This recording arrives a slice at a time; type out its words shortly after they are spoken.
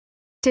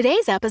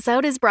Today's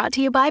episode is brought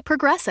to you by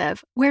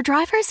Progressive, where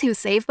drivers who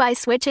save by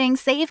switching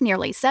save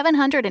nearly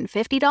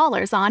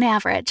 $750 on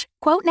average.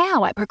 Quote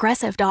now at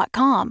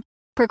Progressive.com.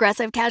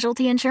 Progressive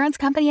Casualty Insurance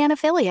Company and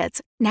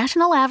Affiliates.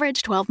 National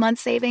average 12-month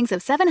savings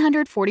of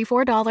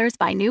 $744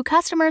 by new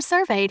customers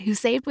surveyed who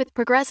saved with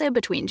Progressive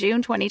between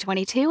June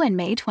 2022 and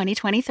May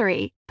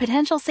 2023.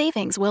 Potential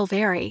savings will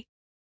vary.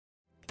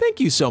 Thank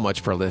you so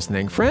much for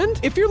listening, friend.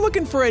 If you're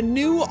looking for a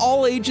new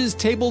all-ages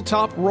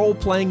tabletop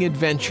role-playing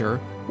adventure,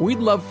 we'd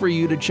love for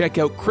you to check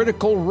out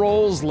Critical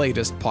Role's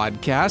latest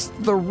podcast,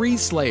 The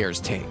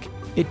Reslayer's Take.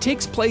 It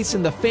takes place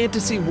in the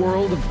fantasy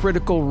world of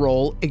Critical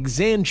Role,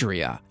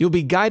 Exandria. You'll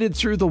be guided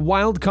through the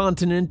wild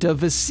continent of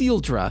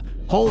Isildra,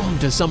 home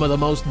to some of the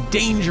most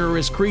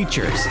dangerous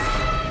creatures.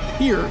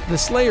 Here, the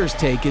Slayer's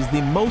Take is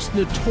the most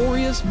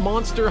notorious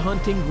monster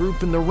hunting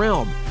group in the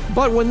realm.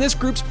 But when this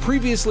group's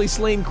previously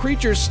slain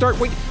creatures start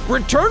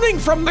returning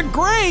from the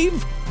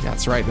grave,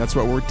 that's right, that's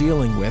what we're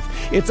dealing with.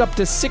 It's up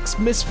to 6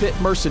 misfit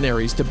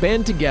mercenaries to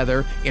band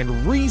together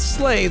and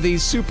re-slay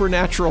these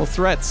supernatural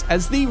threats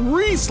as the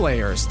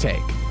Reslayer's Take.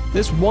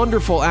 This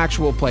wonderful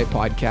actual play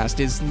podcast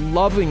is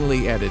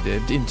lovingly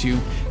edited into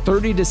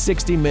 30 to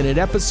 60 minute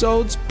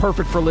episodes,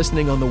 perfect for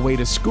listening on the way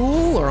to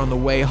school or on the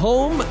way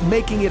home,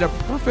 making it a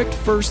perfect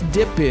first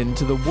dip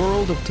into the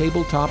world of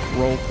tabletop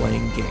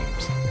role-playing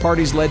games.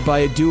 Parties led by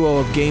a duo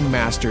of game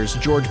masters,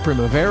 George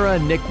Primavera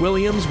and Nick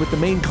Williams, with the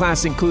main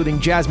class including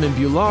Jasmine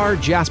Bular,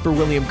 Jasper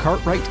William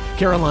Cartwright,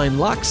 Caroline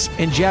Lux,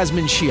 and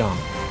Jasmine Xiong.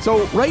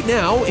 So right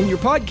now, in your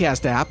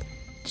podcast app,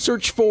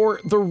 search for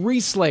The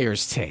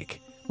Reslayer's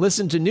Take.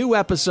 Listen to new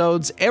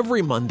episodes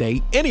every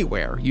Monday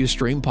anywhere you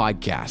stream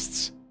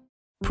podcasts.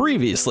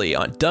 Previously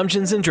on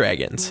Dungeons &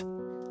 Dragons.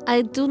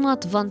 I do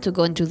not want to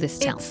go into this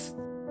town. It's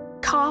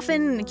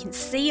coughing, and you can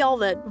see all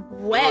the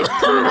wet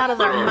coming out of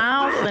their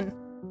mouth, and...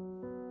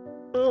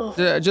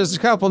 Just a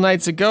couple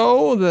nights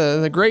ago,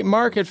 the Great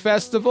Market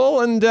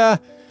Festival, and,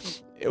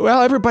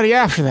 everybody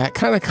after that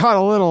kind of caught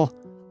a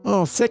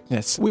little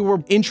sickness. We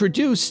were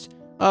introduced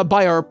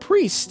by our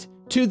priest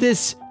to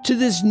this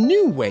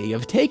new way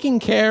of taking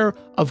care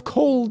of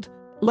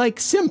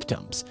cold-like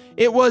symptoms.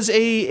 It was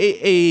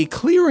a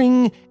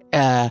clearing,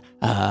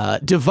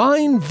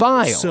 divine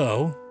vial.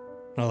 So,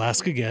 I'll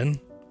ask again,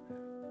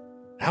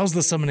 how's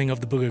the summoning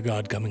of the Booger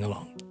God coming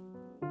along?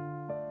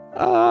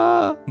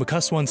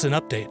 McCuss wants an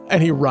update.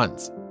 And he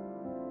runs.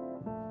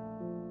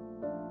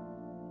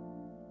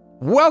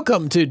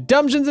 Welcome to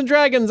Dungeons &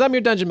 Dragons. I'm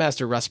your Dungeon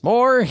Master, Russ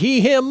Moore.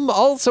 He, him.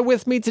 Also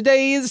with me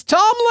today is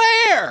Tom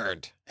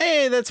Laird.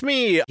 Hey, that's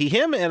me, he,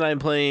 him, and I'm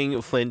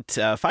playing Flint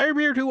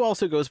Firebeard, who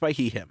also goes by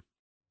he, him.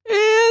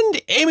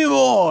 And Amy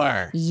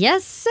Moore.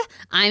 Yes,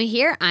 I'm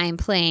here. I'm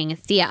playing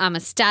Thea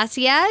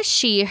Amastasia,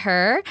 she,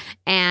 her,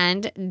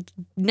 and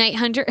Night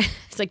Hunter.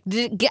 It's like,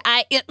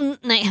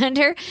 Night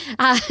Hunter,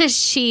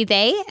 she,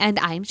 they, and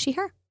I'm she,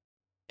 her.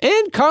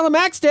 And Carla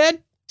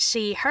Maxted.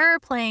 She, her,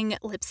 playing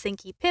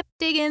Lip-Syncy Pip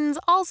Diggins,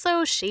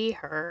 also she,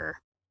 her.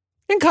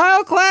 And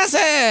Kyle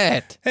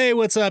Classett. Hey,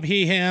 what's up,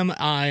 he, him?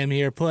 I am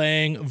here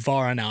playing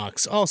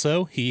Varanox,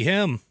 also he,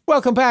 him.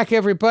 Welcome back,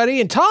 everybody.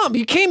 And Tom,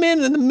 you came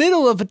in the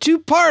middle of a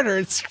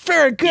two-parter. It's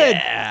very good.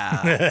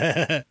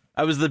 Yeah.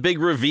 I was the big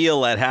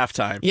reveal at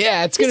halftime.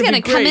 Yeah, it's going to be great.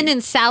 He's going to come in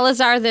and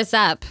Salazar this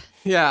up.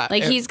 Yeah.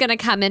 Like, he's going to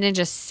come in and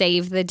just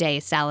save the day,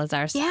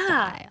 Salazar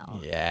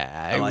style.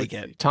 Yeah. I like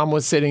it. Tom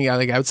was sitting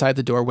outside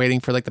the door waiting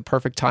for the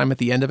perfect time at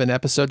the end of an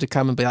episode to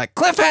come and be like,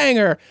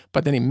 cliffhanger!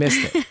 But then he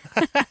missed it.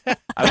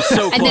 I was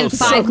so close. And then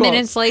 5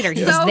 minutes later,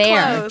 he was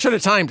there. Close. Should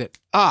have timed it.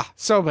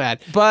 So bad.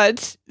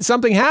 But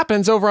something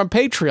happens over on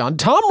Patreon.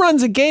 Tom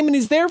runs a game and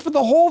he's there for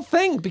the whole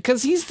thing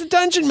because he's the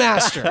dungeon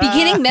master.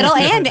 Beginning, middle,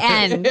 and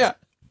end. Yeah.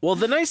 Well,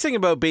 the nice thing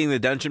about being the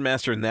dungeon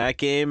master in that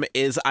game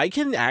is I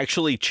can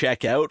actually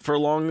check out for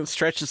long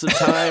stretches of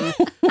time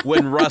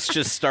when Russ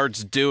just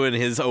starts doing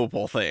his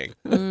opal thing.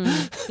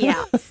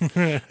 Yeah.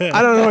 I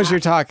don't know what you're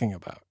talking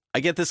about.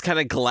 I get this kind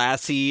of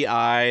glassy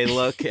eye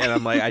look, and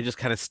I'm like, I just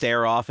kind of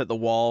stare off at the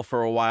wall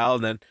for a while,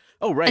 and then,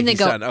 oh, right, And then he's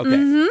go, done. Okay.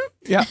 mm-hmm.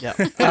 Yeah.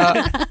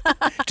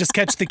 Just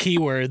catch the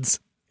keywords.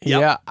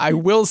 Yep. Yeah, I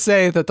will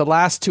say that the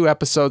last 2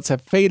 episodes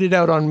have faded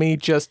out on me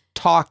just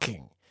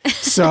talking.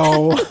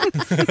 So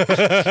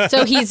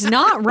So he's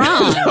not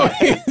wrong.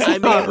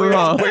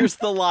 Where's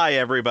the lie,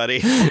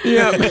 everybody?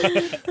 Yeah.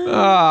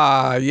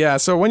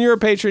 So when you're a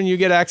patron, you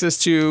get access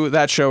to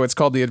that show. It's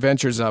called The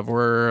Adventures of.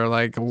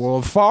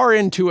 We're far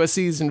into a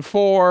season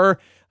 4.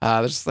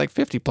 There's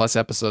 50 plus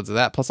episodes of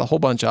that, plus a whole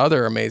bunch of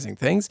other amazing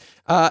things.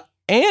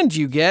 And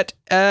you get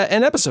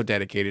an episode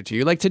dedicated to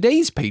you, like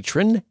today's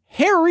patron,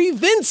 Harry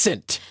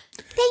Vincent.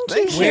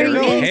 Thank you,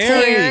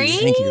 Harry.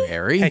 Thank you,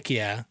 Harry. Heck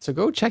yeah. So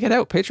go check it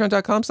out,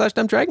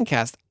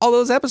 patreon.com/dumbdragoncast. All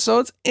those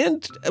episodes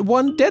and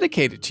one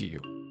dedicated to you.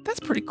 That's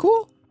pretty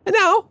cool. And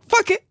now,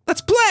 fuck it,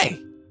 let's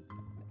play.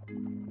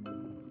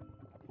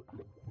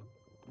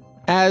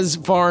 As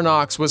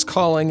Varnox was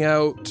calling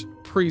out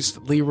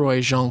Priest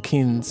Leroy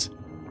Jenkins,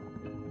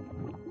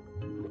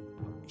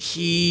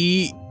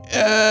 he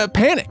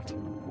panicked.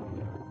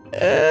 I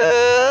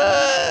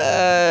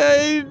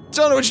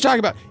don't know what you're talking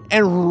about.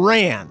 And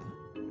ran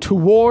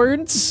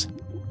towards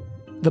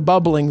the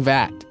bubbling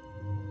vat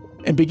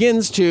and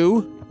begins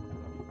to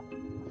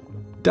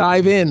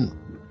dive in.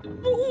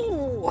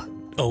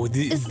 Oh,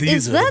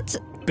 these are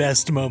the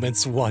best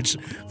moments. Watch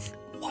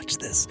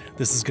this.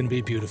 This is going to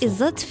be beautiful. Is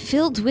that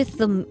filled with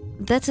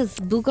that is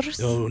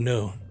boogers? Oh,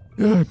 no.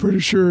 Yeah, I'm pretty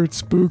sure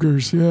it's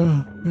boogers,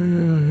 yeah.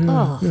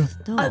 No.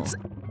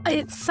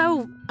 It's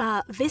so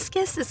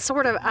viscous. It's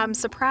sort of, I'm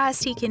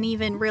surprised he can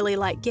even really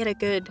get a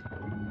good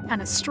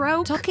kind of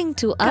stroke. Talking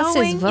to us is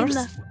going in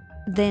worse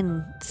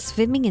than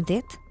swimming in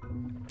it.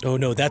 Oh,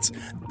 no, that's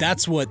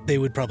what they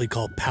would probably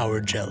call power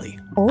jelly.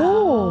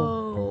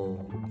 Oh.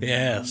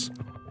 Yes.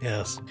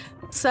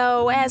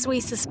 So, as we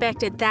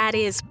suspected, that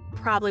is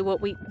probably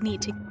what we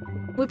need to...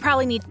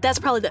 That's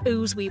probably the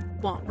ooze we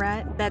want,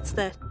 right?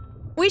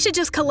 We should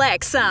just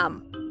collect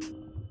some.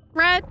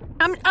 Right?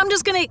 I'm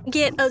just gonna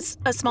get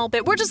a small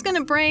bit. We're just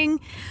gonna bring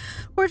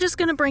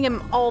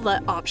him all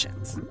the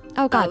options.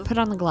 Oh, God, put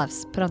on the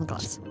gloves.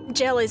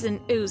 Jellies and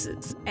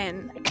oozes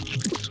and...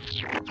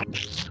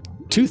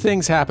 Two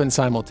things happen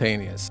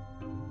simultaneous.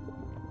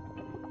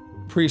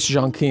 Priest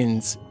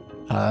Jenkins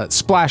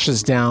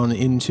splashes down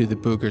into the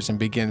boogers and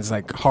begins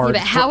hard.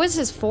 Yeah, but how is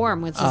his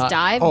form? Was his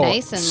dive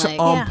nice and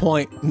on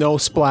point, no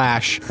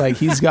splash.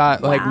 He's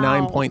got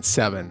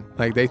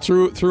 9.7. They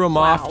threw him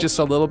off just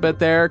a little bit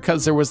there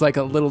because there was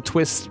a little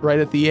twist right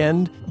at the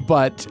end.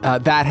 But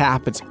that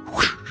happens,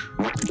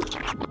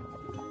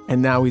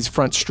 and now he's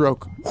front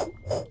stroke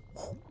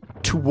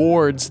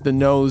towards the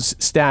nose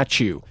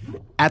statue.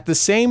 At the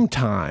same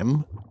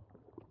time,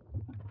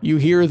 you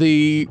hear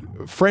the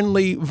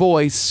friendly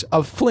voice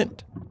of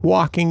Flint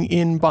walking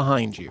in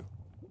behind you.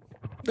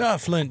 Ah,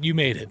 Flint, you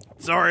made it.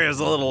 Sorry I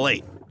was a little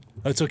late.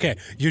 It's okay.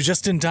 You're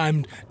just in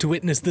time to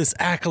witness this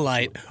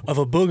acolyte of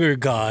a booger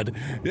god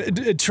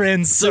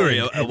transcend. Sorry,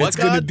 what it's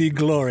going to god? be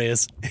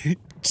glorious.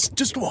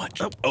 Just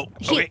watch. Oh,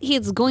 okay.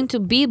 He's going to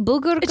be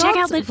booger god? Check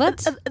out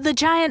What?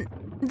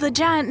 the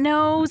giant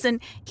nose,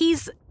 and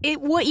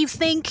what you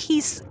think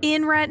he's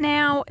in right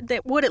now,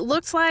 that what it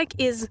looks like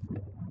is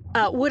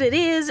what it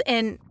is,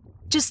 and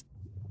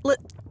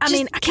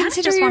I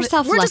consider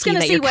yourself we're just lucky gonna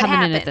that see you're what coming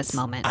happens. in at this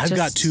moment. I've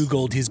got 2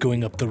 gold. He's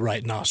going up the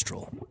right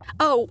nostril.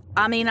 Oh,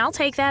 I'll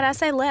take that. I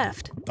say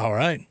left. All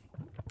right.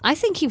 I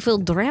think he will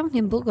drown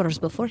in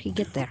boogers before he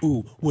get there.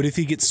 Ooh, what if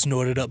he gets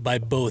snorted up by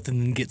both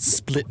and then gets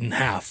split in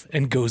half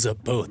and goes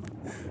up both?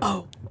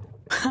 Oh.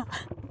 I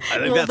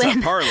think that's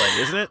a parlay,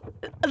 isn't it?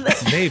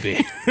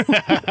 Maybe.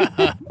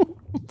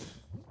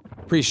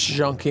 Priest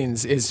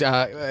Jenkins is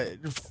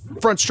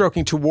front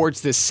stroking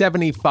towards this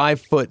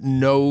 75-foot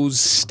nose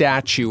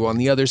statue on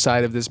the other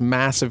side of this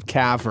massive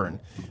cavern.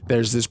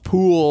 There's this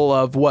pool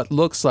of what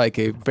looks like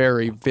a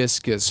very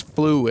viscous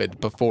fluid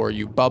before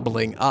you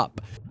bubbling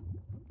up.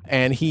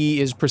 And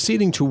he is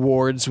proceeding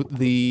towards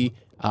the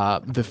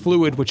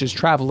fluid which is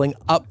traveling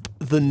up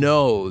the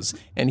nose.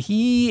 And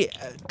he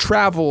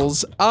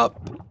travels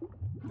up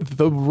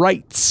the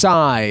right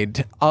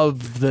side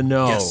of the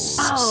nose. Yes.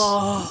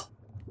 Oh.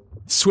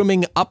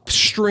 Swimming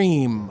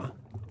upstream.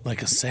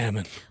 Like a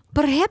salmon.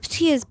 Perhaps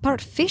he is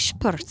part fish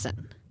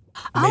person.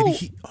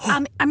 Maybe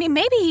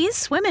Maybe he's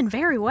swimming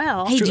very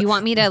well. Hey, do you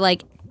want me to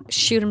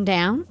shoot him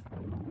down?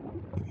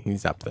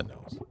 He's up the nose.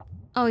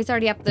 Oh, he's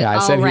already up the. Yeah, I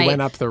said right. he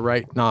went up the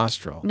right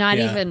nostril. Not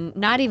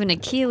even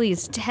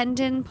Achilles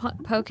tendon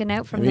poking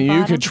out from the You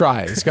bottom. could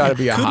try. It's got to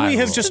be a Could high we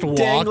have roll. just walked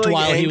Dangling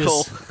while he ankle.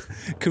 was...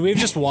 Could we have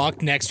just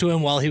walked next to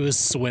him while he was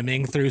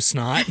swimming through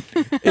snot?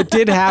 It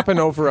did happen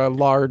over a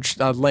large,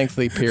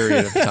 lengthy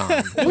period of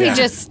time. We Yeah.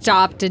 just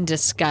stopped in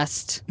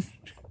disgust.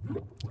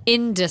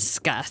 In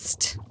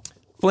disgust.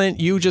 Flint,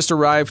 you just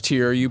arrived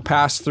here. You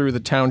passed through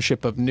the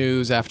township of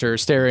News after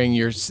staring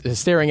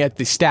at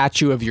the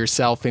statue of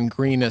yourself in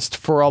greenest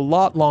for a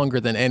lot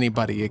longer than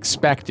anybody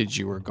expected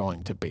you were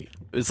going to be.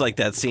 It's like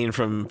that scene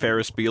from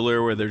Ferris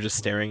Bueller where they're just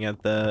staring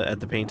at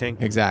the painting.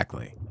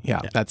 Exactly.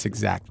 Yeah, that's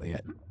exactly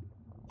it.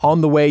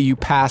 On the way, you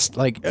passed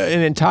an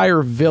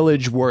entire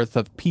village worth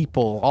of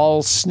people,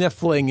 all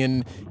sniffling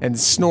and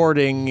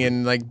snorting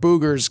and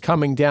boogers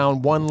coming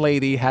down. One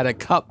lady had a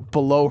cup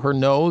below her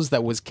nose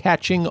that was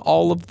catching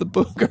all of the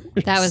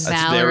boogers. That was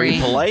That's Valerie.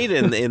 very polite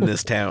in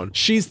this town.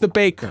 She's the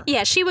baker.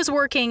 Yeah, she was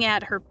working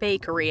at her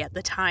bakery at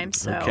the time,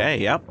 so... Okay,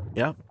 yep.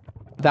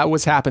 That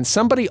was happened.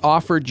 Somebody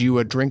offered you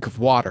a drink of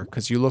water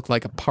because you look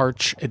like a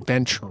parch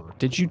adventurer.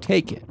 Did you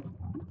take it?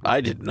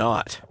 I did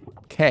not.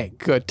 Okay,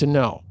 good to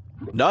know.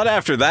 Not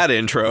after that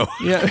intro.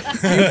 Yeah,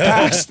 you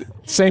passed.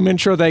 Same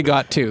intro they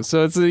got too,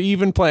 so it's an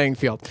even playing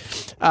field.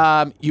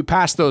 You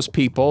passed those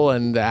people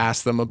and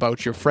asked them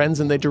about your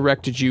friends, and they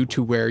directed you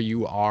to where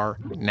you are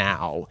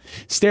now.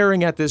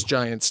 Staring at this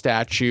giant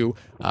statue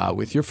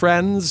with your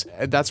friends,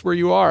 that's where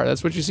you are.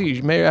 That's what you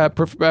see.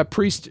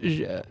 Priest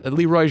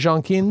Leroy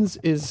Jenkins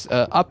is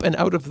up and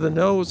out of the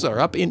nose, or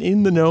up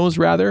in the nose,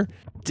 rather.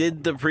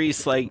 Did the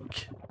priest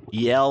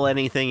yell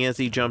anything as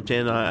he jumped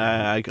in?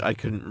 I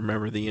couldn't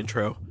remember the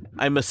intro.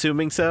 I'm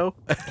assuming so.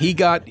 He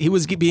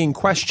was being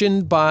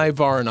questioned by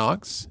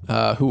Varnox,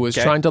 who was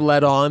trying to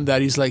let on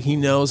that he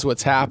knows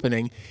what's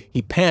happening.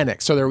 He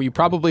panicked. So you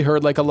probably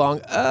heard like a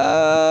long,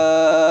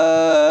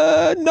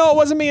 no, it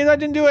wasn't me. I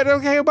didn't do it.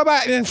 Okay,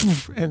 bye-bye.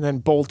 And then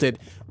bolted.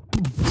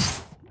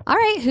 All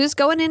right, who's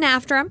going in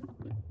after him?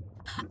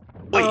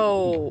 Wait,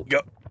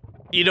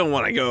 you don't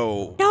want to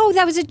go. No,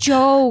 that was a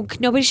joke.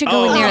 Nobody should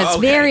go in there. It's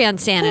very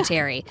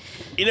unsanitary.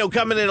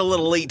 Coming in a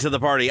little late to the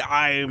party,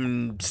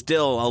 I'm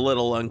still a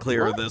little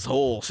unclear of this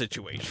whole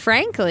situation.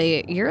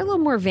 Frankly, you're a little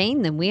more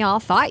vain than we all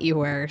thought you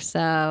were,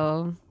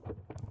 so...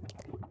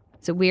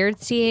 Is it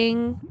weird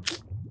seeing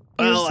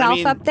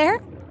yourself up there?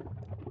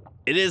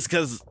 It is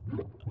because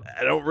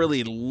I don't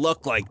really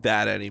look like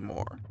that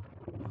anymore.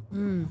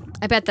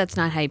 I bet that's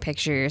not how you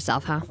picture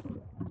yourself, huh?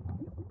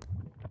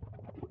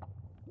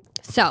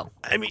 So,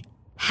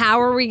 how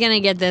are we going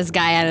to get this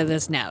guy out of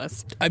this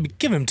nose?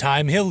 Give him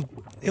time. He'll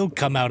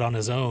come out on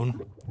his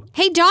own.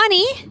 Hey,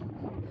 Donnie.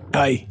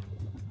 Hi.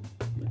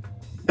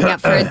 You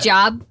up for a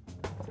job?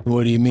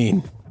 What do you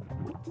mean?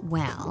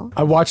 Well...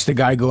 I watched the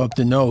guy go up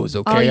the nose,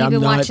 okay? Oh, you've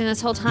been watching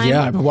this whole time?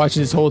 Yeah, I've been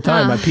watching this whole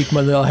time. I peek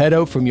my little head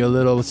out from your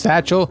little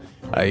satchel.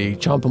 I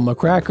chomp on my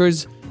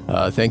crackers.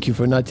 Thank you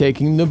for not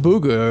taking the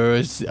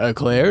boogers,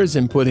 Claire's,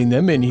 and putting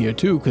them in here,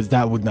 too, because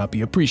that would not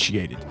be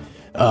appreciated.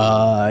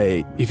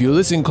 If you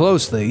listen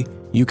closely,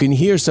 you can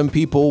hear some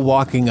people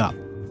walking up.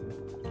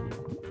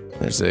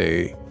 There's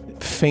a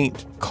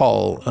faint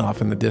call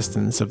off in the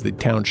distance of the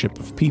township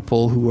of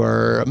people who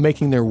are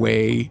making their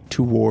way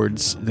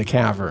towards the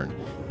cavern.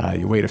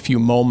 You wait a few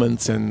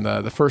moments, and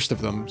the first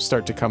of them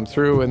start to come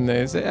through, and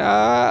they say,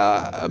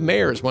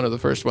 Mayor's one of the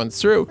first ones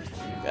through.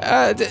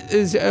 Hi,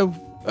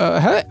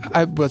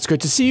 it's good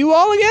to see you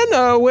all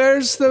again.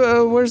 Where's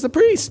the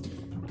priest?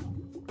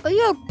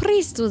 Your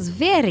priest was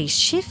very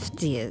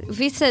shifty.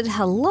 We said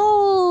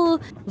hello,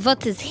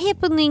 what is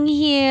happening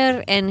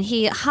here, and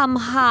he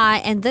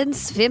hum-ha and then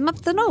swim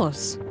up the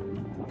nose.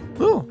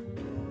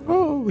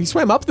 Oh, he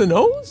swam up the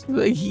nose?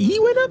 He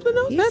went up the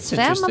nose? He That's swam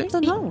interesting. up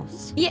the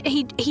nose. Yeah,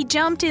 he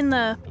jumped in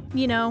the,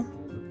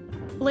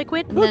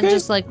 liquid. And then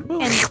just like...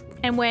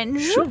 And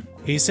went... Sure.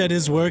 He said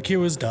his work here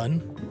was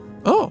done.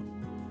 Oh.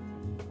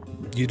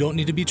 You don't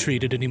need to be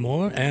treated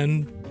anymore,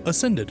 and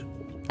ascended.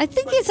 I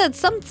think he said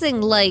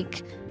something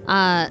like,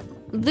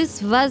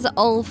 this was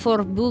all for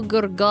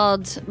Booger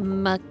God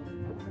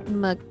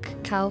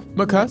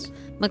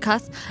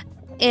Makas.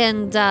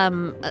 And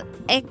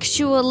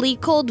actually,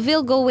 cold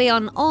will go away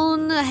on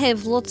own,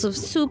 have lots of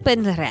soup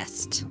and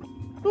rest.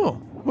 Oh,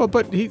 well,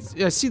 but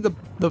I see the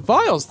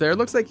vials there.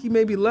 Looks like he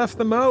maybe left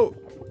them out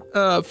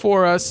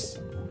for us.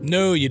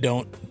 No, you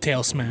don't.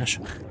 Tail smash.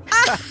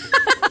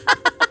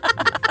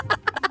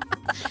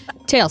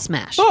 Tail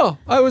smash. Oh,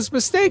 I was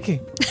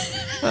mistaken.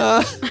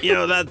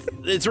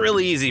 It's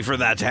really easy for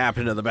that to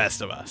happen to the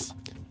best of us.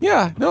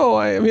 Yeah, no,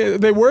 I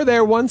mean, they were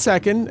there 1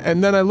 second,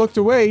 and then I looked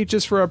away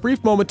just for a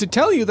brief moment to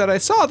tell you that I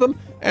saw them,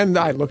 and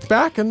I looked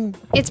back and...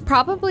 It's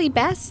probably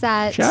best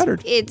that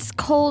shattered. It's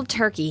cold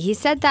turkey. He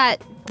said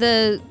that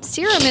the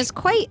serum is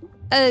quite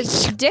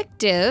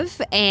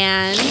addictive,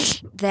 and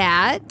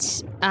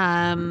that,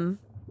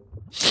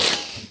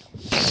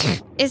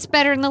 it's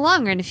better in the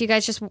long run if you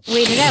guys just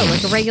wait it out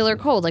like a regular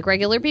cold, like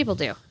regular people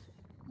do.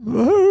 I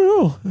don't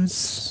know.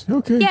 It's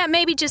okay. Yeah,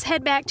 maybe just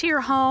head back to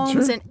your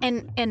homes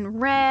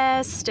and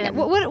rest. And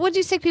What do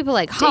you sick people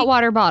like? Hot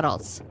water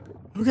bottles.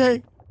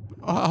 Okay.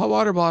 Hot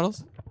water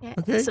bottles. Yeah,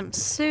 Okay. some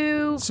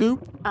soup.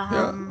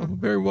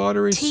 Very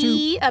watery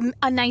Tea, soup.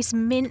 a nice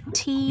mint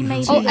tea,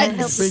 maybe. Oh, that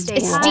helps stay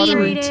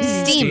watery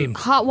hydrated. Steam.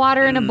 Hot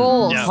water in a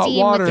bowl. Yeah. Hot Steam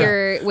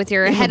water with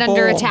your in head a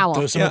under a bowl. towel.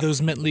 Throw some of those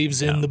mint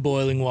leaves in the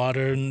boiling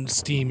water and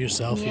steam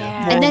yourself.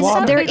 Yeah. And then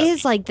water. there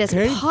is like this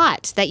Okay.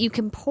 pot that you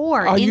can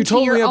pour Oh, into you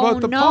told your me about own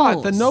the nose.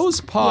 pot, the nose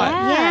pot.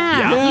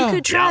 Yeah. You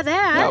could try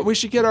that. Yeah, we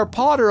should get our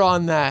potter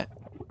on that.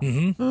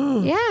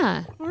 Mm-hmm.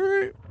 Yeah. All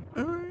right.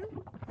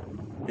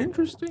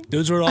 Interesting.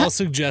 Those were all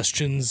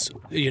suggestions,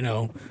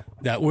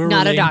 that were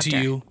Not a relayed to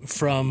doctor. you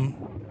from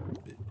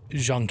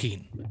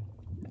Jean-Keen.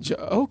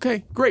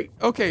 Okay, great.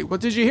 Okay, well,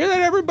 did you hear that,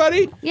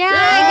 everybody? Yeah, I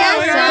guess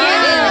so.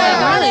 Yeah.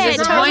 I'm really Yeah,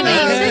 disappointed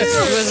totally. because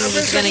this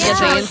wasn't going to get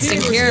the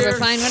instant cure, but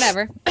fine,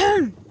 whatever.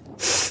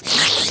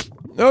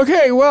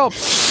 Okay, well.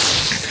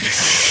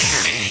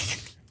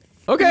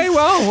 Okay,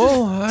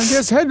 well, I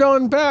guess head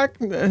on back.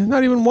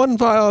 Not even one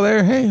vial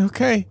there. Hey,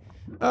 okay.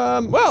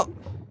 Well.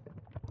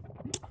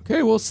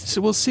 Okay, we'll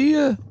see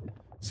you.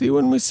 See you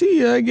when we see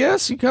you, I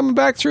guess. You coming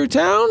back through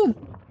town?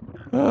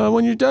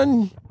 When you're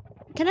done.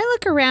 Can I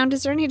look around?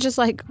 Is there any just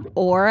like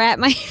ore at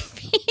my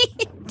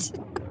feet?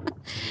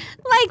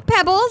 Like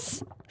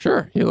pebbles?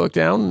 Sure. You look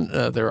down.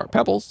 There are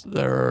pebbles.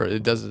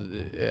 It does.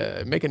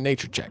 Make a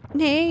nature check.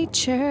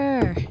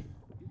 Nature.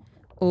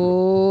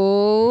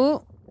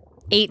 Oh,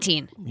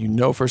 18. You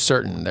know for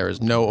certain there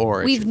is no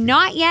ore. We've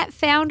not yet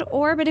found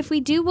ore, but if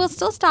we do, we'll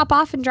still stop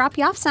off and drop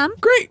you off some.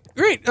 Great.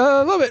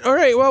 Love it. All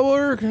right, well,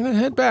 we're gonna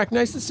head back.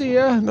 Nice to see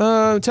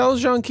you. Tell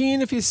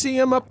Jean-Keen if you see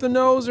him up the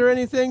nose or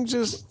anything,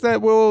 just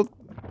that we'll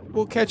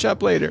we'll catch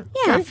up later.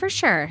 Yeah, okay? for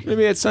sure.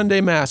 Maybe at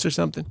Sunday Mass or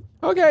something.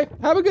 Okay,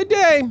 have a good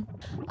day.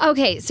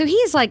 Okay, so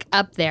he's like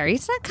up there.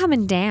 He's not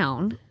coming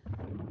down.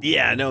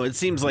 Yeah, no, it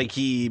seems like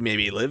he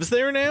maybe lives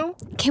there now.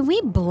 Can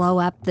we blow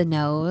up the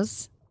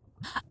nose?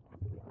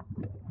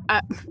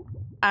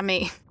 I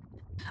mean,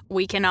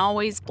 we can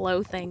always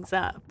blow things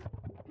up.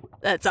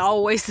 That's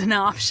always an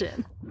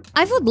option.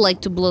 I would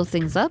like to blow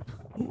things up.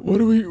 What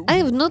do we... I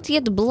have not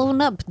yet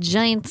blown up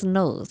Giant's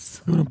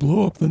nose. I'm going to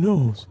blow up the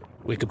nose.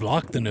 We could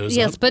block the nose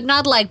Yes, up. but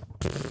not like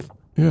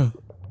Yeah.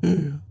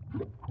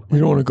 We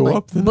don't want to go like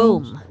up the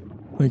boom. nose.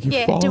 Like you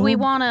Yeah, follow do we him,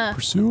 want to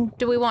pursue him?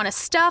 do we want to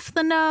stuff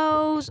the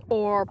nose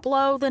or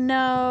blow the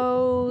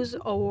nose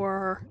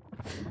or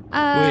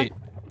Wait,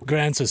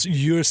 Grancis,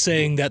 you're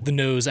saying that the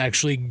nose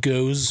actually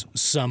goes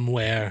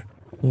somewhere.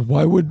 Well,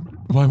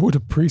 why would a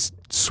priest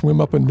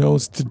swim up a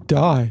nose to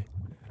die?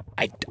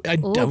 I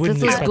Oh, wouldn't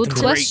this is expect good them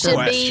to. Great question. to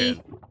question.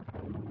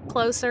 be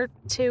closer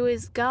to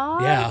his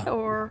god Yeah.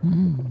 or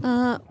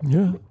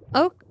Yeah.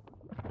 Oh,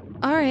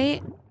 all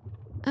right.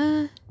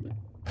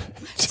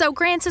 So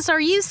Grancis, are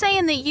you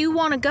saying that you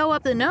want to go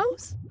up the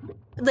nose?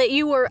 That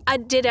you were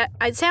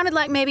it sounded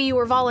like maybe you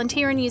were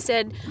volunteering. You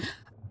said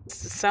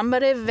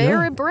somebody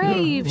very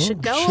brave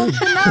should go up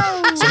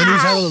the nose. Someone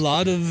who's had a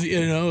lot of,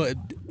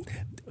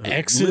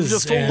 exes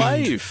Lived a full and,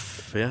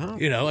 life. Yeah.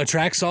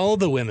 attracts all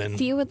the women.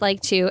 If you would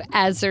like to,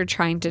 as they're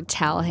trying to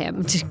tell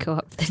him to go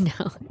up the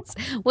nose,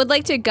 would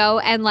like to go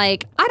and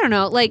like, I don't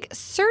know, like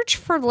search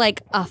for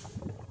like a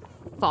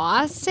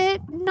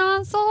faucet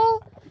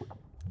nozzle?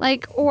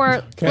 Like, or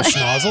A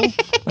schnozzle?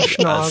 A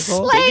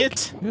schnozzle?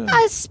 Spigot?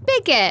 a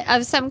spigot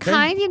of some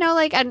kind,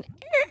 like an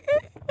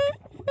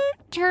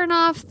turn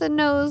off the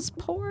nose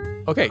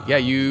pour. Okay, yeah,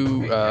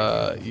 you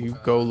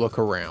go look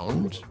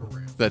around.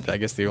 That I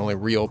guess the only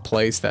real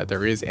place that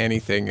there is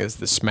anything is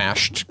the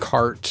smashed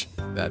cart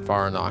that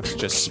Varanox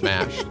just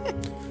smashed.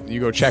 You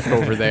go check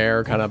over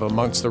there, kind of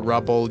amongst the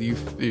rubble.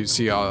 You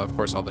see, of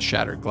course, all the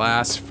shattered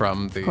glass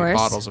from the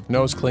bottles of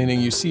nose cleaning.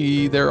 You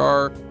see there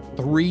are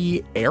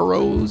 3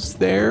 arrows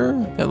there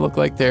that look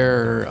like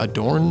they're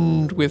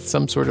adorned with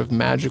some sort of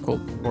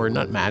magical, or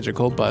not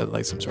magical, but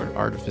like some sort of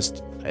artifice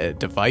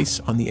device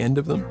on the end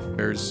of them.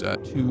 There's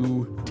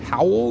 2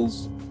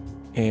 towels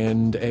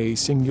and a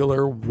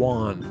singular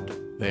wand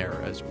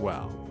there as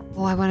well.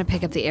 Oh, I want to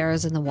pick up the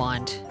arrows and the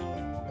wand.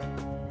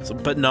 So,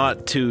 but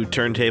not 2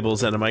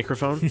 turntables and a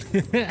microphone?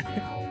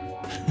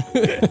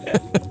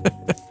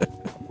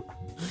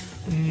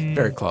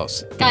 Very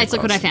close. Guys,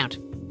 look what I found.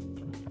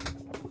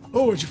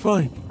 Oh, what'd you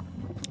find?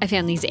 I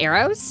found these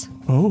arrows.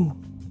 Oh,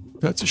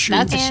 that's a shoe.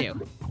 That's a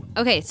shoe.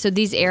 Okay, so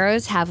these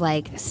arrows have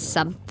like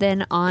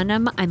something on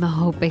them. I'm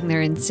hoping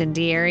they're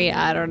incendiary.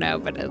 I don't know,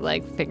 but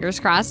like fingers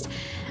crossed.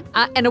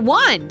 And a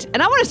wand,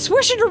 and I want to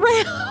swish it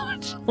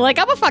around like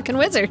I'm a fucking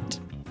wizard.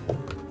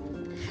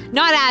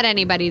 Not at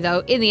anybody though.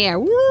 In the air.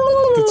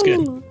 Woo! That's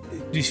good.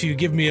 If you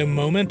give me a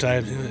moment,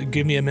 I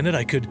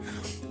could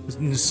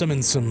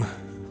summon some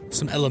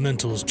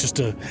elementals just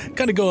to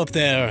kind of go up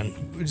there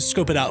and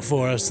scope it out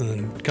for us and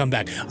then come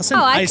back. I'll send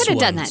I ice could have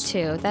done that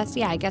ones.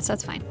 too. I guess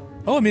that's fine.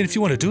 Oh, I mean, if you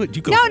want to do it,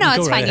 you go. No, you go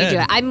it's right fine. You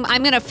ahead. do it.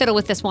 I'm gonna fiddle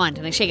with this wand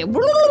and I shake it.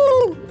 My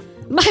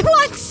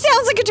wand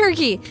sounds like a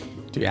turkey.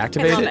 Do you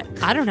activate love it?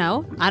 I don't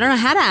know how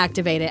to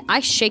activate it. I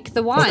shake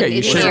the wand Okay, you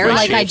in the shake air it.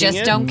 like I Shaking just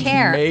it? don't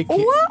care. Make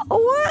it-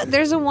 What?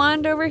 There's a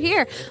wand over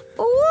here.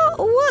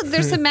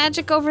 There's some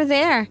magic over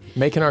there.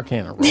 Make an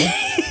arcana roll.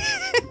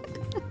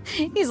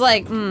 He's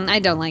like, I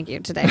don't like you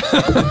today.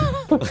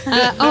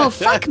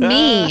 Fuck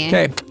me.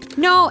 Okay.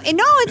 No,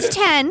 it's a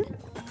 10.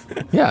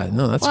 Yeah,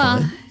 no, that's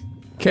Well, fine.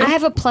 Okay. I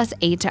have a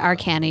 +8 to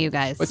Arcana, you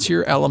guys. What's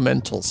your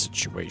elemental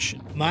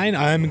situation? Mine,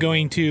 I'm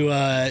going to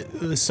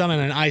summon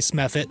an ice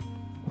method.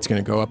 It's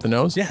going to go up the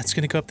nose? Yeah, it's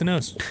going to go up the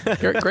nose.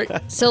 Great.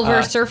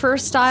 Silver Surfer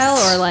style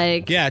or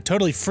like... Yeah, it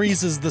totally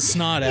freezes the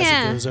snot as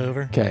it goes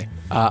over. Okay.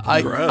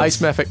 Gross. Ice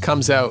Mephit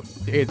comes out.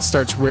 It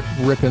starts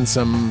ripping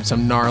some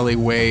gnarly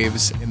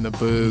waves in the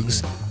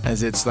boogs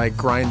as it's like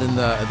grinding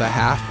the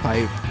half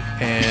pipe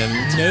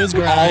and Nose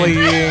grind.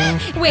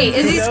 ollieing. Wait,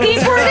 is he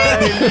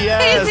skateboarding?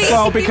 Yes. Is he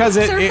Well, because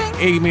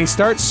surfing? he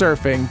starts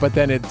surfing, but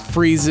then it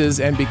freezes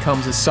and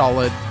becomes a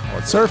solid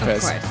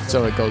surface. Of course.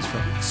 So it goes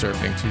from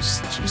surfing to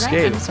Right,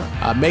 skating. I'm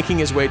sorry. Making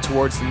his way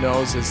towards the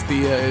nose as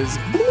Thea is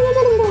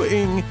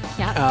blowing,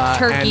 Yeah,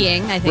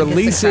 turkeying, and I think is the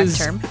releases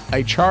correct term.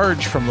 a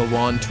charge from the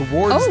wand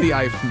towards the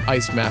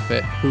ice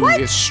Mephit, who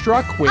is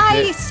struck with I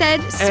it.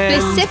 said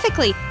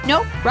specifically.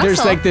 No, Russell.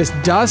 There's like this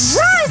dust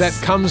Russ! that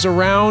comes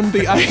around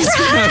the ice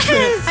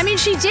Mephit. I mean,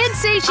 she did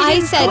say she I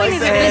didn't said point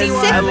it at specific-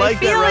 anyone. I My like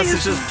that Russ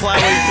is feelings- just plowing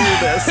through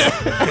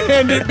this.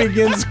 And it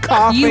begins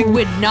coughing You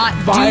would not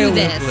do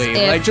this violently.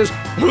 if, Like just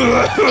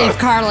if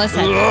Carla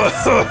said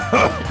this.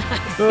 I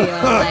feel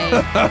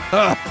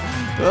like...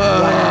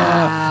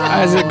 Wow.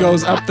 as it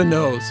goes up the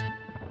nose.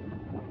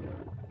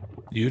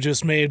 You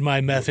just made my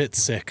method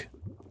sick.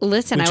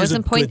 Listen, Which I is a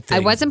wasn't good thing. I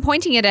wasn't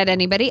pointing it at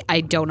anybody.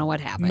 I don't know what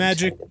happened.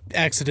 Magic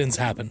accidents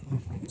happen.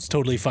 It's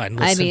totally fine.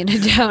 I Listen,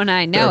 mean, don't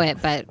I know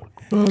it, but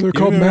Oh, they're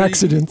called remember-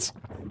 accidents.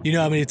 You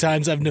know how many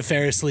times I've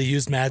nefariously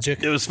used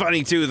magic? It was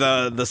funny, too.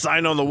 The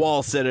sign on the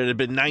wall said it had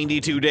been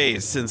 92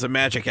 days since a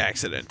magic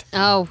accident.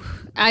 Oh,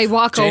 I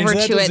walk Change over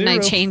that to to it and I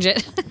 0. change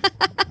it.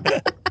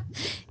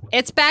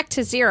 It's back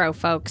to 0,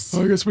 folks.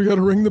 I guess we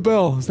gotta ring the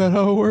bell. Is that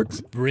how it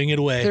works? Bring it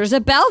away. There's a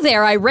bell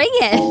there. I ring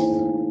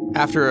it.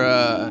 After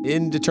an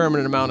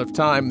indeterminate amount of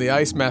time, the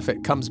ice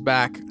mephit comes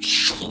back,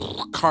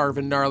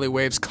 carving gnarly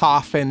waves,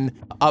 coughing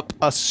up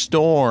a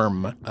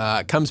storm.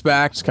 Comes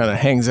back, just kind of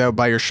hangs out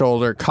by your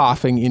shoulder,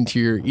 coughing into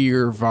your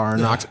ear,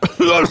 Varnox.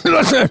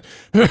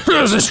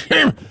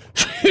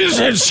 There's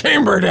a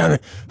chamber down there.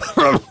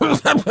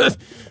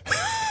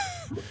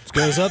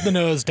 Goes up the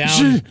nose,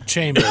 down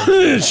chamber.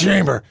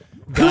 Chamber.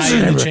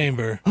 Guy in the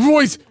chamber.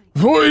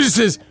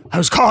 Voices. I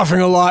was coughing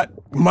a lot.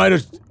 Might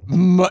have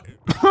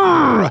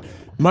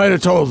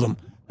told them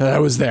that I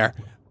was there.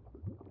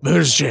 But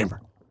there's a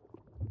chamber.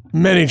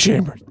 Many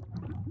chambers.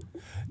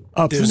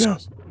 Up the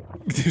nose.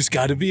 There's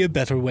got to be a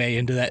better way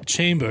into that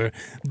chamber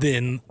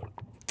than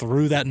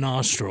through that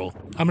nostril.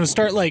 I'm going to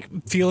start,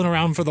 feeling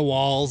around for the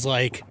walls,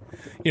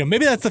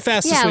 maybe that's the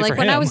fastest way for him. Yeah, like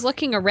when I was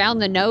looking around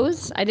the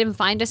nose, I didn't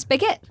find a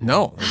spigot.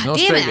 No, there's no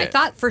Damn spigot. it, I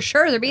thought for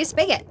sure there'd be a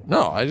spigot.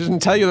 No, I didn't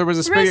tell you there was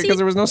a spigot because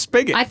there was no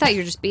spigot. I thought you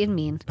were just being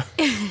mean.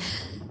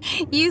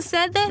 You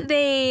said that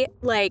they,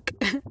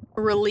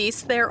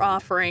 release their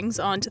offerings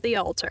onto the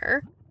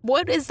altar.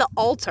 What is the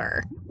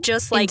altar?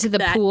 Just like Into the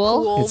that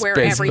pool? It's where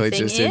basically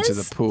everything just is? into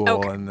the pool,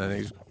 Okay. and then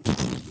he's...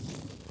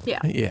 Yeah.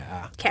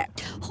 Yeah. Okay.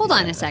 Hold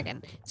on a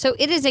second. So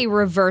it is a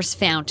reverse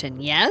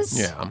fountain, yes?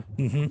 Yeah.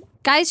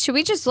 Guys, should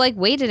we just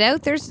wait it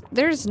out?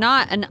 There's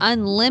not an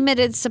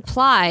unlimited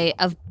supply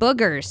of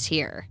boogers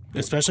here.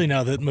 Especially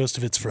now that most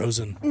of it's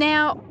frozen.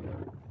 Now,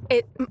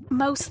 it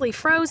mostly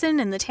frozen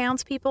and the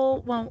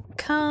townspeople won't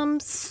come,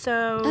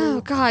 so...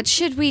 Oh God,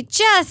 should we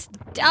just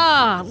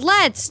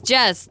let's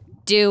just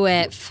do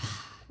it.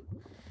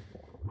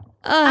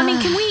 I mean,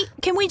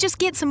 can we just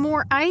get some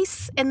more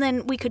ice and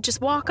then we could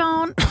just walk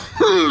on? Is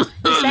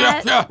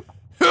that...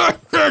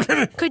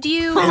 Could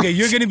you... Okay,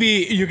 you're gonna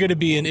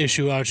be an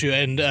issue, aren't you?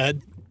 And I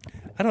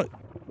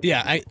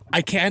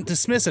can't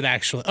dismiss it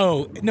actually.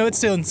 Oh no, it's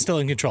still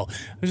in control.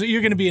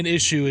 You're gonna be an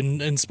issue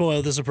and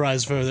spoil the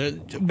surprise further.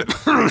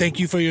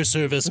 Thank you for your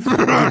service.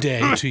 Good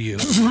day to you.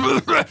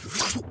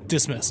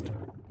 Dismissed.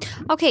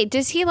 Okay,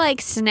 does he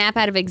snap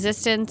out of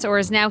existence, or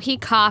is now he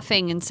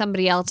coughing in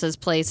somebody else's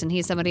place and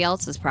he's somebody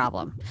else's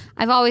problem?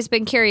 I've always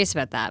been curious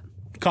about that.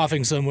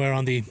 Coughing somewhere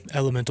on the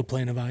elemental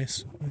plane of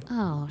ice.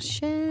 Oh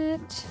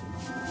shit.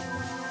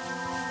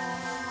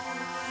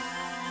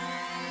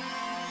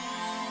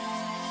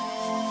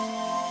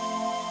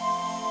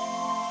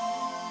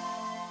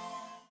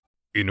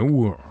 In a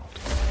world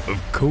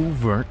of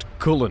covert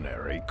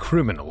culinary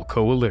criminal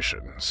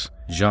coalitions,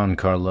 Jean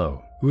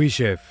Carlo. Oui,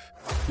 chef.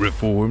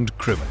 Reformed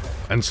criminal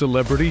and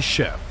celebrity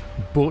chef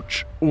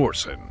Butch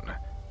Orson.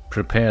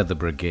 Prepare the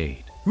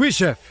brigade. Oui,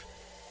 chef.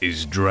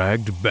 Is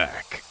dragged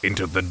back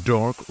into the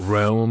dark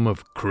realm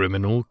of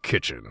criminal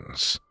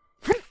kitchens.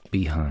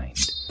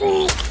 Behind.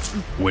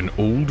 When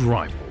old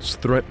rivals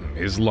threaten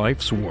his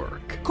life's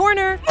work,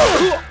 Corner!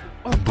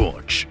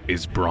 Butch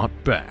is brought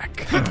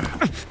back.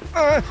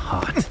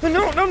 Hot.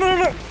 No.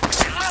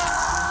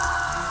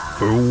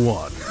 For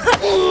one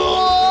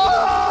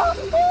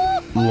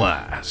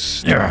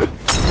last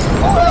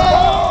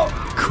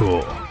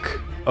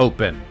cook.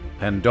 Open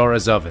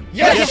Pandora's oven.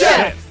 Yes,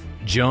 chef!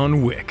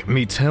 John Wick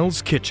meets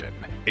Hell's Kitchen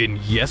in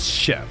Yes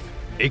Chef,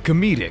 a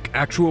comedic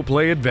actual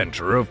play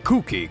adventure of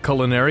kooky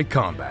culinary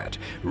combat,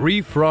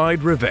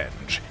 refried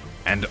revenge,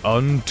 and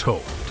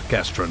untold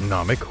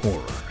gastronomic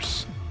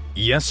horrors.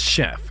 Yes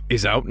Chef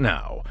is out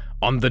now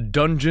on the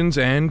Dungeons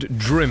and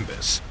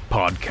Drimbus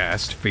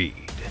podcast feed.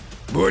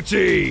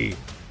 Butchie,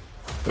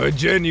 a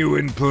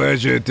genuine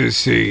pleasure to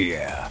see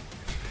you.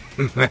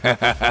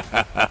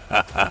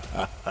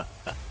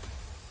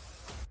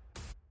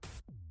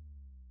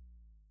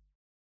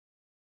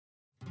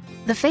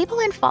 The Fable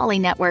and Folly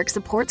Network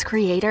supports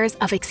creators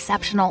of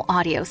exceptional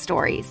audio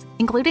stories,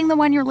 including the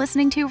one you're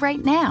listening to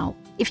right now.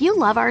 If you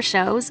love our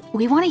shows,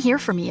 we want to hear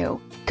from you.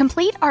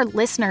 Complete our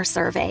listener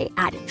survey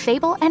at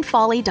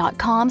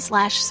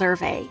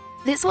fableandfolly.com/survey.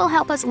 This will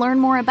help us learn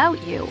more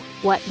about you,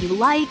 what you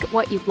like,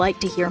 what you'd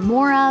like to hear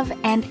more of,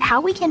 and how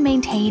we can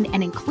maintain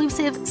an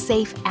inclusive,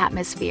 safe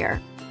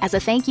atmosphere. As a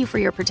thank you for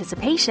your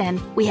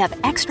participation, we have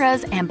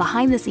extras and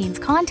behind-the-scenes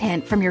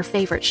content from your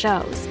favorite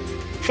shows.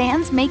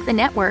 Fans make the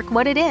network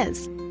what it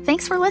is.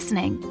 Thanks for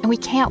listening, and we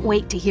can't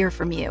wait to hear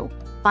from you.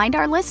 Find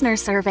our listener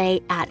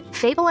survey at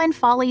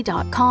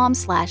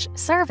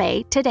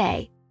fableandfolly.com/survey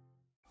today.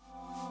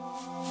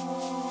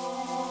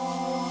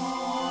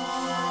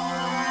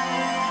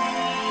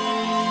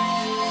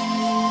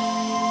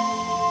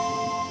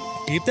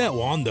 Keep that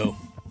wand though.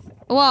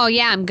 Well,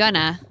 yeah, I'm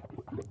gonna.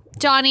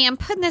 Johnny, I'm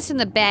putting this in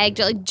the bag.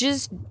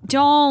 Just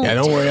don't. Yeah,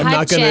 don't worry. I'm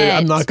not touch gonna. it.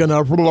 I'm not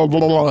gonna blah, blah,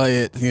 blah,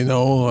 it. You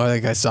know,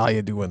 like I saw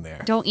you doing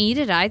there. Don't eat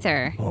it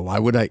either. Well, why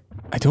would I?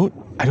 I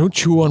don't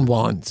chew on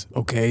wands.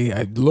 Okay,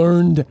 I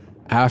learned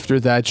after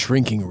that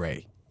shrinking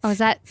ray. Oh, is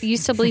that? You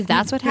still believe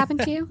that's what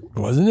happened to you?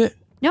 Wasn't it?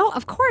 No,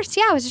 of course.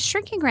 Yeah, it was a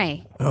shrinking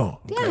ray. Oh,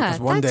 okay, Yeah, 'cause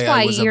one that's day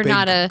why I was you're a big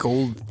not a.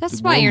 gold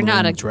That's why you're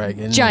not a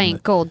dragon,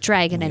 giant gold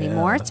dragon and,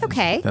 anymore. It's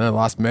okay. Then I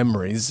lost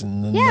memories,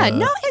 and then Yeah,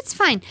 no, it's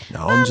fine.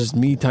 now I'm just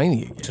me,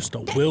 tiny again. Just a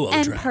willow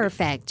And dragon.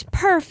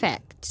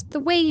 perfect, the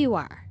way you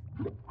are.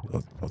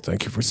 Well,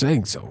 thank you for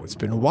saying so. It's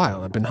been a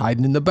while. I've been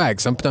hiding in the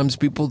bag. Sometimes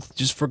people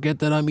just forget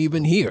that I'm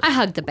even here. I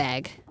hug the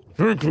bag.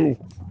 Thank you.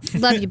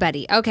 Love you,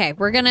 buddy. Okay,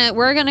 we're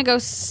gonna go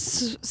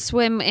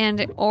swim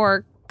and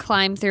or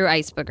climb through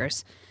ice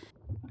boogers.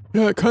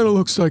 Yeah, it kind of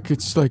looks like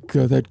it's like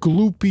that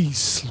gloopy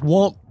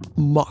swamp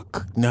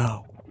muck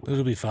now.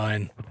 It'll be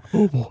fine.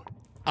 Oh boy.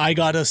 I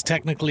got us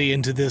technically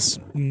into this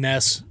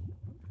mess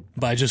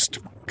by just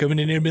coming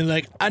in here and being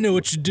like, I know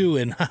what you're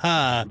doing,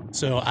 haha.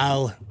 So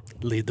I'll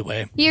lead the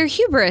way. Your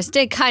hubris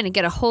did kind of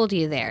get a hold of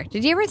you there.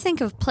 Did you ever think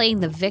of playing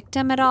the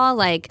victim at all?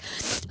 Like,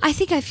 I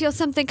think I feel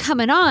something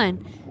coming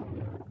on.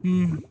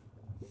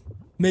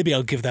 Maybe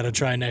I'll give that a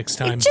try next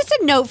time. Just a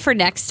note for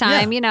next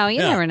time. Yeah, You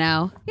yeah. never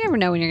know. You never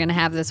know when you're going to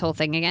have this whole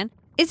thing again.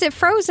 Is it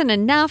frozen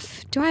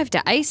enough? Do I have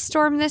to ice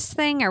storm this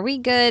thing? Are we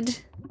good?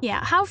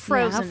 Yeah, how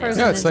frozen, frozen is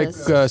Yeah, it?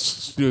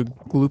 it's like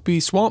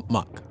gloopy swamp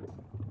muck.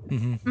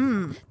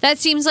 That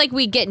seems like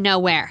we get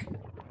nowhere.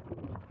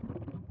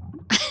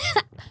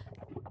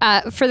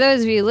 For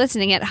those of you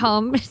listening at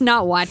home,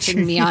 not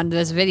watching me on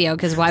this video,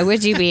 because why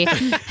would you be?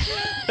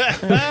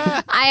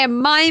 I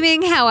am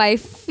miming how I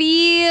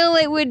feel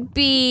it would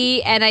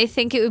be, and I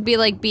think it would be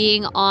like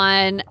being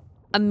on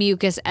a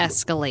mucus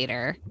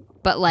escalator,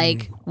 but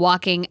like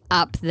walking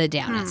up the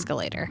down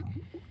escalator.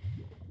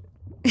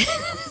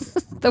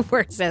 The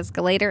worst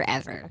escalator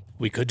ever.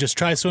 We could just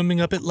try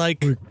swimming up it like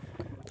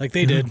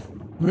they did.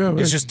 Yeah,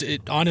 It's just,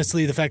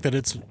 honestly, the fact that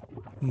it's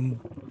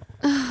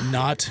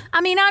not.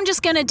 I mean, I'm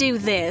just gonna do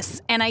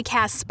this, and I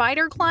cast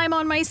spider climb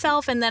on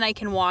myself, and then I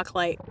can walk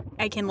I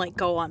can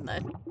go on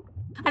the.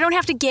 I don't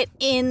have to get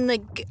in the.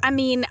 I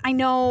mean, I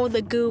know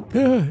the goop,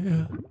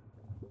 yeah.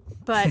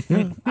 but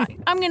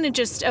I'm gonna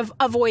just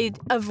avoid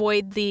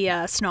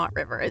the snot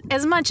river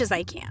as much as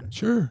I can.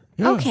 Sure.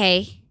 Yeah.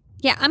 Okay.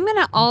 Yeah, I'm going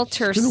to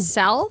alter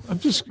self.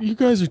 You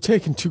guys are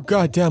taking too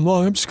goddamn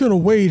long. I'm just gonna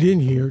wade in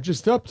here.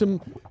 It's up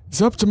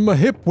to my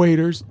hip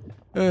waders.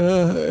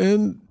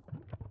 And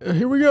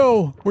here we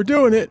go. We're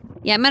doing it.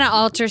 Yeah, I'm going to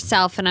alter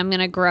self, and I'm going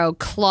to grow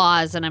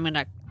claws, and I'm going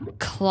to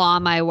claw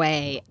my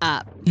way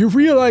up. You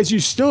realize you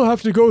still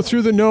have to go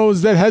through the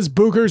nose that has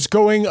boogers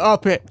going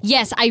up it.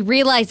 Yes, I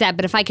realize that,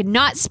 but if I could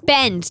not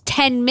spend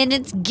 10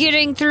 minutes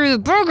getting through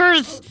the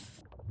boogers,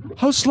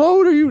 How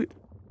slow are you?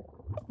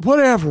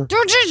 Whatever.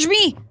 don't judge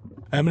me.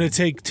 I'm going to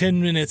take 10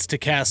 minutes to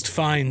cast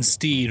Fine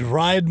Steed,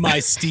 ride my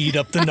steed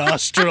up the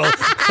nostril.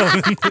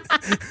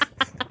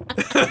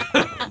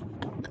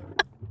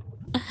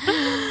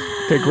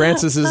 Okay,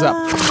 Grancis is up.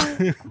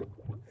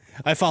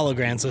 I follow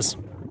Grancis.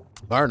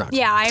 Larnox.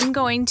 Yeah, I'm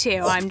going to.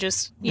 I'm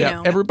just, you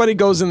know. Everybody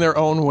goes in their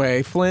own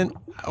way. Flint,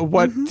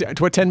 what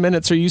 10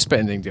 minutes are you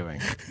spending doing?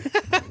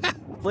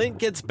 Flint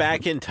gets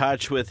back in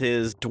touch with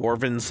his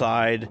dwarven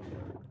side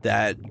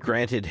that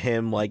granted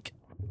him,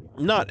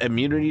 not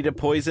immunity to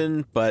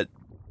poison, but,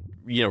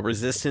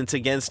 resistance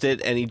against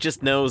it. And he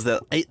just knows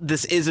that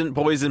this isn't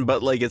poison,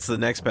 but, it's the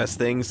next best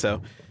thing.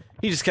 So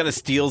he just kind of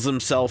steels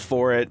himself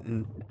for it,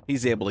 and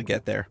he's able to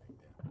get there.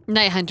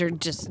 Night Hunter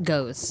just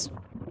goes.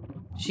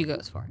 She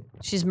goes for it.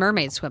 She's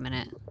mermaid swimming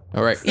it.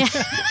 All right. Yeah.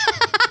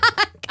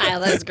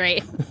 Kyle, that was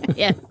great.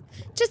 Yes.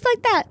 Just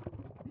like that.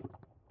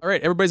 All right,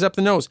 everybody's up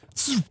the nose.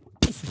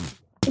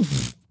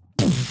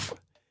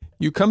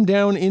 You come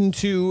down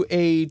into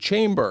a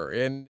chamber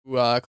and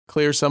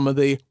clear some of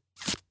the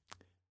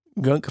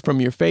gunk from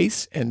your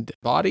face and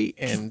body.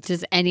 And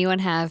Does anyone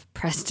have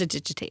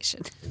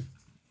prestidigitation?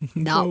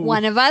 Not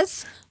one of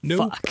us?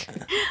 Nope. Fuck.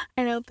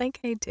 I don't think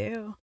I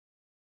do.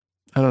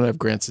 I don't have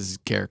Grant's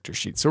character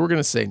sheet, so we're going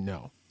to say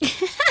no.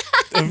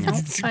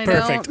 I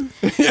Perfect.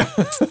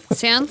 don't.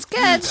 Sounds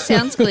good.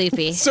 Sounds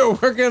gleepy. So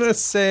we're going to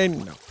say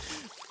no.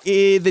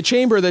 The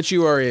chamber that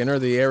you are in, or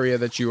the area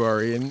that you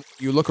are in,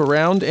 you look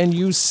around and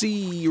you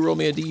see, roll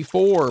me a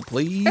D4,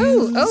 please.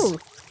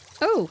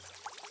 Oh.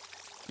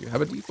 You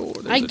have a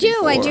D4. There's I a do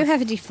D4.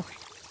 have a D4.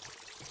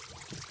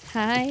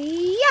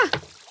 Hiya.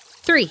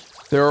 3.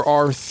 There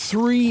are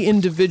 3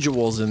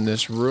 individuals in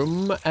this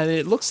room, and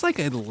it looks like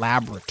a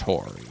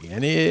laboratory.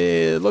 And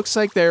it looks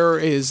like there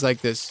is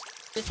this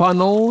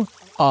funnel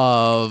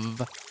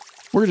of,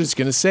 we're just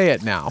going to say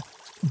it now,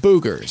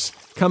 boogers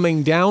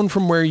coming down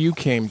from where you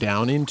came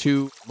down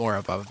into more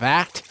of a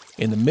vat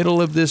in the middle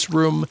of this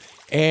room.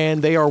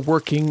 And they are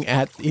working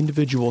at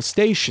individual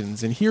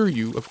stations. And here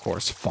you, of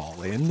course,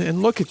 fall in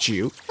and look at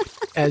you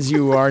as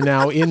you are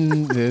now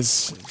in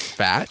this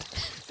vat.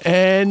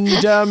 And,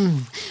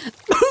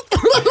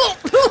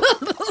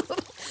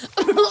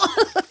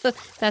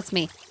 That's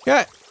me.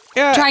 yeah.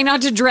 Trying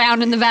not to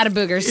drown in the vat of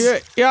boogers.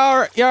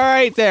 You're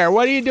right there.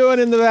 What are you doing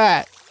in the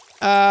vat?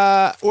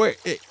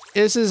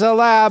 This is a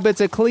lab.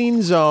 It's a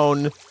clean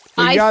zone.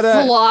 I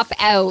flop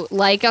out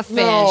like a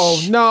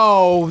fish.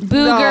 No.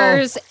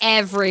 Boogers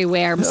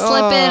everywhere. I'm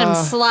slipping, I'm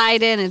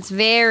sliding. It's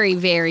very,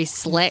 very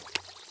slick.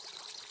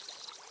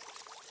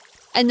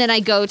 and then I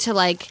go to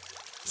like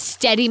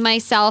steady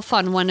myself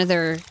on one of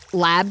their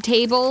lab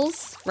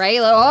tables, right?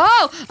 Like,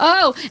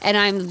 oh, and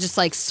I'm just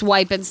like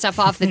swiping stuff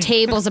off the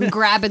tables. I'm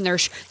grabbing their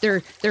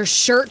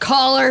shirt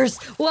collars.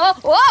 Whoa!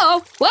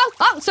 Oh,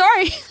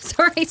 sorry.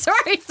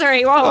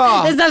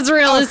 Whoa, this stuff's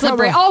really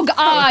slippery.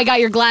 I got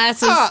your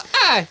glasses.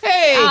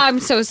 Hey! I'm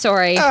so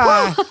sorry. There's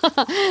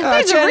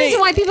a Jenny, reason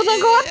why people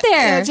don't go up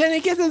there. Jenny,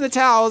 get them the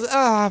towels.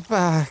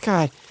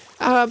 God.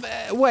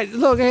 What?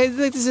 Look, hey,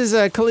 this is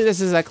a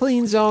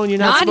clean zone. You're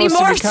not supposed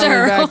anymore, to be coming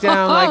sir. back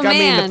down. Oh, Like, I mean,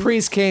 man. the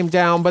priest came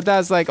down, but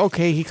that's like,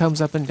 okay, he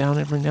comes up and down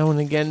every now and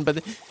again.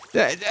 But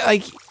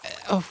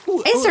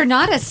Is there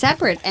not a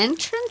separate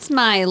entrance,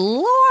 my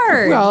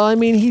lord? Well, I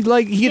mean, he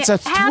gets a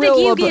thrill. How did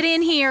you of get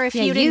in here if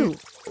you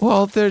didn't?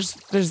 Well, there's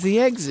the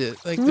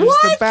exit. Like there's the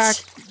What? back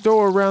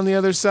door around the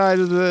other side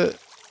of the.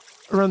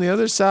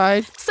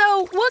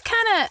 So what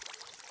kind of?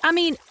 I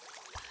mean,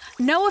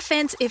 no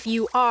offense if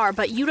you are,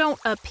 but you don't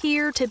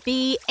appear to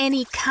be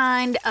any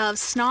kind of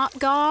snot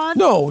god.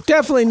 No,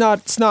 definitely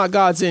not snot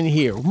gods in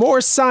here.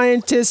 More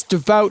scientists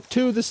devout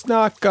to the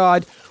snot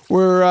god.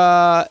 We're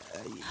Oh,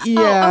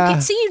 yeah. okay.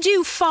 So you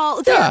do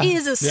fall. There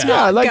is a snot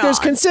Yeah, like god. there's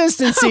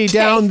consistency Okay.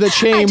 down the I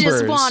chambers.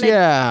 just wanted.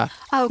 Yeah.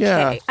 Okay.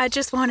 Yeah. I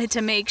just wanted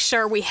to make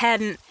sure we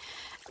hadn't.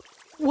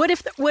 What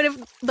if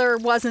there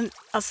wasn't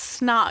a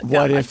snot god?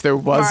 What if there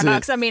wasn't?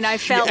 Varnox? I mean, I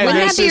felt And like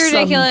there's That'd be just some-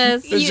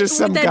 ridiculous. There's just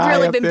some that'd guy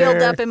really up been there.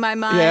 built up in my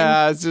mind.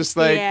 Yeah, it's just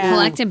like Yeah.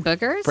 Collecting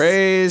boogers?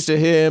 praise to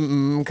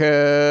him,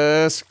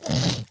 cause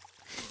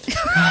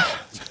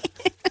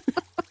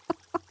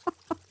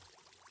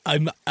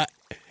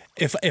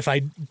If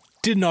I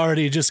didn't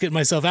already just get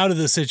myself out of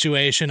this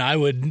situation,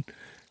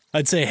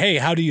 I'd say, hey,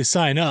 how do you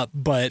sign up?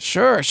 But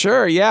sure,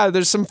 yeah.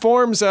 There's some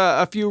forms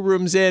a few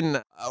rooms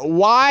in.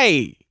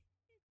 Why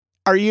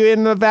are you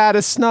in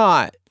Nevada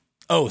snot?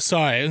 oh,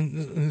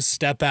 sorry,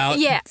 step out,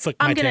 Yeah, flick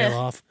my I'm gonna- tail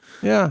off.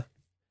 Yeah.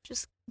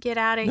 Just get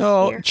out of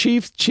No, here.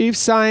 Chief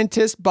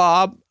Scientist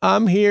Bob,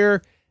 I'm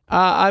here.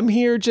 I'm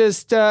here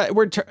just,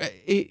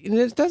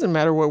 it doesn't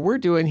matter what we're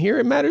doing here.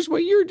 It matters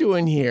what you're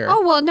doing here.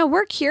 Oh, well, no,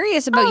 we're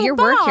curious about Oh, your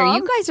work here. You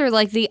Bob. guys are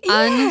like the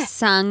Yeah.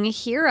 unsung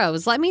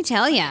heroes. Let me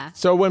tell you.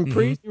 So when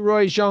Priest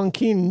Roy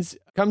Jenkins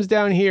comes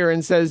down here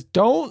and says,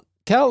 don't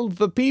tell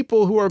the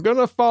people who are going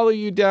to follow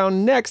you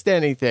down next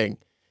anything,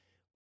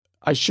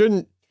 I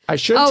shouldn't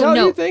tell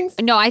no. you things?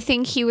 No, I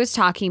think he was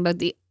talking about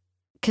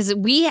because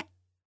we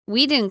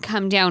didn't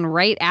come down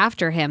right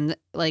after him.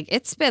 Like,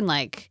 it's been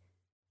like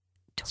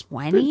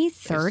 20,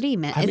 30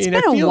 minutes. I It's mean,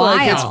 been I a feel while.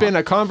 like it's been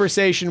a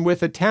conversation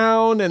with a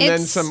town and then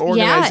It's- some yeah,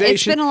 organization.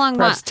 it's been a long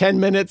perhaps while. 10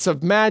 minutes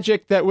of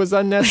magic that was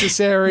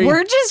unnecessary.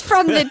 We're just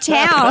from the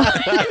town.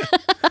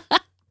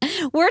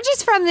 We're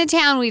just from the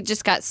town. We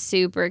just got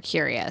super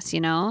curious, you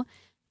know?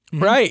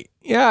 Right.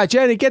 Yeah,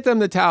 Jenny, get them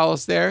the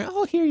towels there.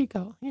 Oh, here you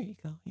go. Yeah.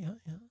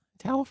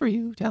 Towel for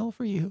you.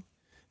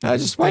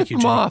 Just wipe you,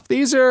 them Jenny. off.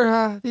 These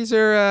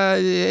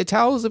are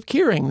towels of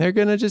curing. They're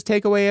going to just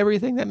take away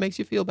everything that makes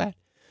you feel bad.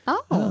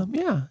 Oh.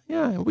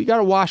 Yeah. We got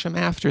to wash them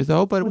after,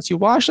 though. But once you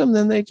wash them,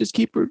 then they just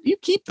you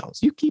keep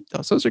those.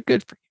 Those are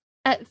good for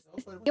you.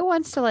 It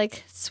wants to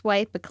like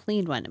swipe a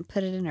clean one and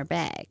put it in her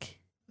bag.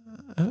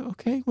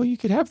 Okay. Well, you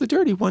could have the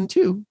dirty one,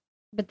 too.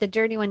 But the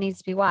dirty one needs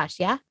to be washed,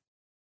 yeah?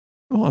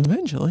 Well,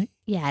 eventually.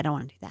 Yeah, I don't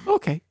want to do that.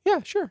 Okay. Yeah,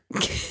 sure.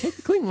 Take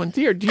the clean one.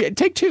 Here,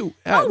 take two.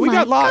 Oh we my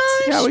got lots.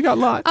 gosh. Yeah, we got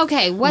lots.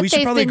 Okay, what we should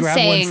they've probably been grab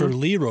saying. one for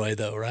Leroy,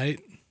 though, right?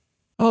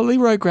 Oh,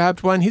 Leroy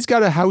grabbed one. He's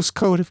got a house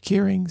coat of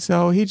curing,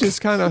 so he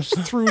just kind of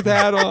threw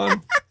that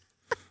on.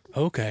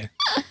 Okay.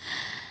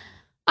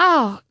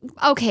 Oh,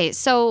 okay.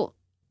 So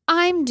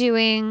I'm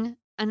doing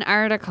an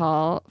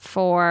article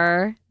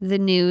for the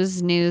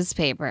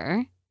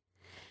newspaper,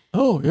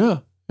 Oh, yeah.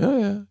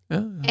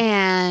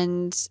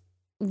 and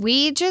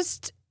we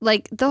just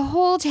like the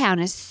whole town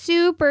is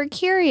super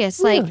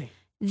curious, like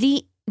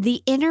Really?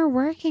 the inner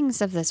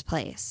workings of this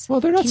place. Well,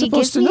 they're not Can you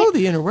supposed to give me know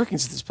the inner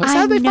workings of this place. I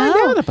How'd they find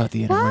know. out about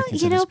the inner Well,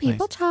 workings you of know, this place?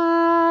 people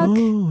talk.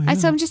 Oh, yeah.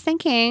 So I'm just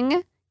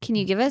thinking, can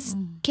you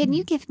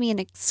give me an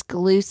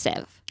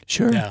exclusive?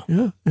 Sure. Yeah.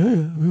 Yeah.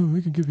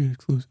 We can give you an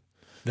exclusive.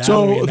 That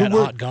So, and the that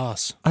work- hot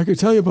goss. I could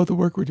tell you about the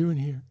work we're doing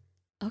here.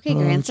 Okay,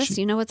 Grancis,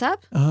 you know what's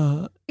up?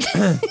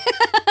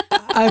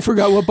 I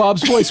forgot what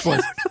Bob's voice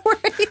was.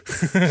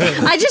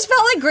 I just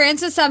felt like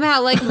Grancis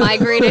somehow like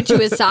migrated to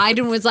his side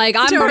and was like,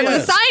 I'm part of the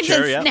scientists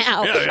Sure, yeah.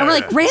 now. Yeah, and we're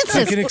like, I can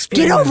Grancis,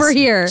 explain get over this."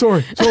 here.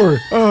 Sorry.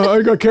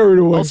 I got carried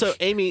away. Also,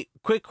 Amy,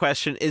 quick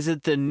question: is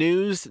it the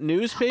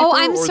newspaper? Oh,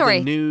 I'm or sorry.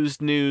 The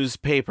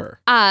newspaper.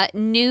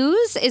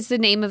 News is the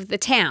name of the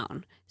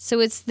town. So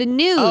it's the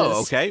news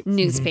Oh, okay.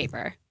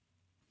 newspaper.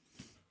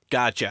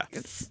 Gotcha.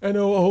 I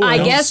know. Oh, I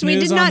Don't guess we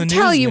snooze did on not the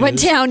tell news you what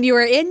news. town you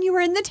were in. You were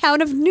in the town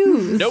of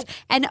News. Nope.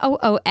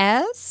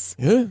 NOOS?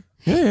 Yeah.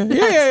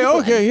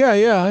 Okay,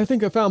 yeah. I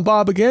think I found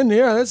Bob again.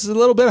 Yeah, this is a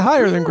little bit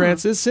higher than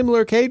Grant's.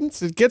 Similar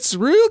cadence. It gets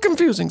real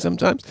confusing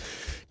sometimes.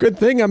 Good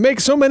thing I make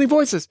so many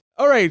voices.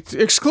 All right,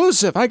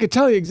 exclusive. I could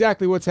tell you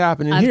exactly what's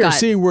happening I've here. got-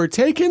 See, we're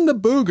taking the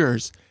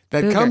boogers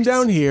that come Boogers.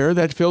 down here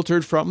that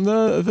filtered from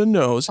the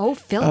nose. Oh,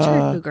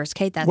 filtered boogers.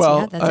 Okay, that's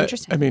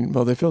interesting. I mean,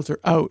 they filter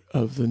out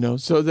of the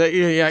nose, so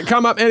they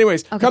come up.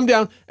 Anyways, come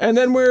down, and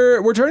then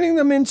we're turning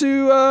them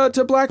into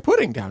to black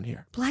pudding down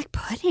here. Black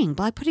pudding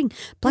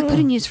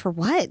used for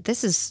what?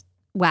 This is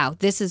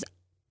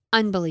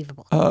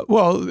unbelievable.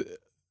 Well,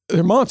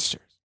 they're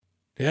monsters.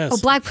 Yes. Oh,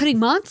 black pudding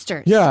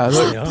monsters. Yeah,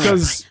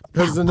 because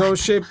the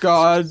nose-shaped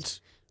god,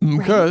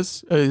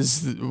 Mkus,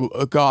 is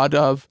a god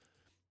of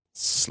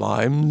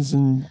slimes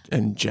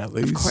and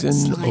jellies Of course, and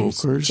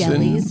slimes, ochres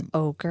jellies, and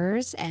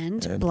ochres,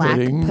 and black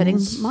pudding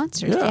puddings.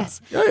 monsters. Yeah.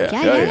 Yes.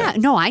 Yeah.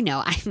 No, I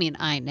know. I mean,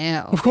 I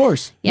know. Of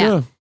course.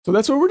 Yeah. So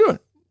that's what we're doing.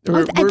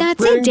 And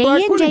that's it, bringing day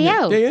black in, pudding day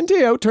out. Day in,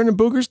 day out, turning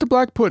boogers to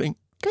black pudding.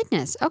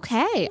 Goodness.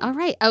 Okay. All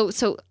right. Oh,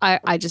 so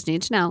I just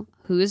need to know,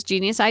 whose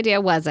genius idea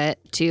was it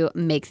to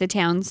make the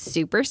town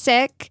super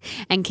sick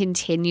and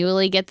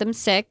continually get them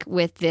sick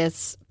with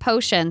this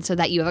potion so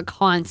that you have a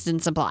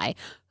constant supply?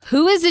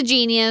 Who is a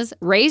genius?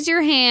 Raise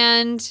your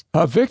hand.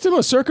 A victim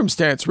of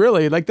circumstance,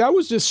 really. Like, that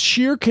was just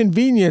sheer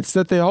convenience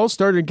that they all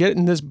started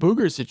getting this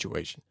booger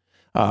situation.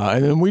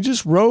 And then we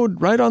just rode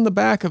right on the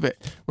back of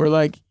it. We're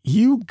like,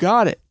 you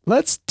got it.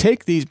 Let's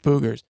take these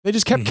boogers. They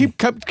just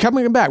kept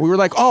coming back. We were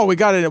like, oh, we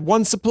got it at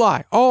one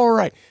supply. All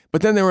right.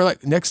 But then they were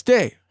like, next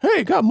day,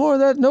 hey, got more of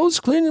that nose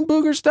cleaning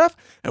booger stuff?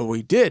 And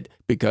we did,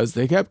 because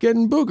they kept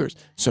getting boogers.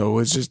 So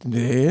it's just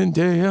day in,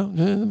 day out.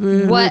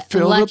 What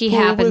lucky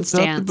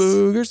happenstance. The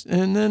boogers,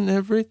 and then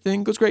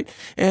everything goes great.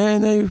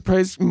 And they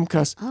praise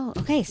Mkus. Oh,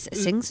 okay.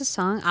 Sings a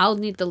song. I'll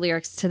need the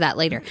lyrics to that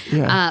later.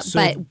 Yeah.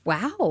 But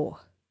wow.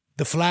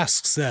 The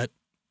flasks that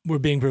were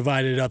being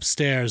provided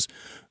upstairs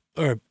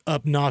or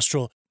up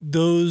nostril,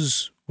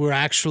 those were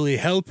actually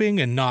helping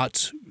and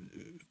not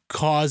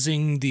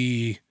causing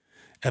the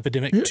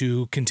epidemic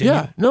to continue.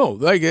 Yeah, no,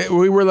 like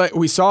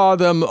we saw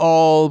them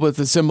all with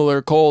a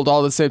similar cold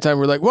all at the same time.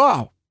 We're like,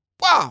 wow.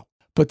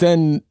 But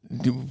then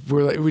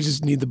we're like, we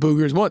just need the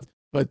boogers once.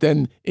 But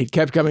then it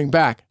kept coming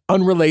back,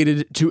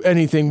 unrelated to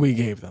anything we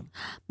gave them.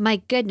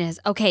 My goodness.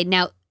 Okay,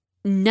 now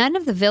none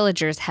of the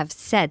villagers have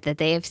said that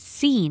they have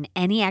seen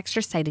any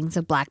extra sightings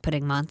of black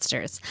pudding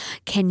monsters.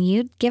 Can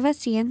you give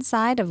us the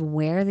inside of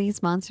where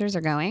these monsters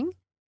are going?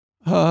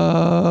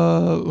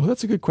 Well,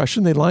 that's a good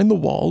question. They line the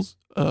walls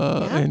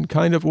and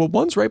kind of,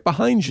 one's right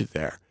behind you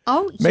there.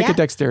 Oh, Make a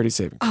dexterity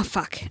saving. Oh,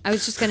 fuck. I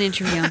was just going to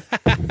interview him.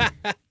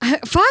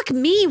 Fuck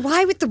me.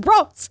 Why with the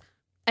rolls?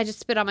 I just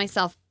spit on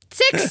myself.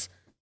 6.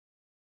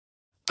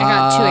 I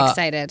got too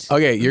excited.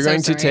 Okay, you're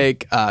going sorry. to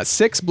take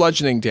 6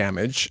 bludgeoning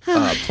damage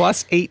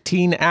plus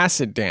 18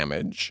 acid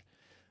damage.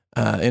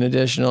 In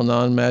additional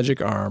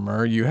non-magic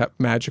armor, you have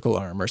magical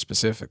armor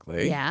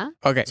specifically. Yeah.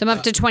 Okay. So I'm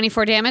up to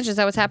 24 damage. Is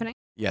that what's happening?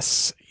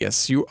 Yes,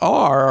 you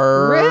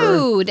are.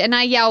 Rude. And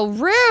I yell,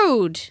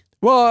 rude.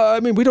 Well, I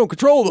mean, we don't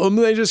control them.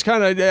 They just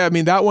kind of,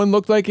 that one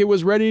looked like it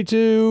was ready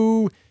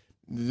to...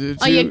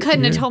 Oh, you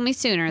couldn't have told me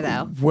sooner,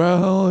 though.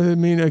 Well, I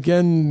mean,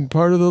 again,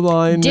 part of the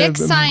line... Dick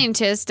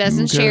Scientist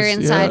doesn't share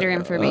insider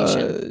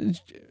information.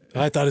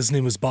 I thought his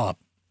name was Bob.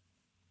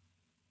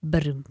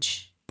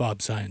 Brunch.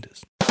 Bob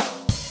Scientist.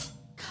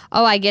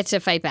 Oh, I get to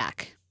fight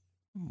back.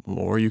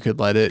 Or you could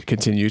let it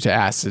continue to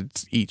acid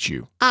eat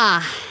you.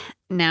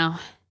 No.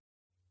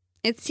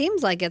 It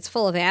seems like it's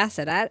full of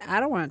acid. I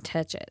don't want to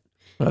touch it.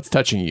 Well, that's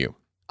touching you.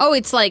 Oh,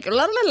 it's like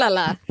la la la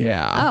la.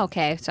 Yeah. Oh,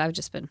 okay. So I've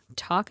just been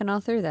talking all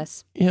through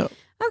this. Yeah.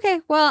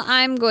 Okay. Well,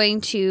 I'm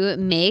going to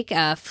make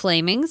a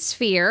flaming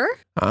sphere.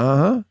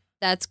 Uh-huh.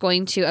 That's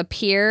going to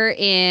appear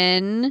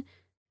in,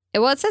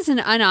 well, it says an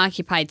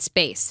unoccupied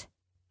space.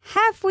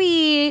 Have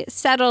we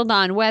settled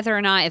on whether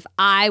or not if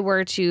I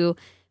were to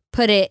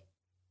put it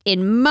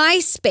in my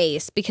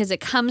space because it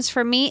comes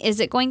from me,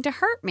 is it going to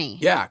hurt me?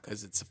 Yeah,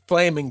 because it's a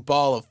flaming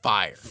ball of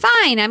fire.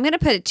 Fine. I'm going to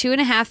put it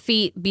 2.5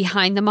 feet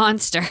behind the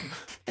monster.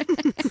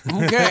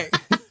 Okay.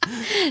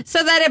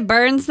 So that it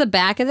burns the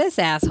back of this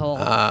asshole.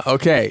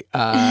 Okay.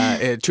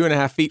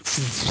 2.5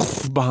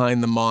 feet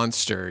behind the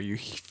monster.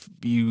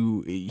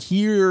 You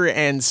hear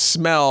and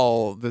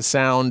smell the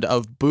sound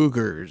of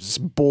boogers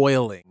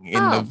boiling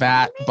in the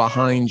vat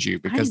behind you,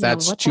 because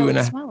that's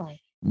 2.5. Like.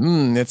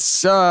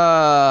 It's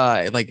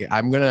like,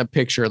 I'm gonna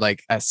picture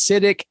like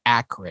acidic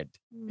acrid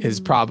is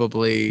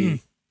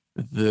probably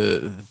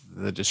the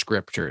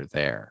descriptor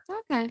there.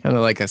 Okay. Kind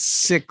of like a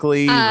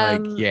sickly,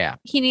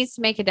 He needs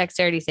to make a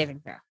dexterity saving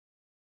throw.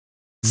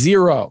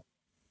 0.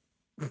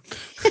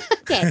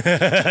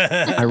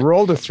 Okay. I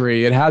rolled a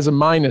 3. It has a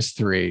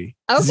 -3.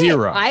 Okay.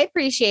 0. I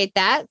appreciate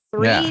that.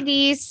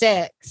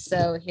 3d6.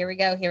 So here we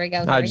go.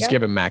 I just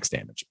give him max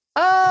damage.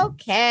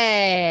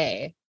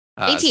 Okay.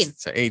 18.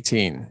 So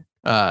 18.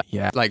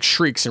 Like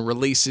shrieks and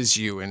releases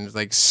you, and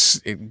like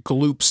it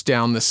gloops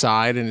down the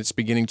side, and it's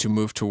beginning to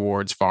move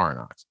towards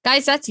Farnox.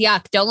 Guys, that's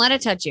yuck. Don't let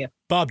it touch you.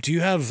 Bob, do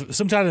you have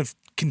some kind of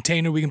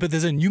container we can put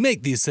this in? You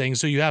make these things,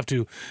 so you have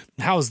to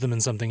house them in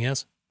something,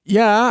 yes?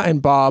 Yeah,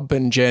 and Bob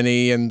and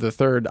Jenny and the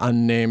third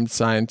unnamed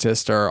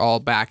scientist are all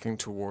backing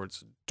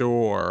towards a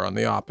door on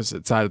the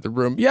opposite side of the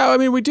room. Yeah, I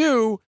mean, we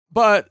do,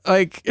 but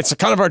like it's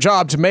kind of our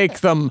job to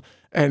make them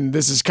and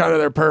this is kind of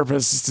their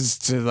purpose is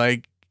to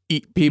like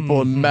eat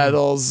people in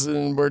metals,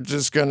 and we're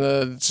just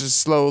gonna just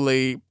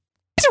slowly.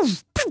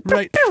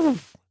 Right.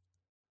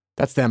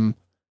 That's them.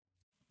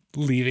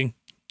 Leaving.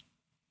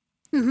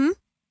 Mm-hmm.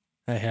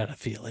 I had a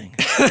feeling.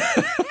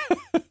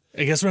 I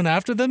guess run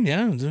after them?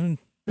 Yeah.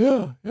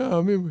 Yeah.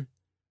 I mean,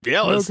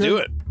 Yeah, let's do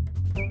it.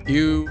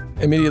 you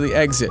immediately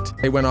exit.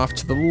 They went off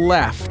to the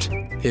left.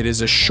 It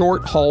is a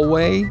short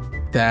hallway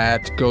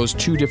that goes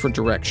two different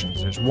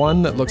directions. There's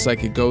one that looks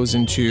like it goes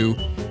into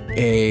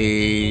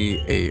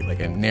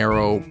a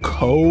narrow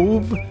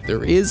cove.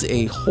 There is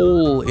a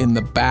hole in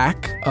the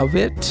back of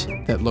it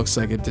that looks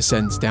like it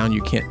descends down.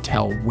 You can't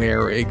tell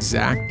where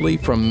exactly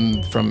from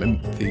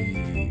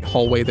the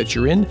hallway that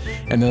you're in.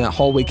 And then that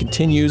hallway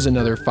continues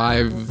another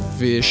 5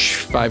 to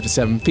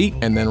 7 feet,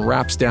 and then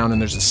wraps down,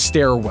 and there's a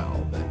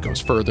stairwell that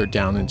goes further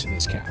down into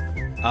this cavern.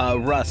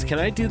 Russ, can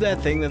I do that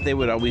thing that they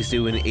would always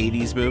do in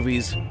 80s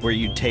movies where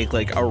you take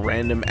like a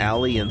random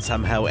alley and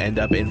somehow end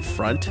up in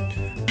front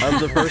of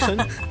the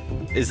person?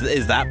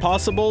 Is that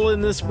possible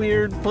in this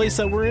weird place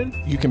that we're in?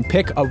 You can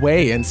pick a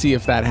way and see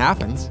if that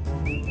happens.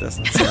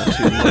 Doesn't sound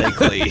too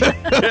likely. You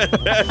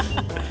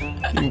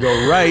can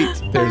go right.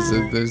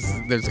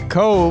 There's a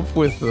cove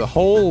with a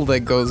hole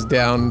that goes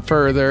down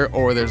further,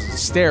 or there's a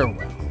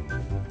stairwell.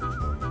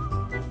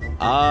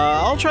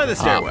 I'll try the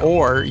stairwell.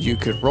 Or you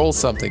could roll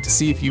something to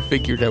see if you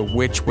figured out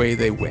which way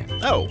they went.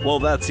 Oh, well,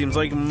 that seems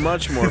like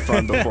much more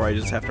fun before I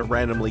just have to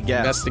randomly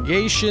guess.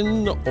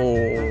 Investigation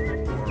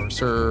or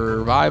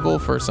survival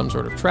for some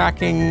sort of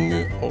tracking,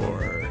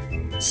 or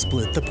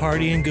Split the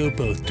party and go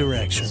both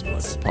directions.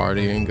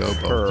 party and go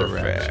both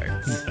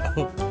directions.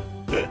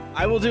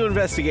 I will do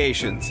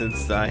investigation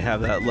since I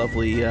have that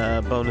lovely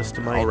bonus to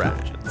my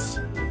intelligence.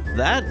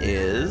 That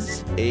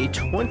is a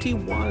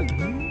 21.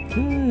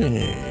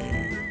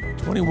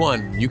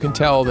 21. You can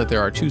tell that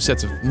there are two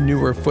sets of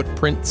newer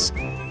footprints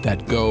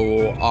that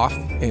go off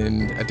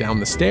and down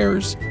the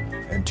stairs,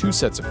 and two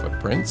sets of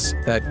footprints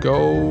that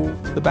go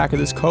to the back of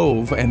this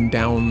cove and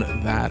down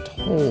that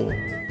hole.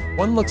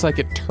 One looks like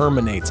it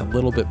terminates a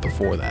little bit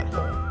before that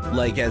hole.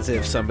 Like as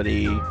if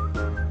somebody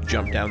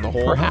jumped down the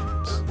hole?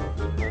 Perhaps.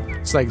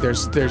 It's like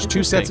there's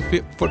two sets of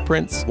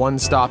footprints. One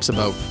stops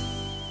about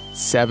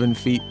 7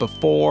 feet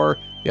before.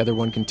 The other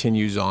one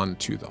continues on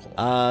to the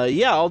hole.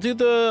 Yeah, I'll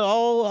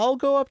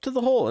go up to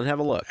the hole and have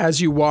a look. As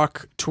you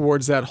walk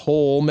towards that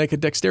hole, make a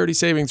dexterity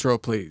saving throw,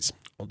 please.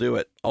 I'll do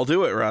it,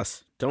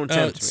 Russ. Don't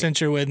tempt me. Since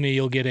you're with me,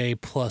 you'll get a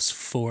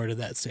 +4 to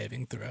that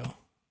saving throw.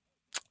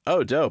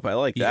 Oh, dope. I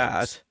like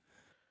Yes. that.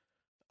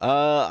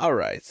 All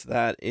right.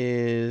 That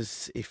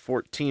is a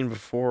 14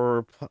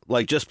 before,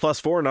 like just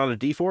 +4, not a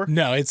D4?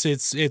 No, it's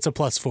a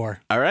 +4.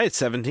 All right,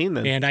 17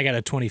 then. And I got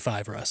a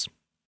 25, Russ.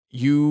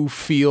 You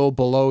feel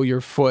below your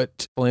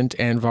foot, Flint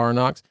and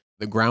Varnox,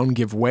 the ground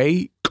give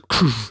way.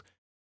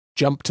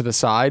 Jump to the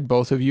side.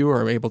 Both of you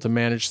are able to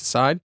manage the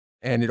side.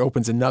 And it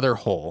opens another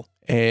hole.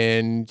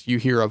 And you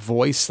hear a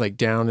voice like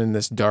down in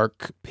this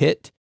dark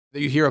pit.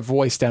 You hear a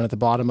voice down at the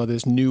bottom of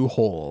this new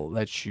hole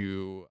that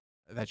you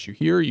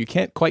hear. You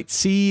can't quite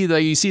see.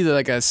 You see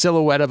like a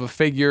silhouette of a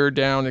figure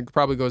down. It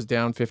probably goes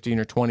down 15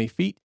 or 20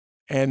 feet.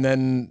 And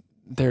then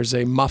there's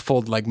a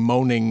muffled like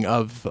moaning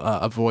of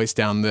a voice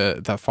down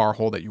the far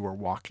hole that you were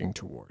walking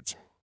towards.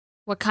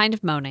 What kind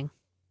of moaning?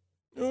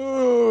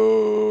 Oh,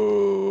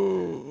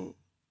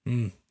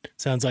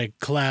 Sounds like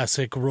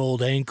classic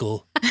rolled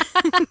ankle.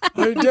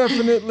 I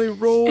definitely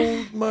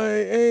rolled my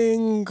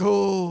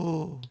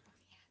ankle.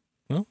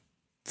 Well,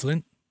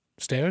 Flint,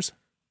 stairs?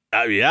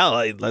 Yeah,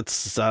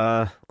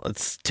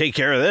 let's take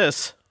care of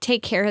this.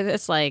 Take care of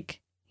this, like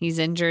he's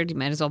injured. You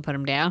might as well put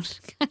him down.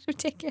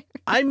 Take care.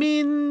 I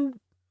mean,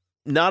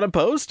 not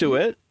opposed to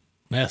it.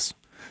 Yes.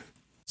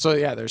 So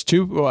yeah, there's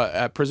two,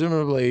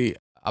 presumably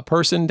a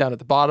person down at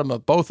the bottom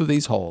of both of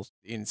these holes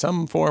in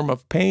some form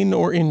of pain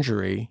or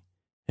injury.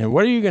 And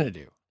what are you going to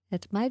do?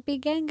 It might be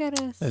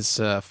Gengarus. As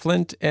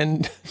Flint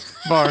and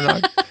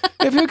Varnox,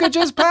 if you could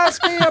just pass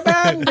me a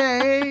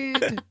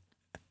Band-Aid.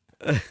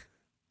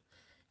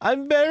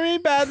 I'm very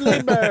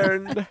badly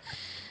burned.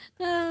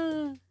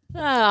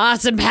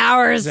 Awesome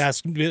powers.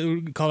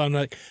 Call on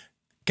like,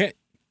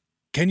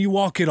 can you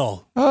walk at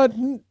all?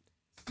 No,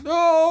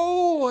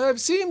 I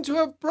seem to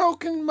have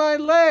broken my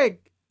leg.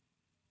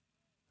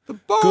 The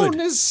bone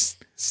Good. is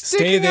Stay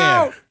sticking there.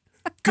 out.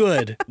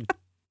 Good.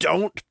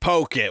 Don't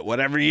poke it,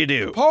 whatever you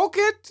do. Poke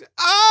it?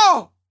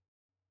 Ow!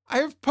 I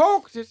have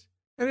poked it,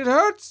 and it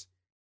hurts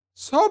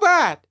so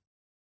bad.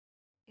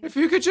 If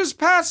you could just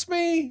pass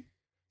me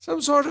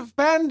some sort of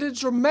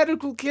bandage or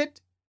medical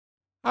kit,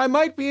 I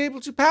might be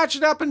able to patch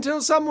it up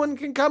until someone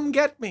can come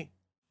get me.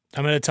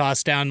 I'm going to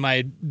toss down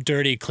my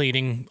dirty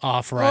cleaning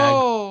off rag.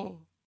 Oh,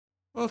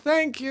 well,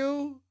 thank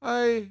you.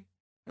 I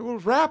will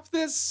wrap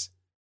this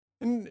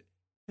and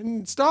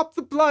stop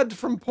the blood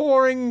from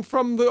pouring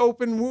from the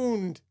open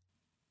wound.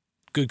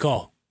 Good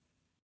call.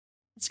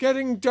 It's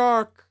getting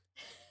dark.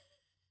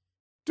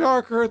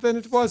 Darker than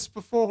it was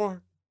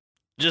before.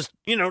 Just,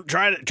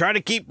 try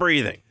to keep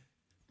breathing.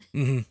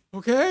 Mm-hmm.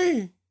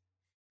 Okay.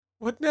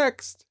 What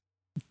next?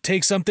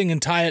 take something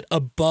and tie it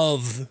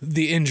above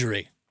the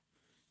injury.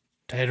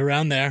 Tie it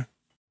around there.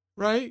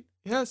 Right?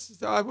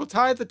 Yes, I will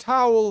tie the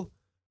towel.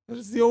 That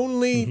is the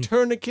only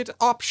tourniquet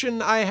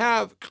option I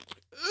have.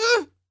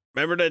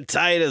 Remember to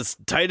tie it as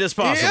tight as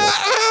possible.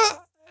 Yeah,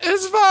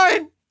 it's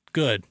fine.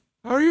 Good.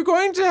 Are you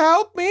going to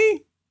help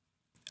me?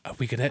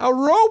 We could A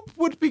rope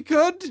would be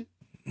good.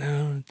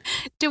 No.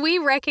 Do we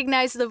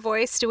recognize the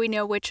voice? Do we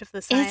know which of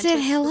the scientists Is it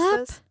Hillip?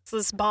 this is? Is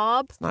this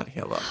Bob? It's not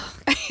Hilla.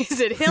 Is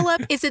it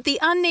Hillip? Is it the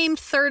unnamed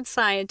third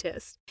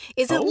scientist?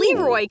 Is it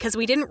Leroy? Because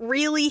we didn't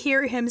really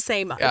hear him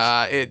say much.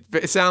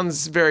 It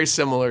sounds very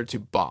similar to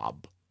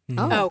Bob.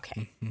 Oh.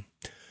 Okay.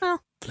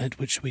 Flint,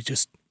 should we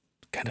just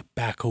kind of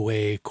back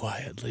away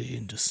quietly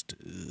and just...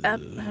 I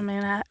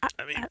mean,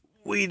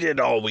 We did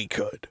all we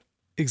could.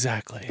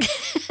 Exactly.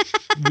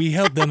 We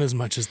helped them as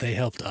much as they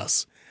helped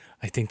us.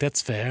 I think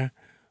that's fair.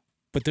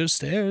 But there's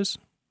stairs.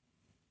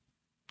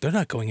 They're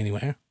not going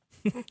anywhere.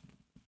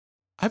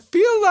 I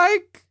feel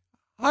like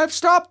I've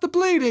stopped the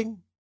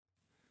bleeding.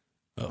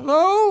 Oh.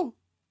 Hello?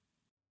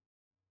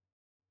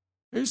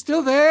 Are you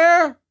still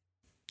there?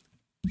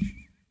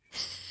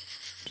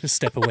 Just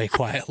step away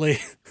quietly.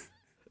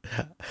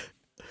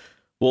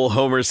 We'll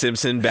Homer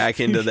Simpson back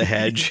into the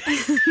hedge.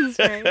 that's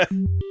right.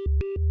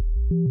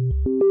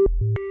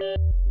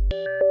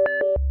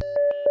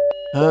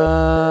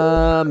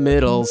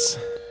 Middles.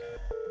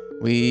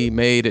 We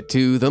made it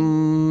to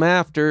them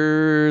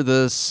after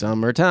the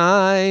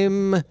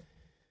summertime.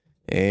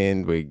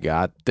 And we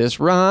got this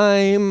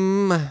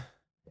rhyme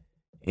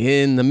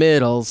in the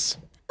middles.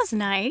 That's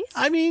nice.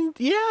 I mean,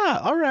 yeah,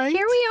 all right.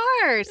 Here we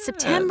are.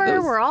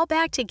 September. We're all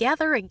back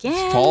together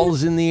again.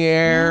 Fall's in the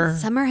air.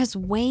 Summer has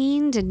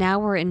waned, and now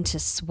we're into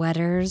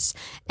sweaters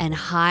and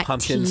hot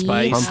Pumpkin tea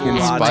spice Pumpkin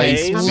and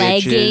spice lattes.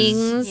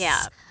 leggings.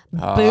 Yeah.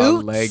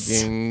 Boots.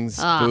 Leggings,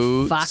 Oh,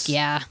 boots. fuck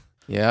yeah.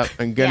 Yep,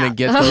 I'm gonna Yeah.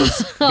 get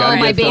those. Oh, gotta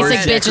my get those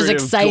basic bitch is decorative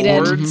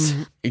excited. gourds.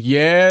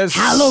 Yes.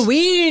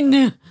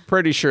 Halloween.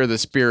 Pretty sure the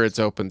Spirit's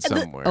open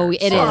somewhere. Oh,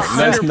 it is.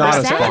 That's not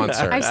a 100%.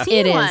 sponsor. I've seen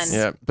It is. one.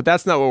 Yeah, but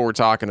that's not what we're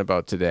talking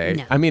about today.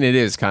 No. I mean, it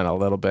is kind of a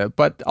little bit,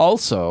 but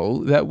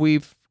also that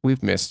we've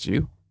missed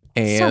you,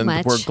 and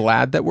much. we're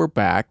glad that we're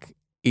back,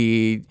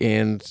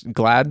 and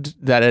glad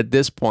that at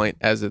this point,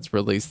 as it's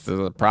released,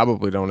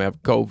 probably don't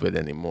have COVID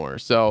anymore.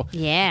 So,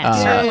 Yeah.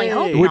 Certainly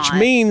hope which not.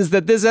 means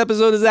that this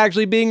episode is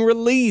actually being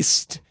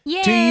released to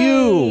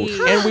you, Yay.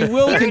 and we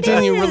will There it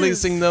continue is.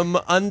 releasing them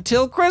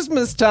until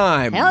Christmas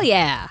time. Hell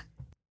yeah.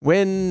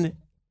 When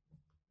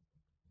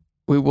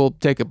we will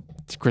take a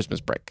Christmas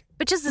break.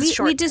 Which is a We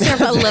short.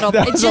 deserve a little,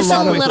 That was just a a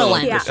lot of little filler.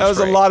 one. Yeah. That was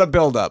a lot of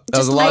buildup. That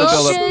was Just a lot of a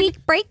buildup. little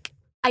week break.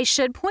 I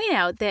should point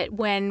out that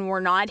when we're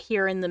not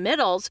here in the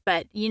middles,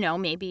 but,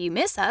 maybe you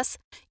miss us,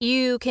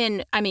 you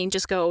can,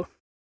 just go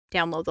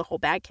download the whole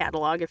back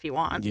catalog if you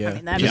want. Yeah. I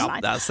mean, that'd be Yeah,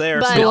 fine. that's there.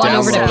 But Go on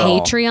over to Download it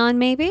all. Patreon,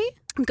 maybe.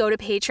 Go to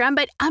Patreon,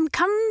 but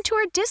come to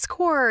our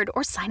Discord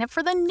or sign up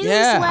for the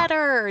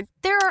newsletter.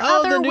 There are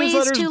Oh, other the ways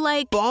newsletter's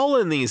to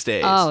balling these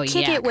days. Oh,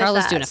 Kick yeah. it with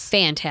Carla's doing a us.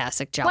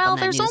 fantastic job well, on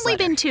that there's only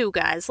newsletter. been 2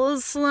 guys.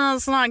 Let's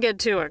not get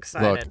too Look,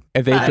 excited.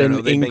 they've I don't been know,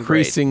 they've been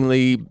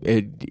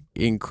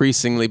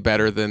increasingly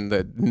better than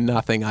the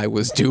nothing I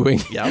was doing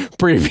Yep.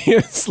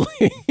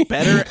 previously.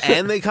 Better,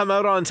 and they come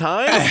out on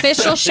time.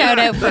 Official shout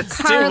out for That's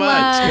too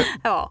Carla.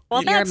 Oh,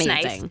 well, You're that's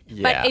amazing. nice.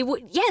 Yeah.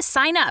 But yes,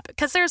 sign up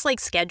because there's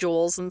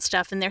schedules and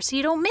stuff in there so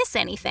you don't miss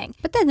anything.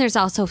 But then there's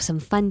also some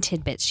fun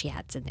tidbits she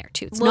adds in there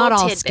too. It's Little not all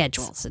tidbits.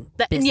 schedules and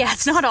Yeah, business.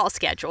 it's not all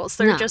schedules.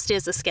 There No. just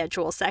is a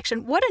schedule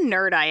section. What a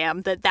nerd I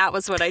am that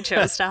was what I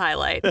chose to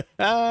highlight.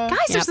 Guys,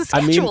 there's a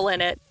I mean, schedule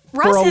in it.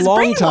 For Russ a has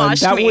long time,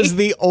 brainwashed that me. was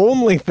the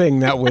only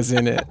thing that was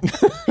in it.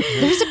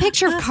 There's a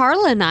picture of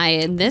Carla and I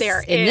in this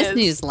There this is.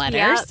 newsletter.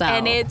 Yeah, so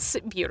and it's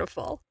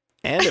beautiful.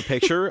 And a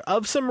picture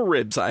of some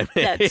ribs I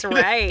made. That's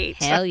right.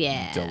 hell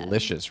yeah.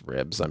 Delicious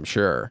ribs, I'm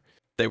sure.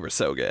 They were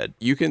so good.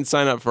 You can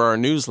sign up for our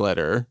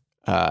newsletter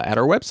at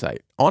our website,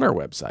 on our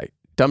website,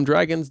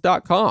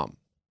 dumbdragons.com.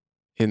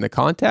 In the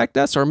contact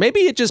us, or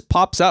maybe it just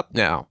pops up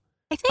now.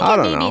 I think I it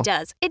don't maybe know.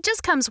 does. It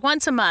just comes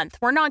once a month.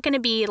 We're not going to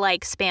be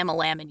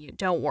spam-a-lamming you.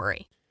 Don't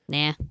worry.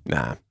 Nah.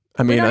 Nah.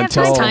 I mean, don't have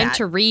until time It's for time that.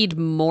 to read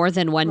more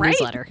than one Right?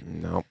 newsletter.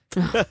 no.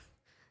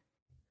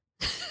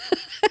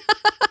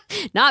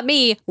 Not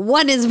me.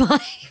 One is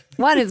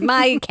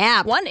my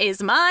cap. One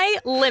is my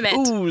limit.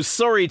 Ooh,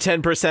 sorry,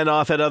 10%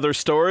 off at other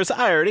stores.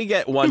 I already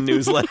get one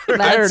newsletter. I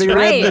That's already right.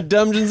 read the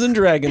Dungeons and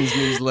Dragons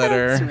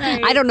newsletter.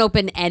 Right. I don't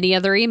open any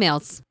other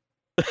emails.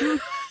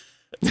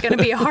 It's going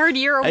to be a hard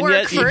year of And work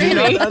yet you for do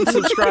not me.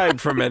 unsubscribe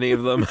from any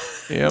of them.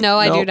 Yep. No,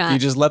 I do Nope, not. You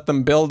just let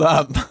them build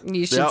up.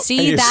 You should Yep. And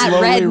see you that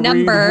slowly red read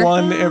number.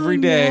 one every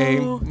day.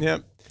 no.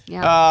 Yep.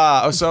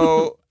 Yep.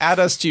 So add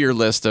us to your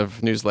list of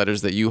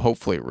newsletters that you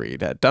hopefully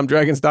read at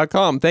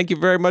dumbdragons.com. Thank you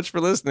very much for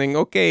listening.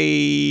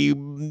 Okay,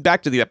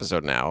 back to the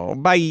episode now.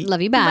 Bye.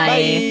 Love you.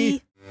 Bye.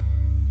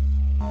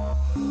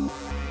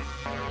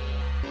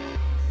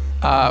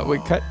 We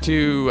cut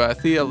to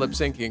Thea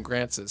Lipsinki and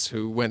Grancis,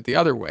 who went the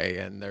other way,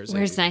 and there's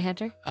Where's Night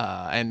Hunter?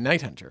 and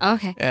Night Hunter.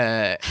 Okay.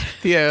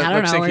 Thea I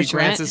don't know, Lipsinki, where's she at?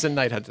 Grancis, and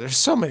Night Hunter. There's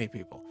so many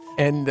people.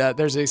 And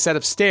there's a set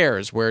of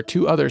stairs where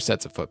 2 other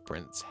sets of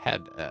footprints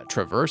had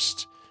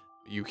traversed.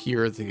 You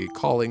hear the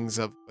callings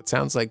of what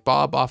sounds like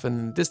Bob off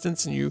in the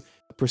distance, and you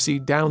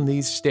proceed down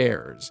these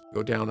stairs.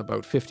 Go down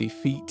about 50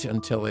 feet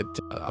until it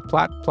a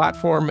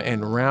platform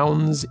and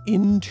rounds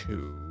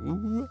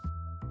into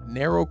a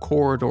narrow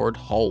corridored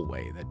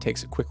hallway that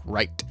takes a quick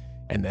right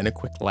and then a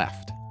quick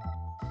left.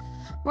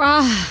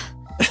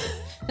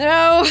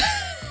 No.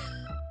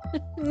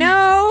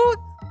 No.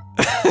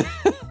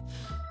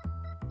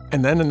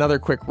 And then another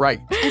quick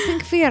right. I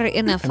think we are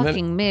in a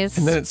fucking maze.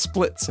 And then it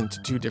splits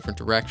into 2 different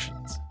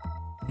directions.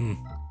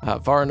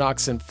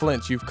 Varnox and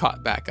Flint, you've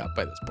caught back up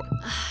by this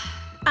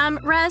point.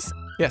 Rez,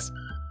 Yes.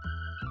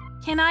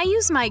 can I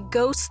use my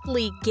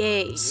ghostly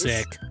gaze?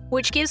 Sick.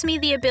 Which gives me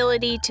the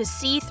ability to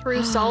see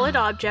through solid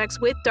objects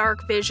with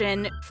dark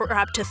vision for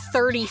up to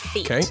 30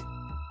 feet. Okay.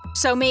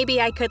 So maybe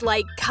I could,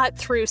 cut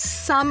through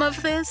some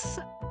of this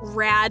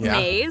rad Yeah.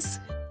 maze.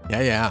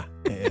 Yeah.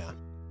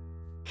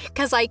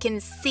 Because I can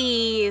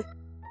see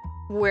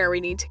where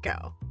we need to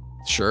go.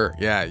 Sure.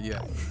 Yeah.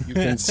 You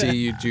can see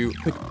you do.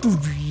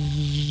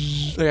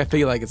 I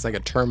feel like it's like a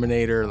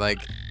Terminator,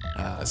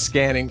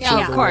 scanning through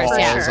Yeah, of the course, walls,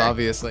 yeah.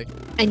 obviously.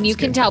 And you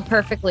can tell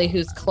perfectly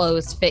whose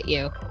clothes fit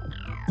you.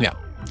 Yeah.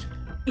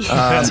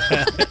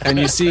 And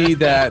you see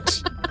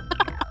that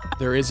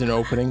there is an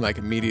opening,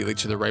 immediately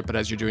to the right, but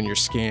as you're doing your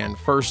scan,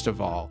 first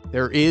of all,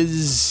 there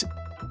is,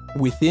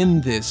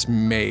 within this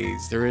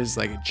maze, there is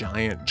a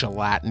giant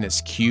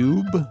gelatinous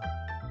cube.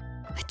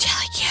 A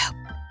jelly cube.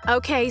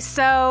 Okay,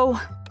 so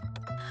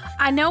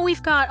I know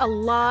we've got a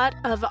lot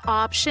of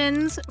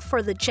options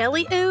for the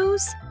jelly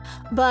ooze,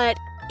 but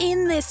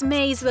in this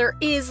maze there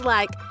is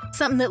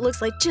something that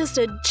looks like just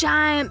a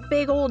giant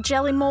big old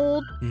jelly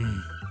mold.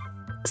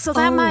 So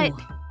that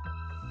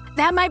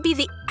might be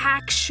the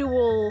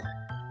actual.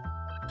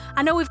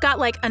 I know we've got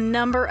a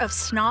number of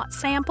snot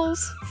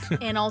samples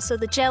and also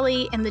the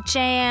jelly and the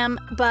jam,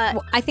 but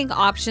Well, I think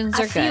options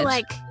are I feel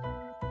good.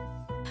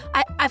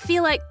 I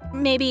feel like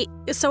maybe,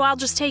 so I'll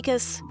just take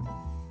us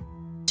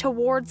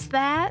towards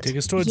that. Take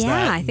us towards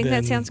that. Yeah, I think that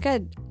then sounds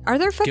good. Are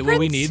there footprints? Get what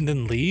we need and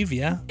then leave,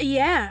 yeah?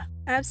 Yeah,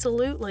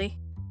 absolutely.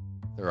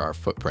 There are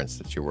footprints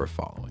that you were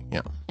following.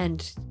 Yeah.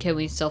 And can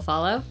we still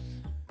follow?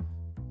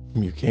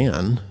 You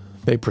can.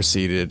 They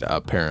proceeded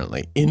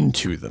apparently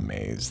into the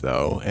maze,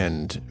 though,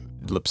 and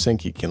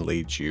Lipsinki can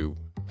lead you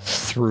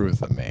through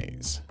the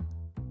maze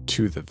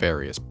to the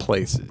various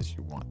places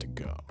you want to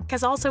go.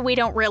 Because also we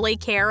don't really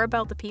care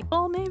about the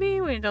people, maybe?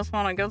 We just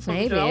want to go some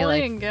Maybe,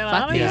 jelly and get fuck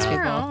out of these here.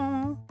 people. I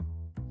don't know.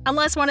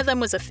 Unless one of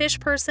them was a fish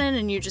person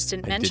and you just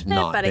didn't I mention did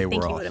not. it, but They I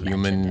think were you all would have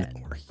human mentioned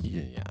it. or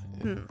yeah.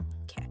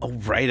 Okay. Oh,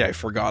 right. I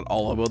forgot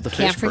all about the fish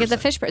Can't forget the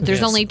person. fish. There's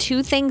Yes. only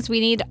 2 things. We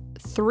need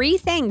 3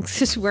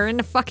 things. We're in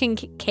a fucking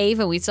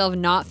cave and we still have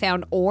not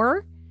found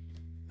ore.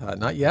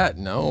 Not yet,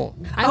 no.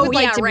 I would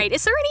like yeah, to, right.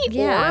 Is there any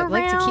Yeah, ore I'd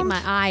like to keep around?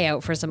 my eye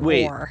out for some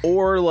Wait, ore.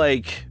 or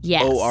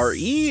Yes.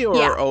 O-R-E or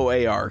Yeah.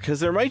 O-A-R? Because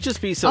there might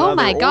just be some Oh other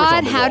my ores God,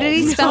 on the how did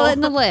he walls. spell it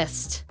in the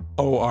list?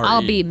 O-R-E.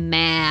 I'll be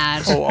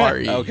mad.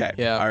 O-R-E. Okay,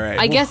 Yeah. all right.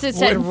 I guess it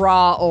said Wouldn't-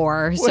 raw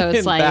ore, so Wouldn't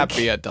it's like that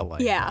be a delight?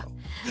 Yeah.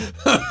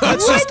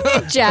 That's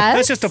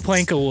just a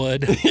plank of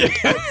wood.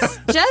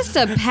 just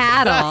a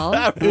paddle.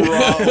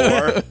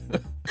 Raw ore.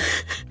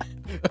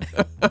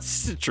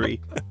 It's a tree.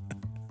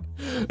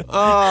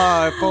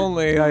 If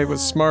only I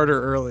was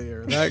smarter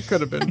earlier. That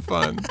could have been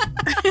fun.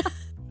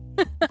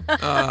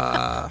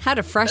 How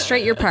to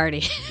frustrate your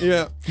party.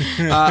 Yeah.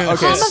 Okay.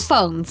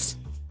 Homophones.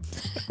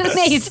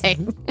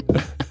 Amazing.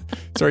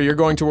 So you're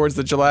going towards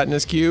the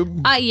gelatinous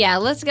cube? Yeah,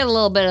 let's get a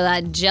little bit of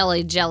that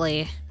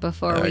jelly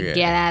before we Okay.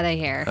 get out of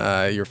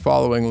here. You're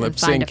following And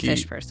find a Lipsinki,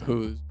 fish person.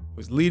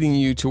 who's leading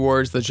you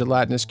towards the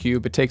gelatinous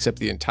cube. It takes up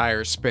the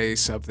entire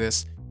space of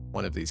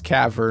one of these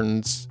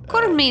caverns.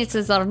 Corn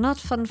mazes are not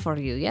fun for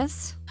you,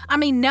 yes? I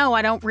mean, no,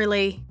 I don't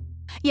really.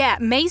 Yeah,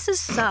 mazes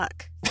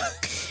suck.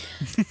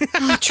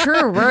 Oh,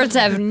 true words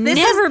have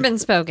never been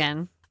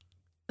spoken.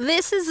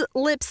 This is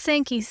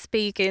Lipsinki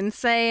speaking,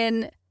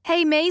 saying,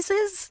 hey,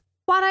 mazes,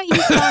 why don't you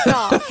fuck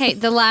off? Hey,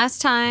 the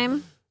last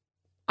time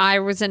I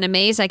was in a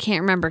maze, I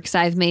can't remember because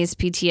I have maze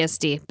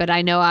PTSD, but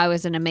I know I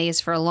was in a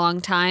maze for a long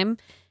time,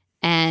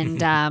 and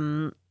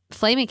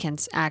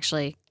Flamikins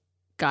actually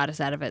got us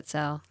out of it,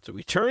 so So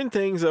we turn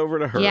things over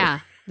to her. yeah.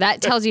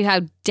 That tells you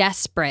how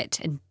desperate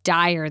and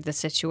dire the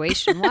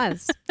situation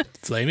was.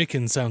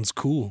 Flamekin sounds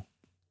cool.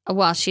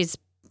 Well, she's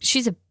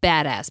a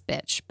badass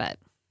bitch, but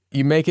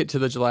You make it to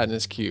the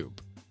gelatinous cube.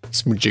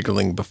 It's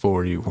jiggling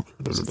before you.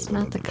 it's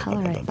not the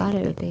color I thought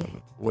it would be.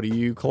 What do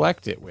you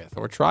collect it with,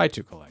 or try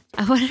to collect?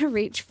 I want to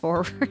reach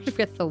forward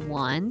with the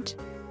wand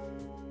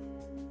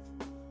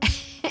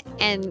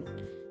and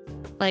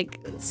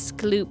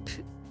skloop,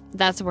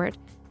 that's the word,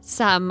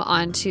 some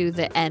onto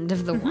the end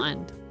of the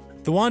wand.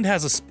 The wand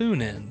has a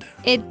spoon end.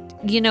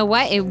 You know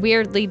what? It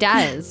weirdly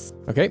does.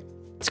 Okay.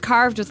 It's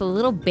carved with a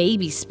little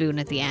baby spoon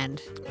at the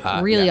end.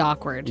 Really yeah.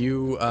 awkward.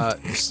 You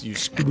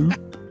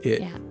scoop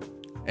it, Yeah.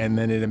 and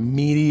then it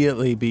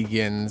immediately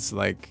begins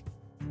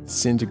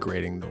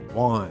disintegrating the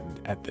wand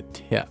at the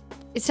tip.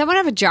 Does someone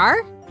have a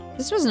jar?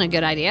 This wasn't a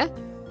good idea.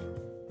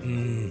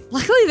 Mm,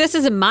 Luckily, this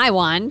isn't my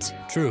wand.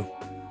 true.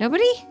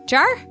 Nobody?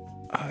 Jar?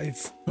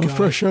 I've I'm got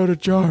fresh out of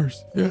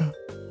jars. Yeah.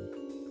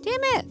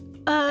 Damn it.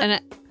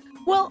 And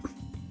Well,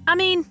 I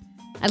mean,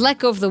 I let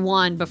go of the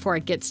wand before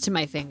it gets to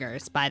my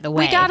fingers, by the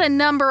way. we got a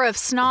number of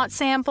snot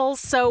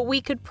samples, so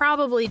we could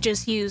probably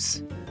just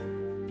use.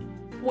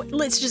 We'll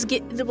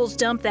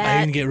dump that.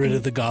 I can get rid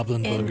of the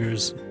goblin and-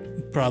 boogers.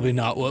 Probably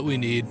not what we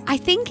need. I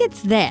think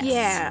it's this.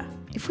 Yeah.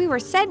 If we were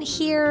sent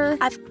here.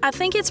 I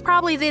think it's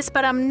probably this,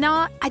 but I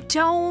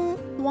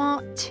don't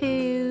want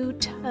to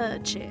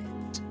touch it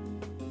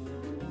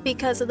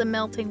because of the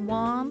melting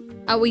wand.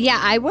 Oh, well, yeah,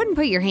 I wouldn't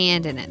put your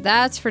hand in it.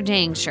 That's for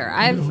dang sure.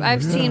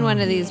 I've seen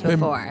one of these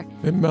before.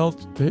 They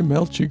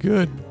melt you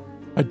good.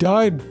 I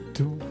died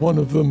to one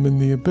of them in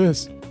the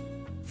abyss.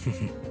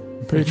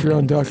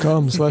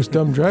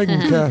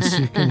 Patreon.com/dumbdragoncast.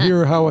 You can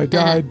hear how I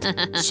died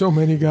so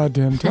many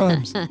goddamn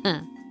times.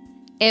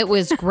 It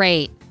was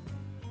great.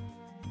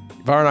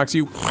 Varnox,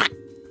 you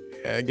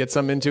get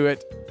some into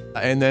it,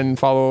 and then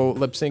follow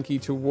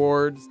Lipsinki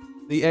towards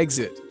the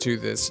exit to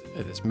this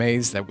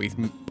maze that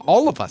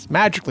all of us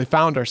magically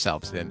found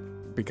ourselves in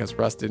because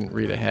Russ didn't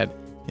read ahead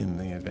in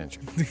the adventure.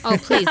 Oh,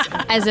 please.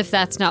 As if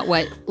that's not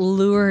what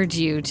lured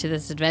you to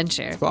this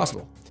adventure. It's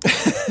possible.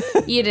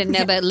 You didn't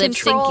know about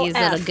Control Lipsinki's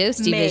little F,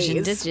 ghosty vision,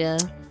 maze. did you?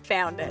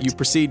 Found it. You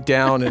proceed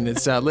down, and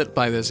it's lit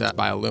by this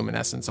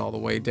bioluminescence all the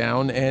way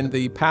down, and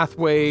the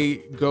pathway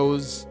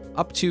goes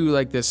up to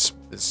like this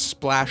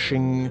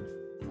splashing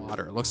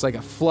water. It looks like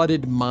a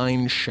flooded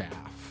mine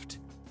shaft.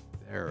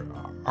 There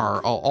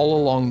are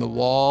all along the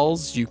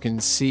walls, you can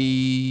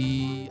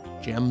see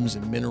gems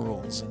and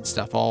minerals and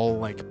stuff all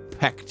like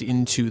pecked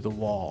into the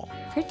wall.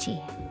 Pretty.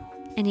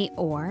 Any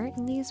ore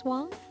in these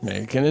walls?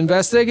 Make an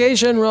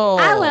investigation roll.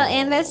 I will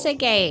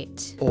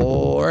investigate.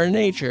 Or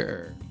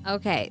nature.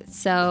 Okay,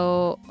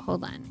 so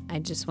hold on. I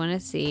just want to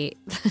see.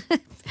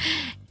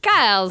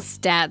 Kyle's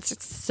stats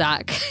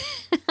suck.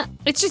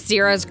 It's just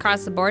zeros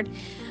across the board.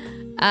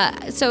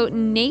 So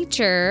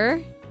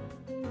nature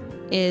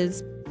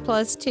is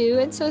 +2,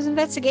 and so is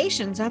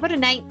investigation. So how about a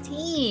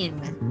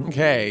 19?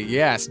 Okay,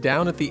 yes,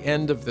 down at the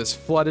end of this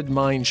flooded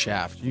mine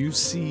shaft, you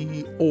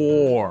see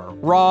ore,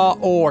 raw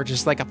ore,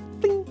 just like a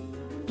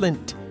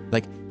flint.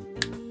 Like,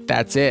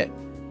 that's it.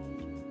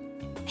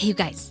 Hey, you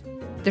guys,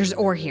 there's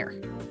ore here.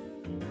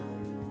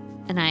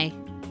 And I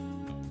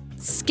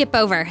skip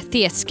over.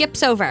 Thea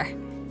skips over.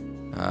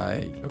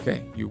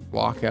 Okay, you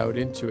walk out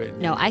into it.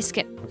 No, I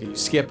skip. Okay, you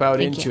skip out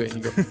Thank into you. it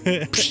and you go.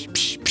 Psh,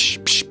 psh, psh,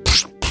 psh,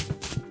 psh,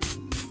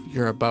 psh.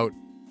 You're about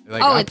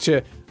like Oh,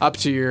 up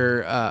to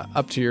your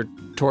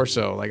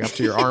torso, like up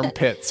to your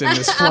armpits in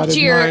this flooded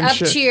mine up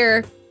shaft. to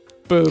your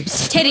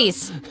Boobs.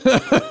 titties.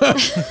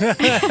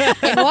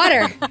 In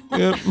water.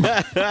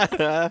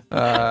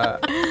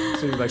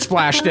 So you like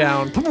splash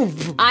down.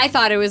 I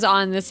thought it was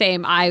on the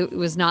same. I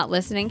was not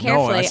listening No,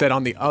 carefully. I said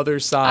on the other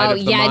side Oh, of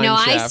the yeah, mine no,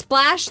 I shaft.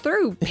 splashed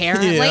through, Yeah,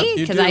 apparently, you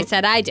because do. I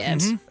said I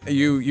did.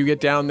 You get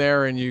down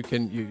there and you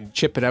can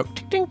chip it out.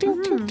 Ding, ding,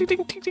 ding, ding,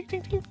 ding, ding,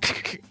 ding, ding.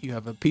 You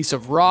have a piece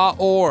of raw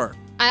ore.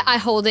 I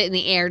hold it in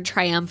the air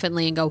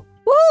triumphantly and go,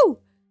 woo!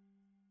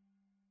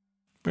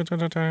 And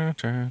then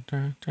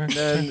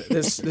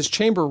this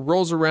chamber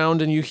rolls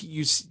around and you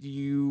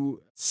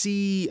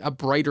see a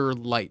brighter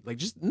light, like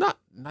just not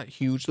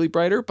hugely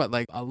brighter, but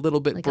like a little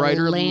bit Like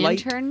brighter a light.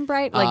 lantern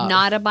bright? Like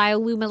not a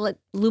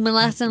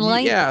bioluminescent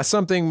light? Yeah,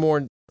 something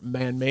more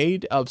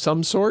man-made of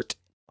some sort.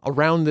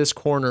 Around this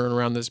corner and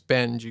around this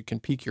bend, you can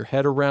peek your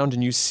head around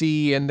and you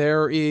see, and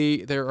there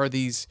are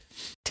these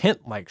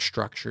tent-like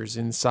structures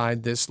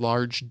inside this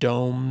large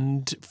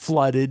domed,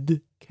 flooded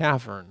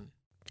cavern.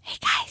 Hey,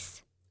 guys.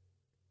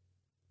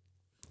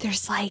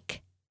 There's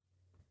like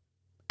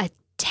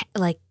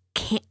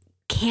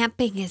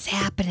camping is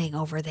happening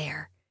over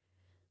there.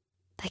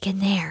 Like in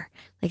there.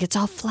 Like it's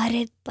all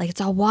flooded, like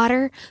it's all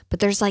water, but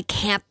there's like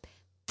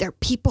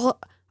people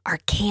are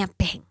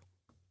camping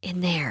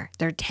in there.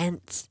 Their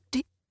tents.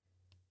 Did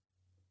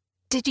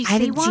you I see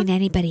haven't one? seen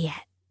anybody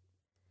yet.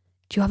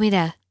 Do you want me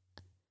to?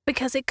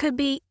 Because it could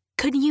be.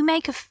 Can you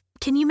make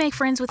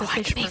friends with a fish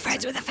I can make person?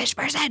 friends with a fish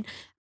person.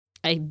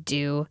 I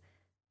do.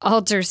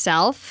 Alter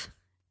self.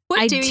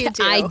 What do you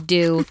do? I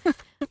do.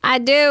 I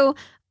do.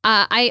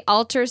 I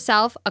alter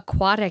self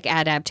aquatic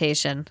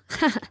adaptation.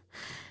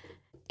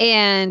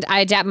 And I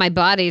adapt my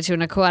body to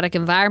an aquatic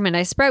environment.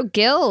 I sprout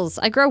gills.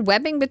 I grow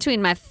webbing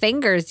between my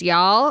fingers,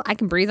 y'all. I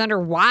can breathe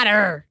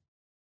underwater.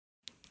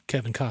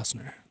 Kevin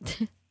Costner.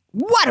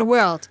 Water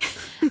world.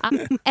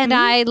 And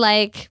I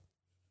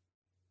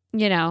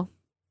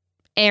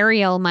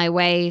aerial my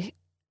way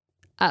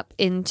up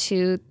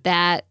into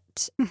that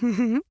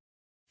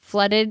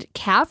flooded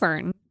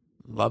cavern.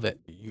 Love it.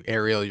 You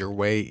aerial your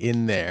way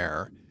in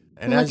there.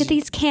 And Look at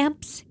these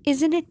camps.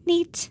 Isn't it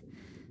neat?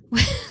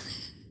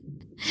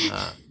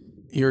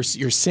 Your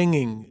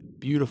singing,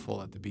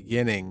 beautiful at the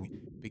bening,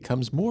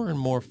 becomes more and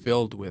more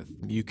filled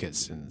with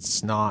mucus and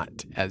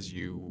snot as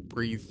you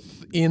breathe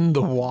in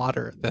the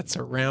water that's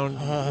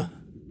around you.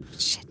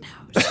 Shit, no.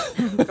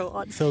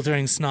 God.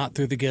 Filtering snot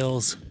through the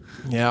gills.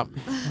 Yep.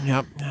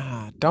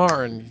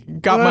 darn.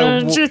 Got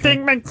Don't you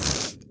think my...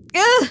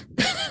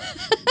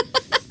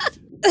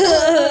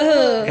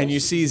 And you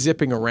see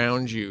zipping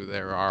around you,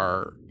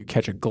 you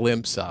catch a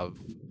glimpse of,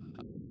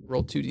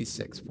 roll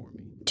 2d6 for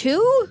me.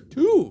 Two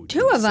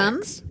of them.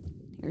 2d6.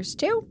 Here's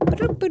 2.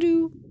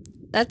 Ba-do-ba-do.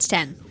 That's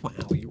 10. Wow,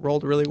 you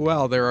rolled really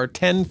well. There are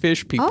 10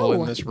 fish people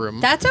in this room.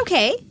 That's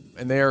okay.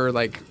 And they're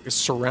like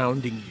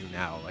surrounding you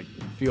now. Like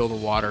you feel the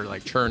water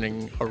like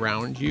churning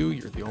around you.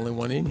 You're the only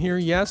one in here.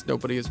 Yes,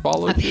 nobody has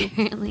followed you.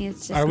 Apparently,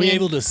 it's just Are we me.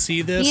 able to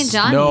see this? Me and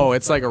Johnny. No,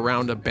 it's like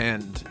around a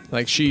bend.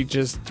 Like she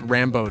just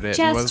Rambo'd it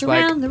and was Just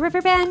around like, the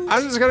river bend.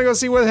 I'm just gonna go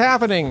see what's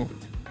happening,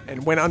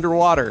 and went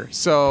underwater.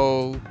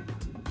 So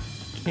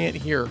can't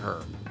hear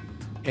her,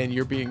 and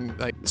you're being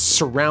like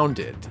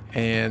surrounded,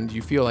 and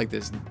you feel like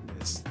this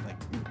like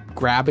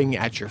grabbing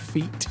at your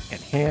feet and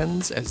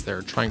hands as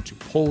they're trying to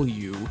pull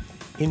you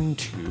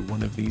into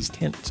one of these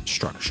tent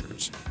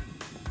structures.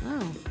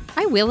 Oh,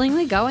 I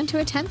willingly go into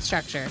a tent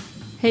structure.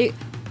 Hey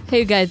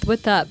guys,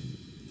 what's up?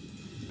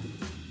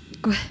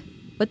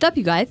 What's up,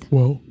 you guys?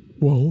 Well,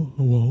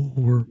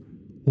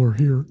 we're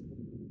here.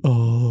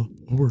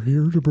 We're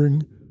here to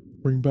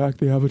bring back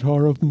the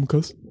avatar of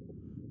Mkas,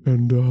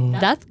 and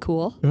That's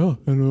cool. yeah,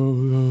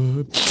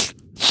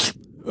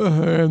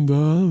 and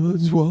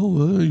as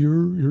well,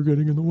 you're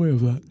getting in the way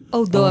of that.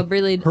 Oh, though I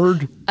really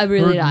Heard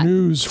not.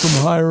 news from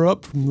higher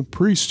up from the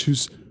priest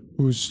who's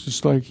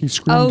just like he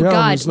screamed Oh down.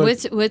 God, He's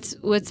like,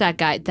 what's that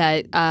guy?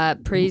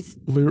 That priest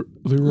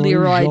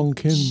Leroy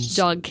Jenkins.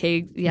 John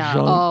King. Yeah.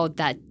 Jean- Oh,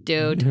 that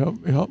dude.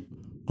 Yep.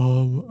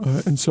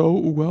 And so,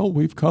 well,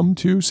 we've come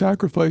to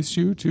sacrifice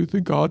you to the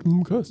god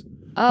Mkas.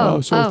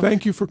 So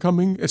thank you for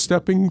coming,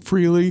 stepping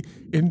freely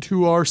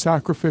into our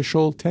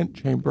sacrificial tent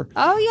chamber.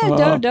 Oh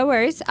yeah, no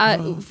worries.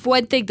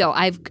 One thing though,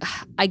 I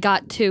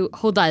got to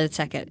hold on a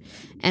second,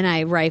 and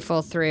I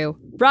rifle through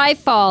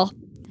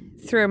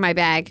my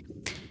bag.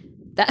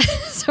 That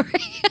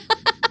sorry.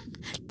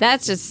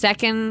 That's just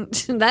second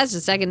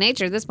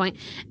nature at this point.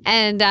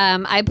 And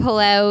I pull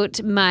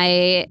out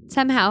my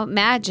somehow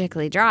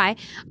magically dry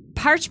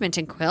parchment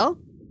and quill,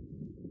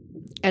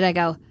 and I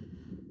go,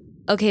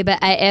 okay, but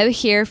I am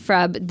here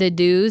from the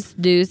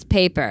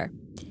newspaper,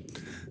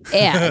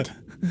 and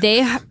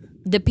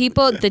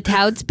the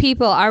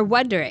townspeople are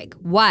wondering,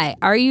 why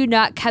are you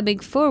not coming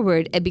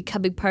forward and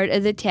becoming part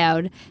of the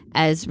town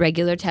as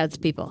regular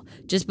townspeople?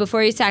 Just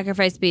before you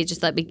sacrifice me,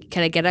 just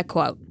can I get a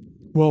quote?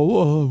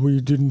 Well,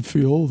 we didn't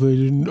feel they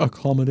didn't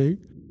accommodate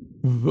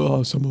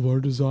some of our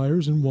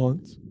desires and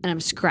wants. And I'm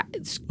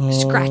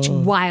scratch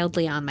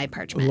wildly on my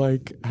parchment.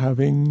 Like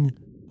having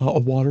a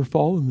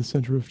waterfall in the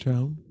center of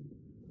town.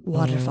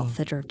 Waterfall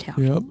center of town.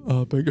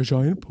 Yep, a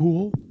giant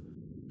pool.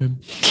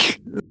 And,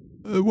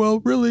 well,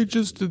 really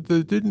just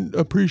they didn't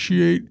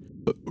appreciate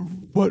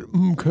what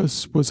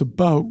Mkas was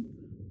about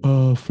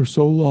for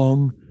so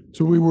long.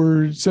 So we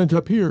were sent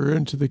up here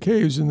into the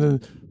caves, and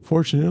then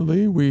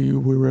fortunately we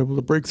were able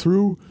to break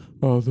through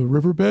the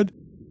riverbed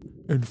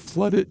and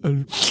flood it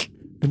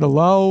and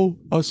allow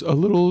us a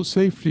little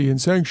safety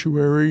and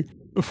sanctuary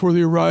for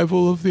the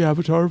arrival of the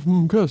avatar of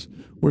Mkas,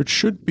 which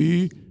should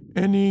be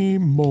any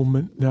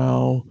moment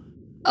now.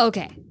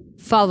 Okay.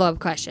 Follow-up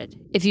question.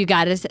 If you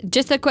got us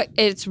just a quick,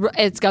 it's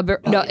gonna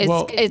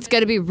be, it's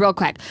gonna be real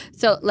quick.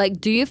 So,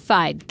 like, do you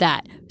find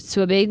that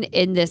swimming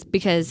in this,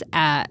 because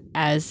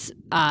as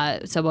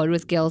someone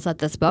with gills at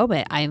this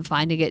moment, I am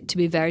finding it to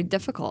be very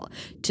difficult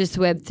to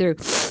swim through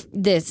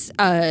this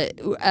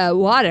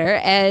water.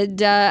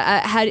 And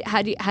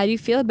how do you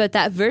feel about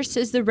that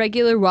versus the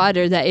regular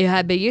water that you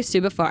have been used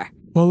to before?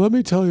 Well, let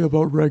me tell you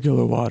about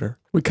regular water.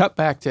 We cut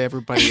back to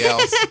everybody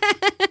else.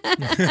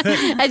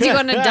 As you go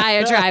on a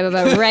diatribe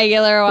about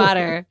regular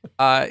water.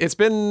 It's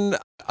been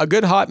a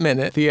good hot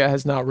minute. Thea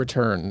has not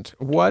returned.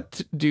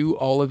 What do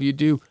all of you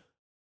do?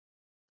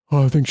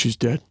 Oh, I think she's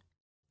dead.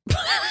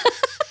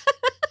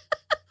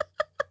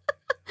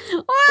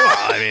 Well,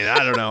 I mean,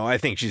 I don't know. I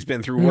think she's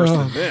been through worse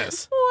than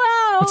this.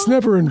 Wow. It's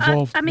never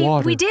involved I mean,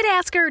 water. we did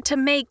ask her to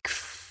make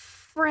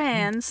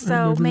friends,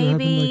 so Maybe we're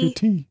having like a maybe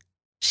tea.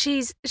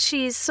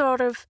 she's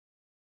sort of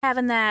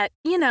having that,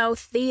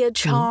 Thea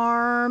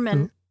charm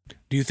and.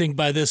 Do you think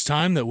by this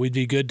time that we'd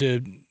be good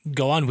to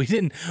go on? We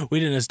didn't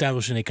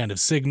establish any kind of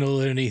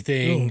signal or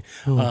anything.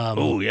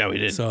 Yeah, we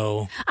did.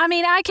 So I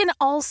mean, I can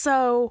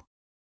also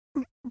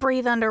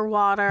breathe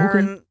underwater.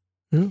 Okay.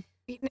 And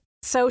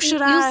so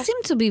should You I?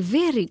 seem to be a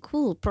very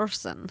cool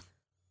person.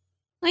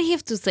 I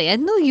have to say, I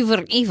know you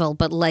were evil,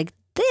 but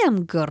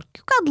damn girl,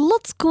 you got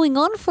lots going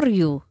on for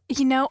you.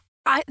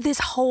 This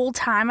whole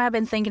time I've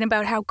been thinking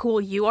about how cool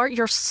you are.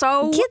 You're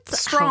so Get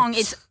strong. out.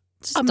 It's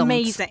Just don't.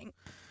 amazing.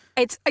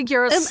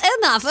 You're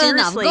Enough.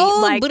 seriously,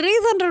 Go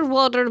breathe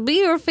underwater. Be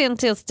your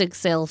fantastic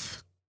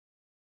self.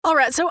 All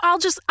right, so I'll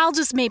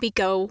just maybe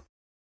go.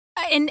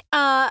 And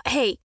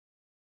hey,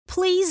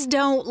 please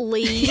don't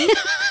leave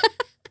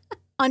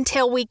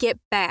until we get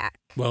back.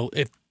 well,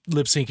 if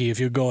Lipsinky, if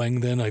you're going,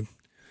 then I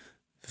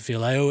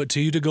feel I owe it to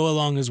you to go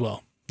along as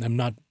well. I'm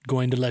not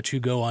going to let you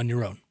go on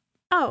your own.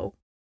 Oh,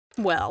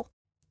 well.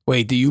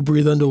 Wait, do you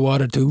breathe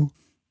underwater too?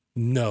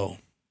 No,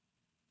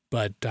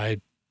 but I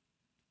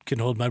can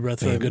hold my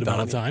breath for a good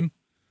amount of time.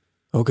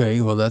 Okay,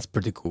 well, that's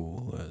pretty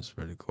cool.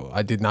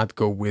 I did not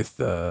go with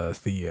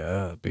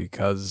Thea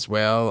because,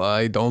 well,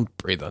 I don't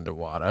breathe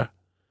underwater.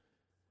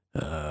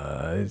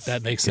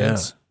 That makes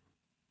sense.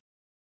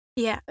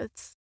 Yeah,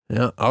 it's...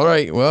 Yeah, all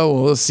right.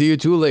 Well, we'll see you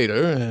two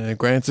later.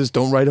 Grancis,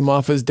 don't write him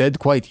off as dead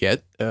quite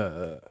yet.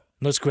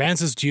 Unless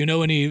Grancis, do you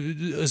know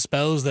any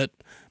spells that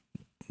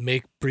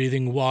make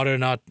breathing water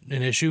not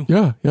an issue?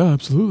 Yeah,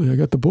 absolutely. I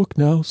got the book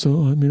now,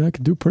 so, I mean, I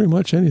can do pretty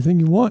much anything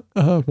you want.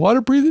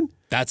 Water breathing?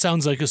 That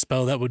sounds like a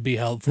spell that would be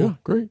helpful. Yeah,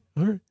 great.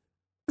 All right.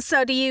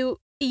 So do you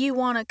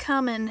want to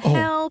come and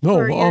help? No,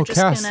 or you're I'll just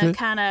cast going to it.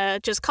 kind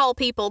of just call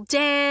people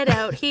dead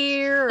out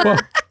here? Or... Well,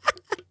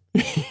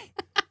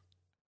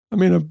 I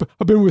mean,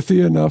 I've been with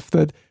Thea enough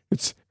that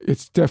it's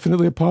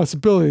definitely a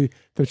possibility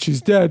that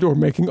she's dead or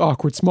making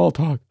awkward small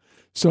talk.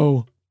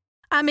 So...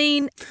 I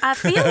mean, I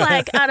feel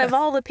like out of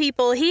all the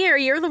people here,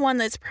 you're the one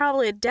that's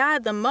probably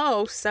died the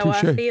most. So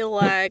Touche. I feel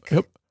like...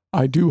 Yep.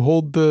 I do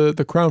hold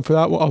the crown for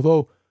that one,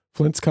 although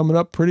Flint's coming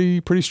up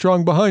pretty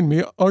strong behind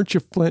me. Aren't you,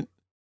 Flint?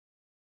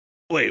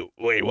 Wait,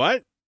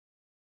 what?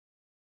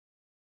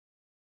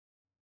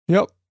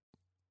 Yep.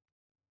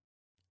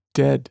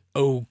 Dead.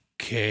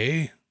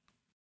 Okay.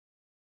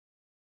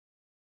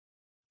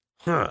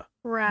 Huh.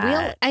 Right.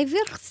 Well, I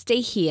will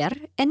stay here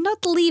and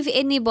not leave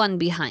anyone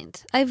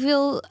behind. I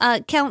will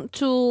count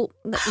to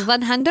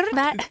 100.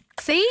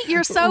 See,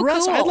 you're so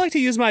Russ, cool. I'd like to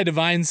use my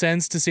divine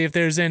sense to see if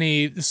there's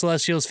any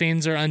celestials,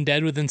 fiends, or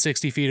undead within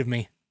 60 feet of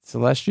me.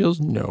 Celestials,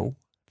 no.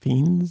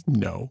 Fiends,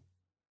 no.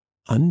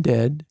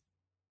 Undead,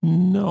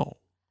 no.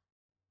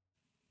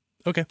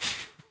 Okay.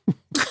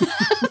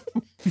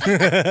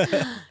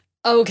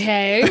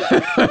 Okay.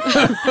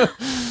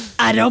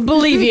 I don't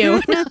believe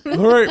you.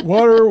 All right,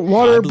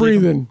 water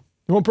breathing.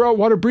 You want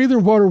water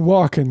breathing, water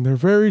walking. They're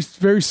very,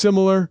 very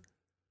similar.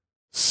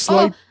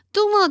 Slight. Oh,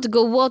 do not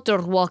go water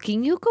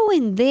walking. You go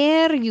in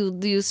there.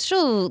 You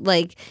show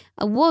like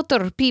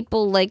water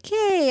people like,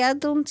 hey, I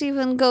don't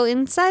even go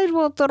inside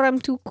water. I'm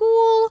too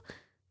cool.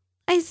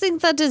 I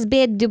think that is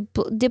bad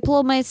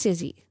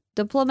diplomacy.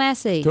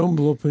 Diplomacy.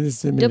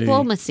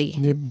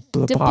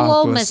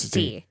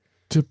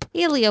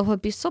 Elio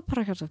would be so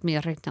proud of me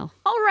right now.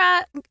 All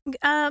right.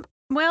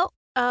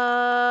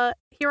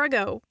 Here I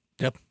go.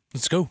 Yep,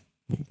 let's go.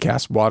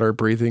 Cast water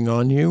breathing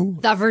on you.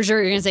 Thought for sure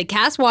you're going to say,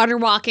 cast water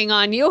walking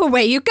on you.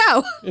 Away you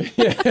go.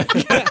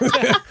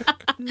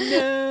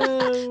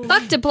 No.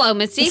 Fuck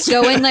diplomacy.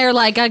 Go in there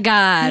like a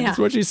god. Yeah. That's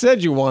what you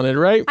said you wanted,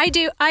 right? I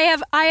do. I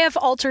have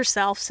alter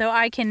self, so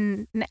I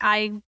can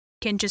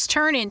just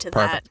turn into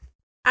Perfect.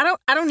 that.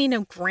 I don't need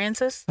no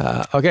Grancis.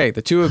 Okay,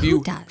 the two of you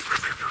Who does?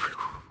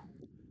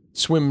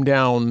 swim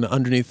down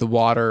underneath the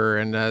water,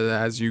 and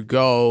as you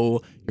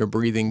go, your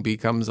breathing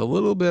becomes a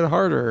little bit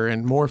harder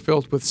and more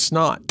filled with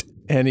snot.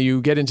 And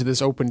you get into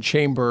this open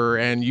chamber,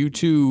 and you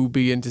too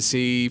begin to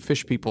see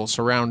fish people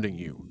surrounding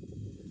you,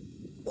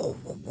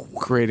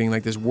 creating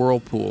like this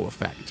whirlpool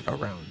effect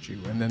around you.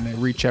 And then they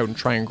reach out and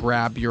try and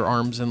grab your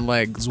arms and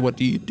legs. What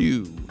do you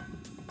do?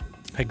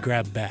 I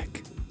grab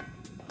back.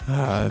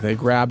 They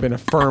grab in a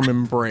firm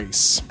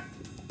embrace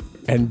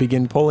and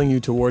begin pulling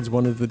you towards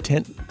one of the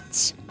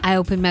tents. I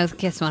open mouth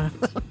kiss one of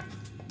them.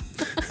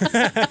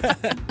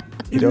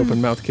 It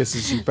open mouth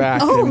kisses you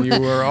back, and you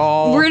are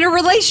all... We're in a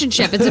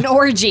relationship. It's an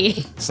orgy.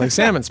 It's like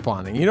salmon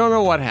spawning. You don't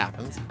know what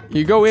happens.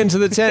 You go into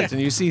the tent,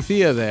 and you see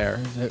Thea there.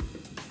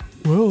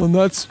 Well, and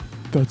that's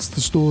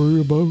the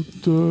story about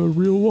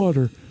real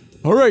water.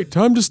 All right,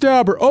 time to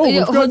stab her. Oh,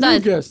 we've got new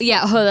guests.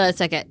 Yeah, hold on a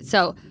second.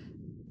 So,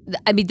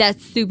 I mean,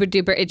 that's super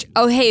duper itch.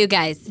 Oh, hey, you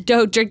guys,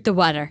 don't drink the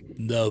water.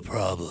 No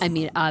problem. I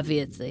mean,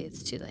 obviously,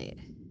 it's too late.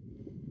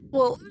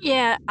 Well,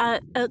 yeah.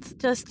 It's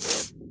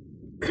just.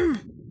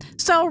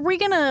 So are we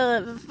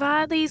gonna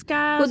fight these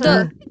guys?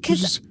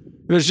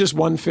 There's just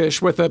one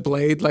fish with a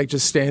blade, like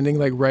just standing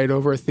like right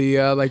over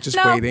Thea, like just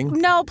waiting.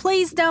 No,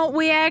 please don't.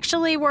 We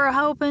actually were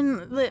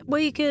hoping that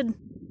we could.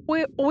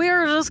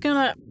 We're just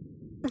gonna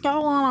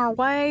go on our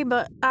way,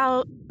 but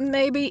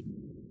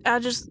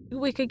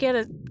we could get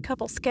a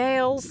couple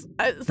scales.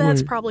 That's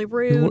Wait, probably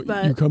rude,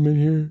 but you come in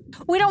here.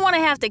 we don't want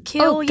to have to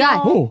kill Oh,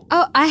 God. y'all.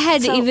 Oh, I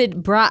hadn't So-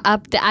 even brought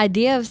up the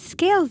idea of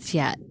scales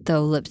yet,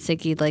 though,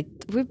 Lipsticky. Like,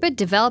 we've been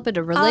developing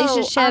a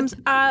relationship.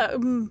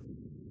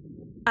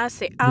 I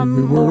see.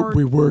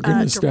 we were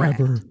gonna stab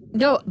her.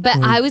 No, but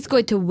I was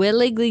going to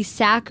willingly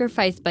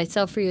sacrifice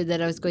myself for you.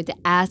 That I was going to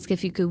ask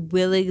if you could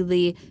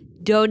willingly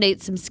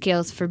donate some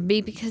scales for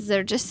me because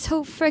they're just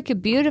so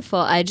freaking beautiful.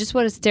 I just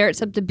want to stare at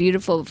something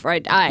beautiful before I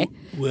die.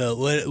 Well,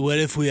 what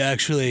if we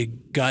actually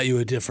got you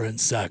a different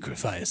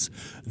sacrifice?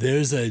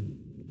 There's a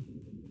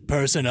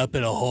person up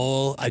in a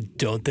hole. I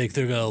don't think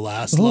they're going to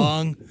last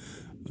long.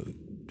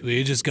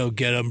 We just go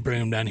get them, bring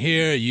them down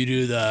here. You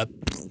do the...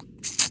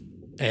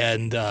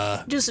 And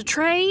just a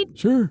trade.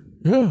 Sure.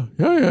 Yeah.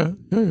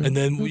 and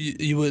then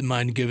you wouldn't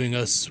mind giving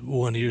us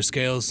one of your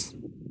scales?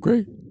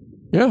 Great.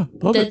 Yeah,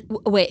 love it.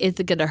 Wait, is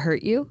it going to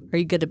hurt you? Are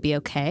you going to be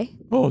okay?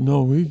 Oh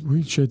no,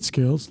 we shed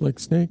scales like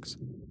snakes.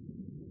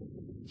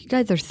 You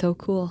guys are so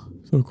cool.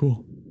 So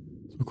cool.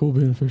 So cool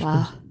being a fish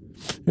Wow.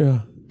 person.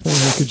 Yeah.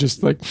 I could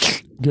just like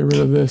get rid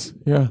of this.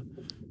 Yeah.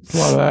 There's a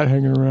lot of that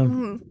hanging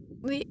around.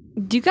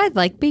 Do you guys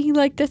like being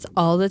like this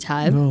all the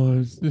time? No,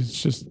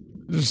 it's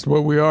just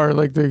what we are.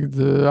 Like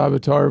the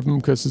avatar of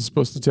Mkas is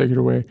supposed to take it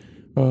away.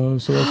 So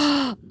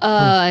that's.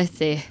 I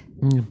see.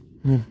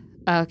 Yeah.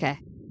 Okay.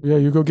 Yeah,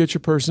 you go get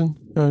your person,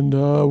 and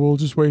we'll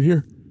just wait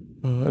here.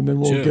 And then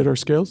we'll Sure. get our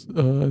scales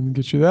and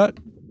get you that.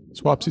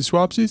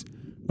 Swapsies.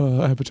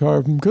 Avatar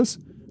of Mkas.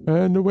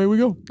 And away we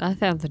go. That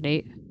sounds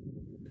neat.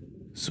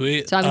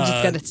 Sweet. So I'm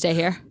just going to stay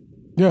here.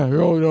 Yeah,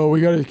 oh no, we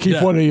got to keep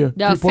Yeah. one of you.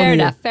 No, Keep one fair of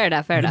you.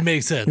 enough. It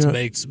makes sense. Yeah.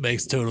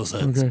 Makes total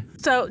sense. Okay.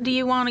 So, do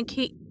you want to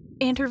keep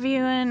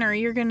interviewing, or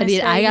you're gonna? I mean,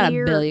 stay I got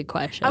here? a billion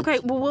questions. Okay,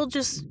 well, we'll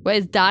just. Wait,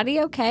 is Dottie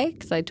okay?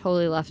 Because I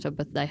totally left him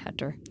with Night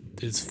Hunter.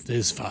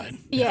 It's fine.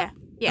 Yeah.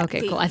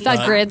 Okay, cool. I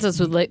thought Grancis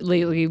would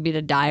leave me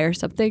to die or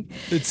something.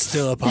 It's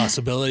still a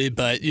possibility,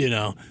 but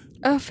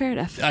Oh, fair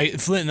enough.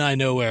 Flint and I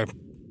know where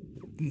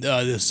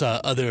this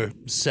other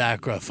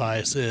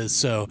sacrifice is,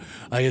 so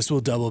I guess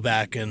we'll double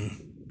back and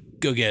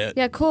go get it.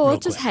 Yeah, cool. real We'll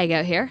just quick. hang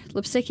out here.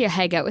 Lipstick, you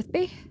hang out with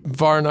me?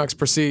 Varnox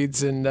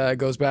proceeds and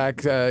goes back,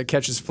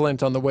 catches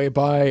Flint on the way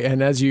by,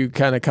 and as you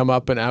kind of come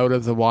up and out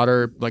of the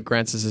water, like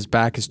Grancis'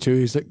 back is too,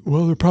 he's like,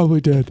 Well, they're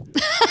probably dead.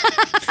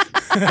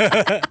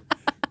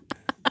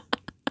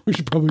 We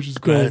should probably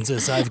just go.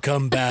 Francis, I've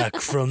come back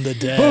from the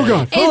dead. Oh,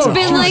 God. It's Oh,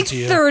 been like to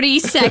you. 30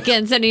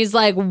 seconds, and he's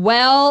like,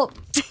 well,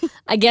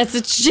 I guess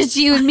it's just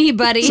you and me,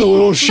 buddy. It's a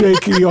little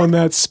shaky on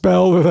that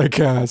spell that I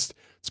cast.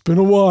 It's been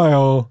a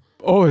while.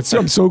 Oh,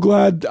 I'm so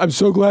glad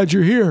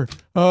you're here.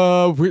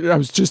 I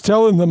was just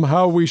telling them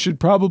how we should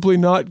probably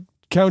not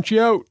count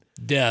you out.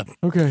 Yeah.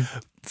 Okay.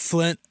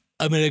 Flint,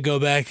 I'm going to go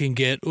back and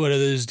get one of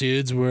those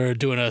dudes. We're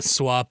doing a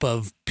swap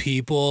of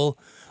people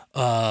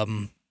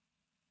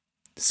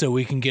so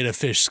we can get a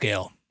fish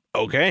scale.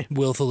 Okay.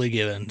 Willfully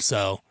given.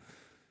 So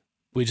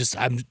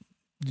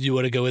you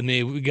want to go with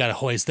me? We got to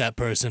hoist that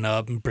person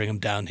up and bring him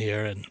down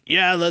here. And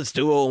Yeah, let's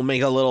do it. We'll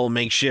make a little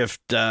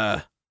makeshift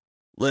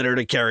litter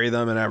to carry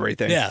them and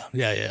everything. yeah.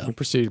 you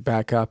proceed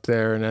back up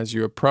there, and as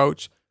you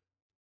approach,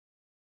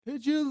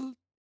 did you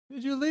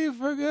leave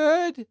for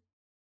good?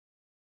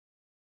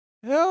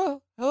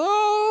 Hello?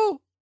 Oh,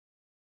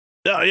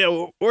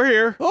 yeah, we're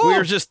here. Oh. We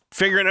were just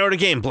figuring out a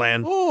game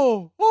plan.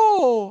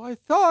 Oh, I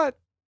thought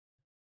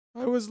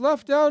I was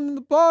left down in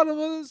the bottom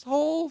of this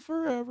hole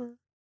forever.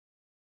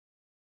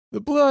 The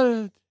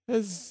blood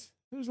there's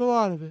a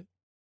lot of it.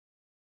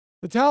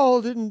 The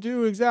towel didn't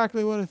do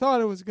exactly what I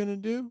thought it was going to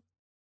do.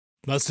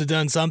 Must have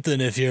done something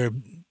if you're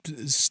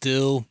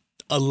still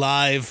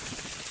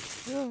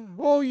alive. Yeah.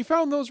 Oh, you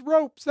found those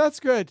ropes. That's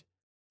good.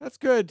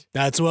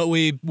 That's where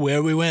we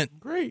went.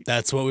 Great.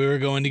 That's what we were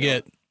going to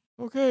get.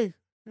 Okay.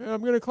 Yeah,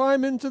 I'm going to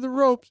climb into the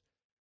ropes.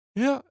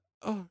 Yeah.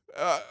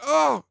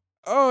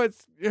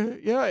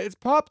 It's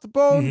popped the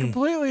bone Mhm.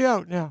 completely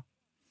out now.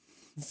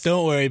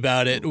 Don't worry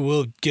about it.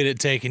 We'll get it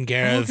taken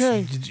care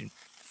Okay.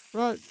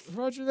 of.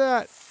 Roger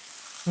that.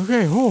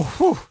 Okay.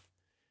 Oh,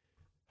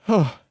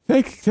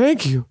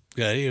 thank you.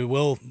 Yeah,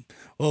 we'll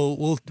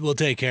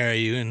take care of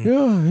you. And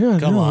Yeah.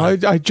 Come no,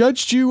 on. I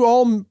judged you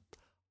all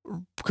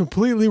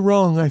completely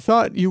wrong. I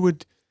thought you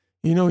would,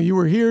 you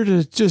were here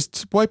to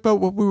just wipe out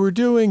what we were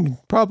doing.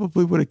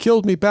 Probably would have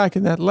killed me back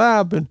in that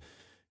lab.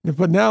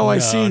 But now I No,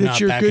 see that not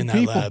you're back good in that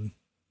people. lab.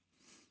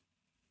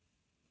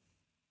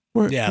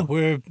 Where,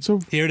 We're so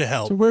here to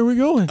help. so where are we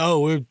going? Oh,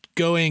 we're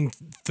going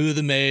through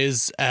the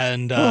maze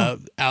and out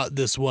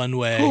this one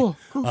way.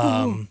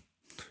 Cool.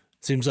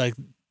 Seems like,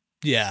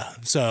 yeah.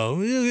 So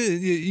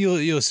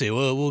you'll see.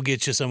 We'll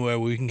get you somewhere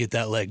where we can get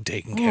that leg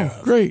taken care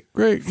of. Great.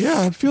 Yeah,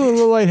 I'm feeling a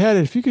little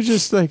lightheaded. If you could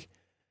just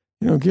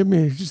give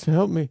me, just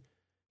help me.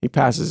 He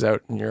passes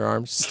out in your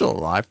arms, still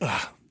alive.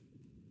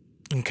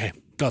 Okay.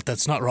 Thought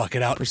that's not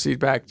rocket out. Proceed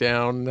back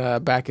down,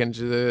 back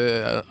into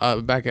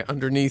the, back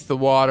underneath the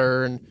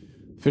water, and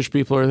fish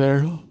people are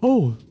there.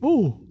 Oh,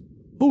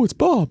 it's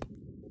Bob.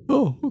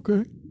 Oh,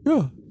 okay.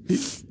 Yeah.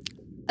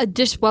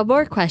 Just one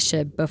more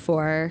question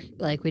before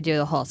we do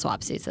the whole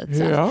swap season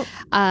stuff.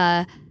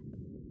 Yeah.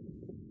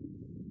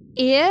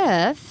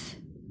 If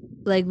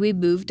we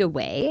moved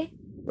away,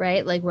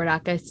 right? We're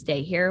not gonna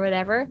stay here or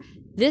whatever.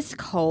 This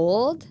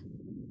cold,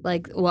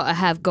 what I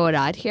have going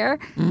on here,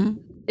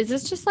 is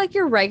this just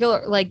your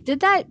regular?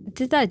 Did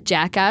that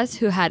jackass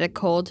who had a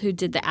cold who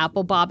did the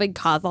apple bobbing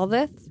cause all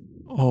this?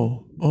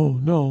 Oh,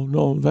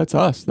 no, that's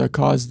us that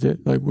caused it.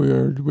 We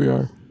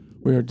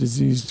are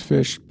diseased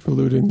fish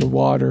polluting the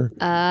water with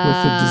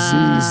the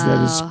disease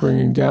that is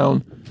springing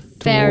down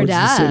Fair towards the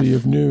enough. city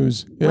of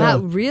news. Yeah. Wow,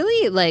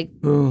 really?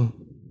 Oh.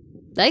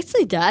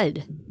 Nicely done.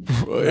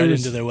 Right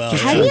into their well.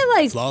 How do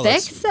you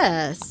Flawless. fix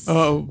this?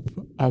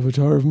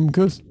 Avatar of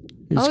Mkas.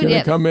 He's Oh, gonna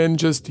yeah. come in,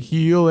 just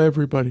heal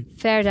everybody.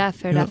 Fair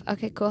enough.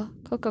 Okay, cool.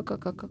 All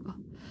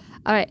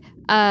right.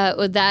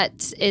 Well,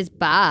 that is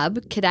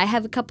Bob. Could I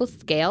have a couple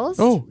scales?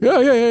 Oh,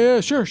 yeah.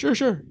 Sure.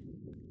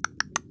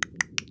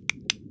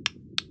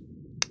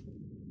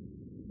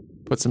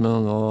 Puts him in a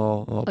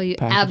little Oh, you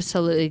packet.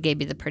 absolutely gave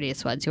me the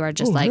prettiest ones. You are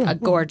just Oh, yeah. a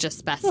gorgeous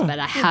specimen,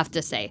 I have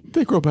to say.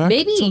 They grow back.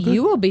 Maybe It's all good.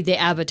 you will be the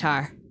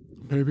avatar.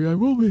 Maybe I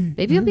will be.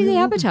 Maybe you'll be the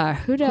I will be. Avatar.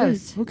 Who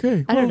knows?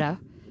 Okay. I don't well, know.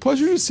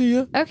 Pleasure to see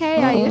you. Okay,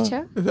 yeah, you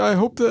too. I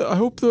hope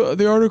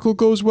the article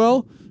goes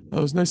well. It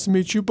was nice to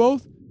meet you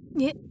both.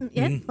 Yeah,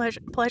 pleasure's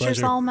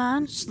Pleasure. all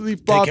mine. Just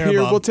leave Bob care of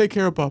here. Bob. We'll take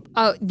care of Bob.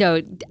 Oh,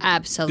 no,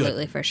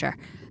 absolutely, for sure.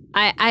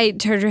 I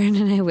turned around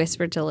and I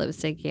whispered to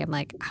Lipsticky, I'm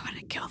like, I want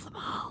to kill them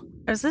all.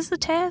 Is this a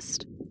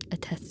test? A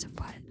test of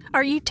what?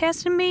 Are you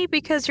testing me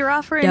because you're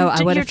offering? No,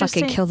 I want to you're just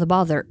fucking saying- kill them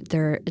all.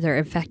 They're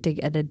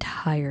infecting an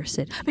entire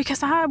city.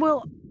 Because I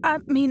will. I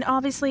mean,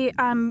 obviously,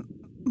 I'm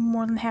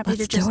more than happy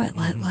Let's to just do it.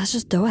 Let's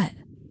just do it.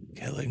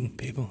 Killing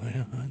people.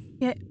 Yeah.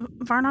 Yeah,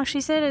 Varnock, she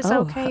said it's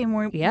Oh, okay, and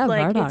we're yeah,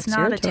 like Varnock's it's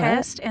not here a to it.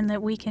 test, and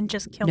that we can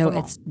just kill No, them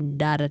all. it's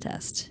not a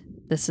test.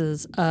 This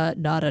is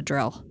not a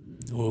drill.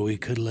 Well, we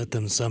could let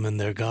them summon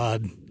their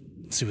god.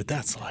 See what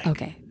that's like.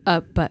 Okay.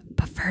 But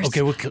first,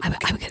 Okay, we'll kill- I'm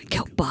gonna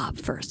kill Bob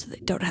first, so they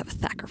don't have a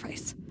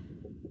sacrifice.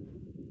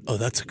 Oh,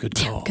 that's a good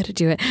Yeah, call. I'm gonna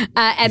do it.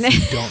 And You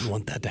don't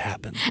want that to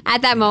happen.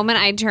 at that moment,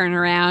 I turn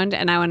around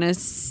and I want to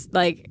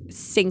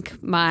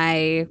sink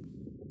my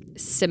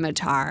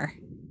scimitar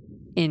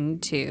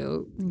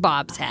into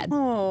Bob's head.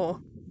 Oh,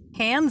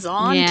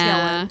 hands-on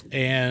Yeah. killing.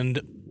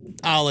 And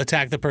I'll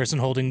attack the person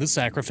holding the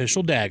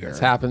sacrificial dagger. This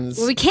happens.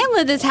 Well, we can't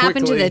let this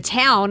happen to Quickly. the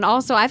town.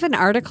 Also, I have an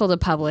article to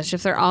publish.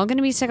 If they're all going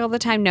to be sick all the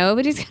time,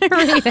 nobody's going to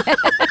read it.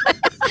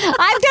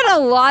 I've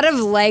done a lot of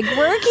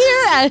legwork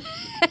here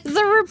as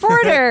a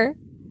reporter.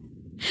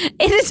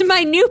 It is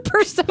my new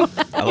persona.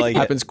 I like It it.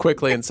 happens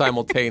quickly and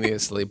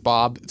simultaneously.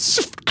 Bob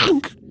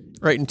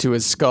right into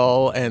his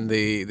skull, and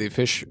the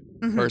fish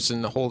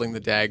person holding the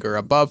dagger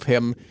above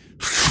him,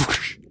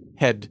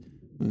 head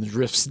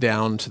drifts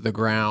down to the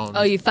ground.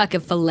 Oh, you fucking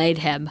filleted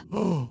him.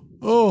 Oh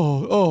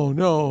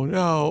no,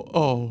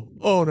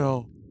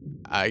 no.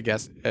 I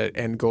guess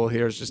end goal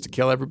here is just to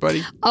kill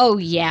everybody. Oh,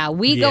 yeah.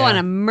 We go Yeah. on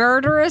a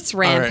murderous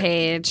right.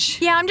 rampage.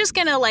 Yeah, I'm just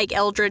gonna like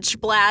Eldritch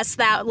blast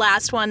that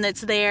last one that's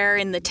there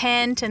in the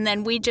tent, and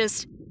then we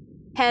just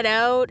head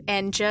out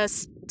and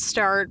just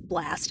start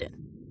blasting.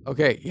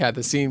 Okay, yeah,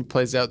 the scene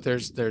plays out.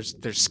 There's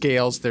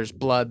scales, there's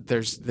blood,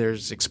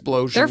 there's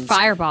explosions. They're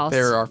fireballs.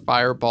 There are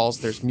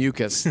fireballs. There's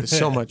mucus. There's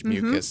so much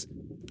mucus.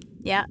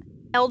 Yeah,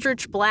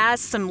 Eldritch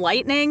blast, some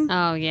lightning.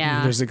 Oh,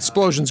 yeah. There's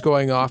explosions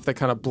going off that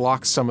kind of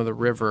blocks some of the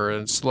river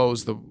and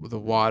slows the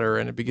water,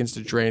 and it begins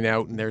to drain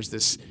out. And there's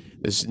this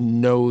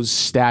nose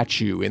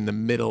statue in the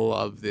middle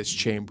of this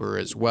chamber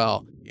as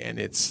well, and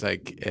it's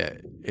like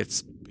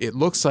it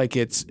looks like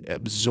it's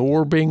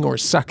absorbing or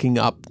sucking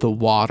up the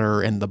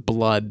water and the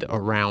blood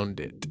around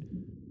it.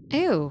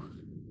 Ew.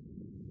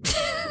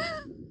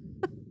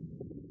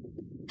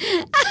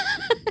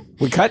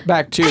 We cut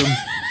back to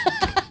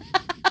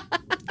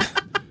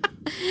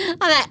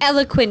On that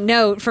eloquent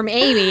note from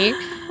Amy.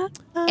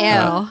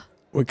 Ew.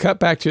 we cut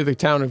back to the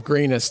town of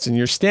Greenest, and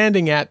you're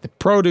standing at the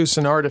produce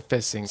and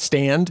artificing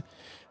stand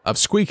of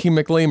Squeaky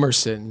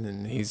McLemerson,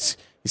 and he's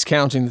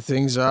counting the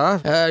things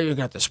off. You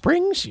got the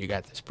springs, you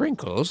got the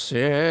sprinkles,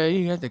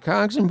 you got the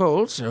cogs and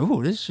bolts.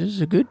 Oh, this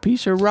is a good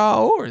piece of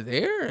raw ore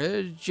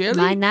there. Jelly.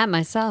 Mind that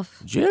myself.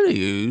 Jelly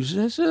ooze.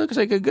 This looks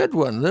like a good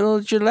one.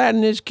 Little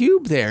gelatinous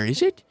cube there,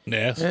 is it?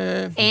 Yes.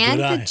 And Good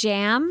the eye.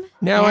 jam.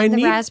 Now and I the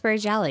need- raspberry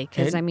jelly,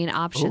 because, I mean, Oh,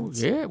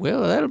 options. yeah.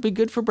 Well, that'll be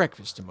good for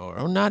breakfast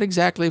tomorrow. Not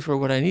exactly for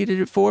what I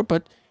needed it for,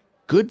 but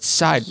good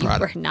side You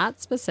product. were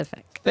not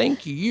specific.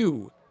 Thank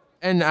you.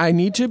 And I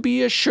need to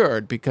be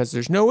assured, because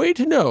there's no way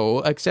to know,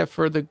 except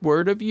for the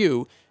word of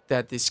you,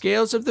 that the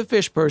scales of the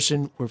fish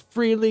person were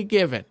freely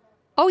given.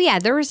 Oh, yeah,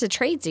 there was a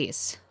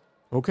tradesies.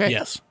 Okay.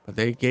 Yes. But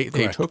they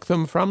Correct. took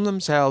them from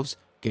themselves,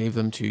 gave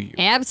them to you.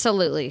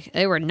 Absolutely.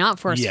 They were not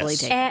forcefully Yes.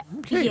 taken.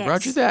 Okay, yes.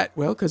 roger that.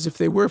 Well, because if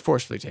they were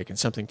forcefully taken,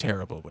 something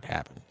terrible would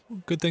happen.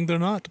 Good thing they're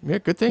not. Yeah,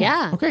 good thing.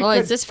 Yeah. Okay. Well,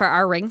 good. is this for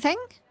our ring thing?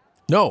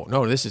 No,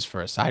 this is for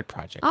a side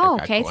project. Oh, I've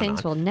got okay, going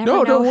things on. will never No,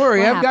 know don't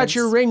worry. what I've got happens.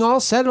 your ring all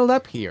settled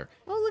up here.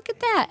 Oh, look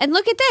at that. And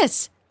look at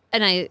this.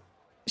 And I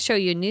show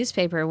you a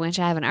newspaper in which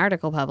I have an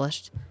article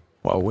published.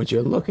 Well, would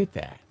you look at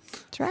that?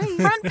 That's right.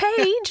 Front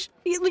page,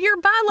 your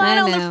byline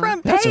I on the know.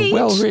 front That's page. a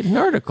well-written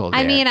article there.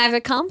 I mean, I've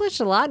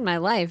accomplished a lot in my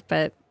life,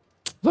 but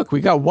Look,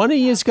 we got one of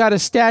you's got a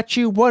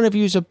statue, one of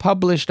you's a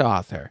published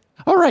author.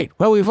 All right,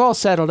 well, we've all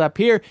settled up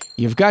here.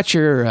 You've got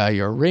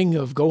your ring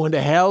of going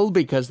to hell,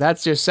 because that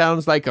just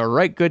sounds like a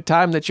right good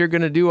time that you're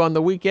going to do on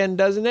the weekend,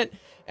 doesn't it?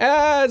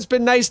 It's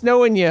been nice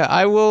knowing you.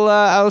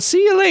 I'll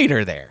see you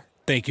later there.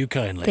 Thank you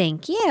kindly.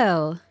 thank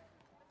you.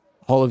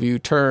 All of you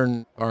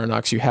turn,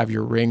 Arnox, you have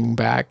your ring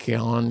back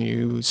on,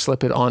 you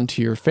slip it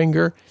onto your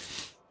finger,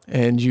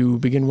 and you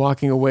begin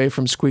walking away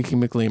from Squeaky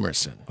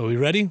McLemerson. Are we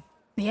ready?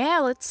 Yeah,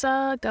 let's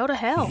go to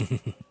hell.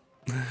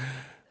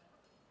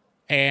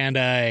 And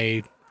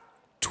I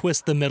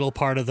twist the middle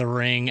part of the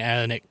ring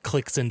and it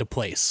clicks into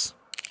place.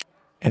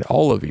 And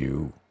all of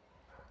you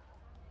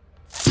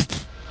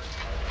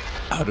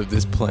out of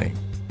this plane.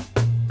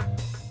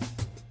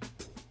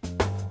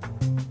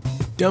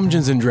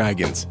 Dungeons &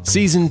 Dragons,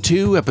 Season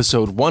 2,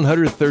 Episode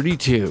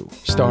 132,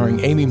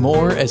 starring Amy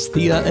Moore as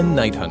Thea and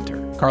Night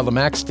Hunter, Carla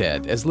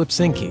Maxted as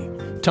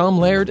Lipsinki, Tom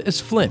Laird as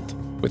Flint,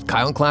 with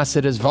Kyle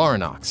Classett as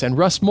Varanox and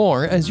Russ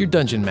Moore as your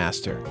Dungeon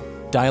Master.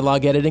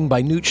 Dialogue editing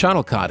by Newt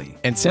Shuttlecotty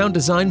and sound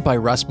design by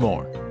Russ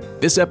Moore.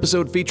 This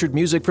episode featured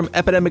music from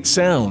Epidemic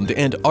Sound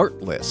and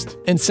Artlist,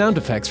 and sound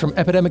effects from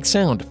Epidemic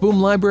Sound,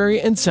 Boom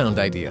Library, and Sound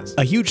Ideas.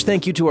 A huge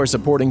thank you to our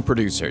supporting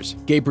producers,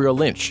 Gabriel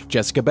Lynch,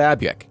 Jessica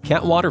Babiak,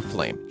 Kat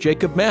Waterflame,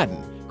 Jacob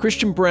Madden,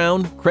 Christian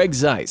Brown, Craig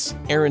Zeiss,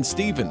 Aaron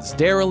Stevens,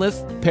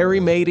 Darylith, Perry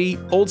Mady,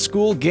 Old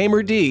School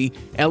Gamer D,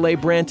 L.A.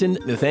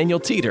 Branton, Nathaniel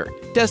Teeter,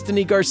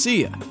 Destiny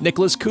Garcia,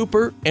 Nicholas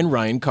Cooper, and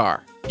Ryan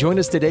Carr. Join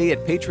us today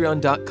at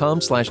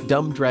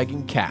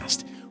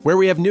patreon.com/dumbdragoncast, where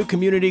we have new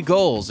community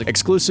goals,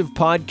 exclusive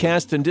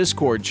podcast and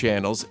Discord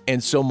channels,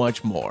 and so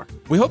much more.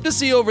 We hope to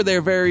see you over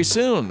there very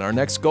soon. Our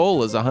next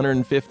goal is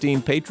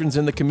 115 patrons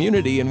in the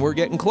community, and we're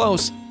getting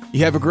close.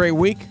 You have a great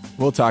week.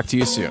 We'll talk to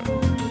you soon.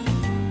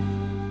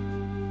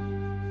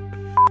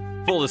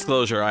 Full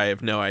disclosure, I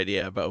have no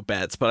idea about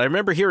bets, but I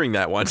remember hearing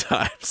that one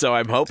time, so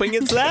I'm hoping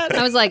it's that.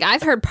 I was like,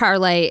 I've heard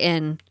parlay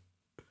in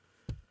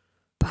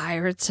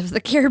Pirates of the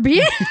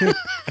Caribbean.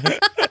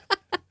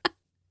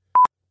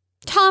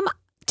 Tom,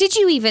 did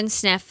you even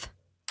sniff?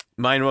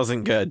 Mine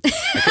wasn't good.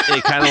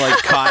 It kind of like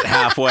caught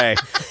halfway.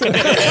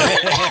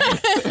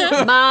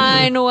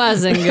 Mine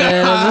wasn't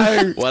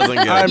good. Wasn't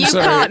good. I'm You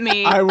sorry. caught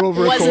me. I will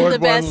record Wasn't the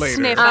one best later.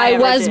 sniff I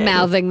ever was did.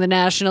 mouthing the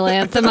national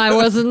anthem. I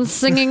wasn't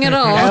singing at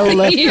all.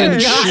 Elephant You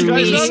got shoes.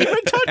 Guys, me. not even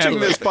touching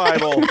this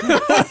Bible.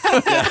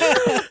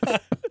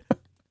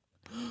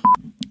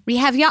 We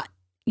have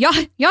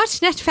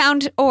Yachtnet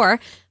found ore.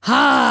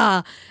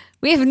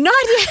 We have not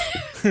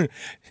yet.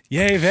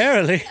 Yay,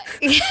 verily.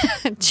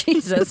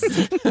 Jesus.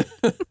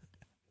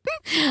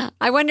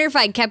 I wonder if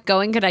I kept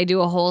going, could I do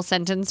a whole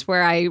sentence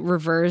where I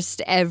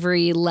reversed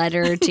every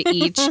letter to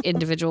each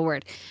individual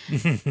word?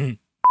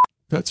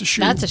 That's a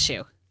shoe. That's a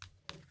shoe.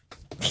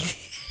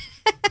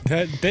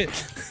 That bit.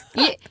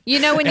 You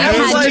know when you That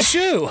was had a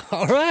shoe.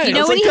 All right. You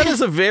know It's when like, you that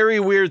is a very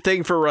weird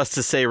thing for us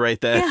to say right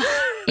then.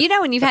 you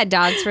know when you've had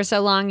dogs for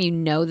so long, you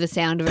know the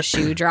sound of a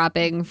shoe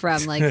dropping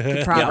from like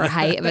the proper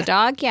height of a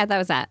dog. Yeah, that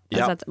was that.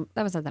 That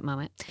was at that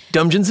moment.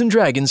 Dungeons and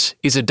Dragons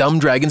is a Dumb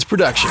Dragons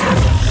production.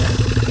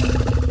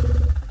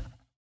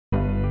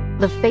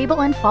 The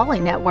Fable and Folly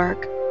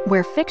Network,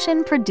 where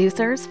fiction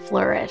producers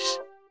flourish.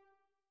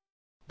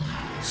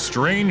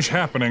 Strange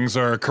happenings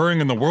are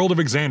occurring in the world of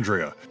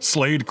Exandria.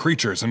 Slayed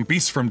creatures and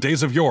beasts from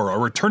days of yore are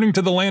returning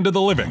to the land of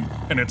the living,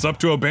 and it's up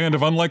to a band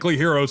of unlikely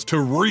heroes to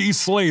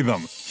re-slay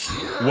them.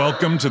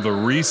 Welcome to the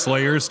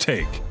Re-Slayer's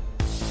Take.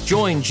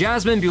 Join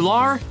Jasmine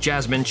Bular,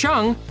 Jasmine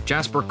Chung,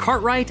 Jasper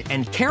Cartwright,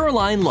 and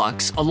Caroline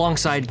Lux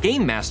alongside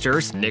Game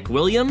Masters Nick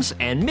Williams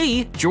and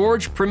me,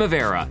 George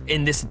Primavera,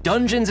 in this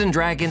Dungeons &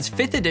 Dragons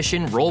 5th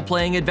edition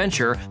role-playing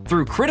adventure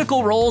through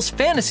Critical Role's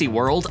fantasy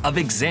world of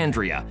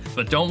Exandria.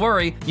 But don't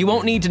worry, you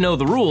won't need to know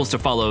the rules to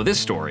follow this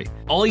story.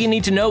 All you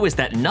need to know is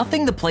that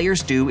nothing the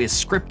players do is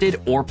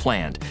scripted or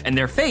planned, and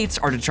their fates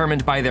are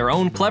determined by their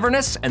own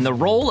cleverness and the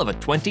roll of a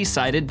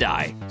 20-sided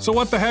die. So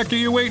what the heck are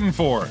you waiting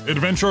for?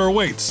 Adventure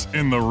awaits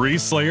in the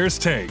Re-Slayer's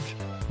Take.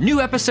 New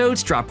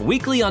episodes drop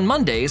weekly on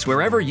Mondays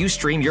wherever you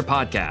stream your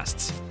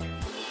podcasts.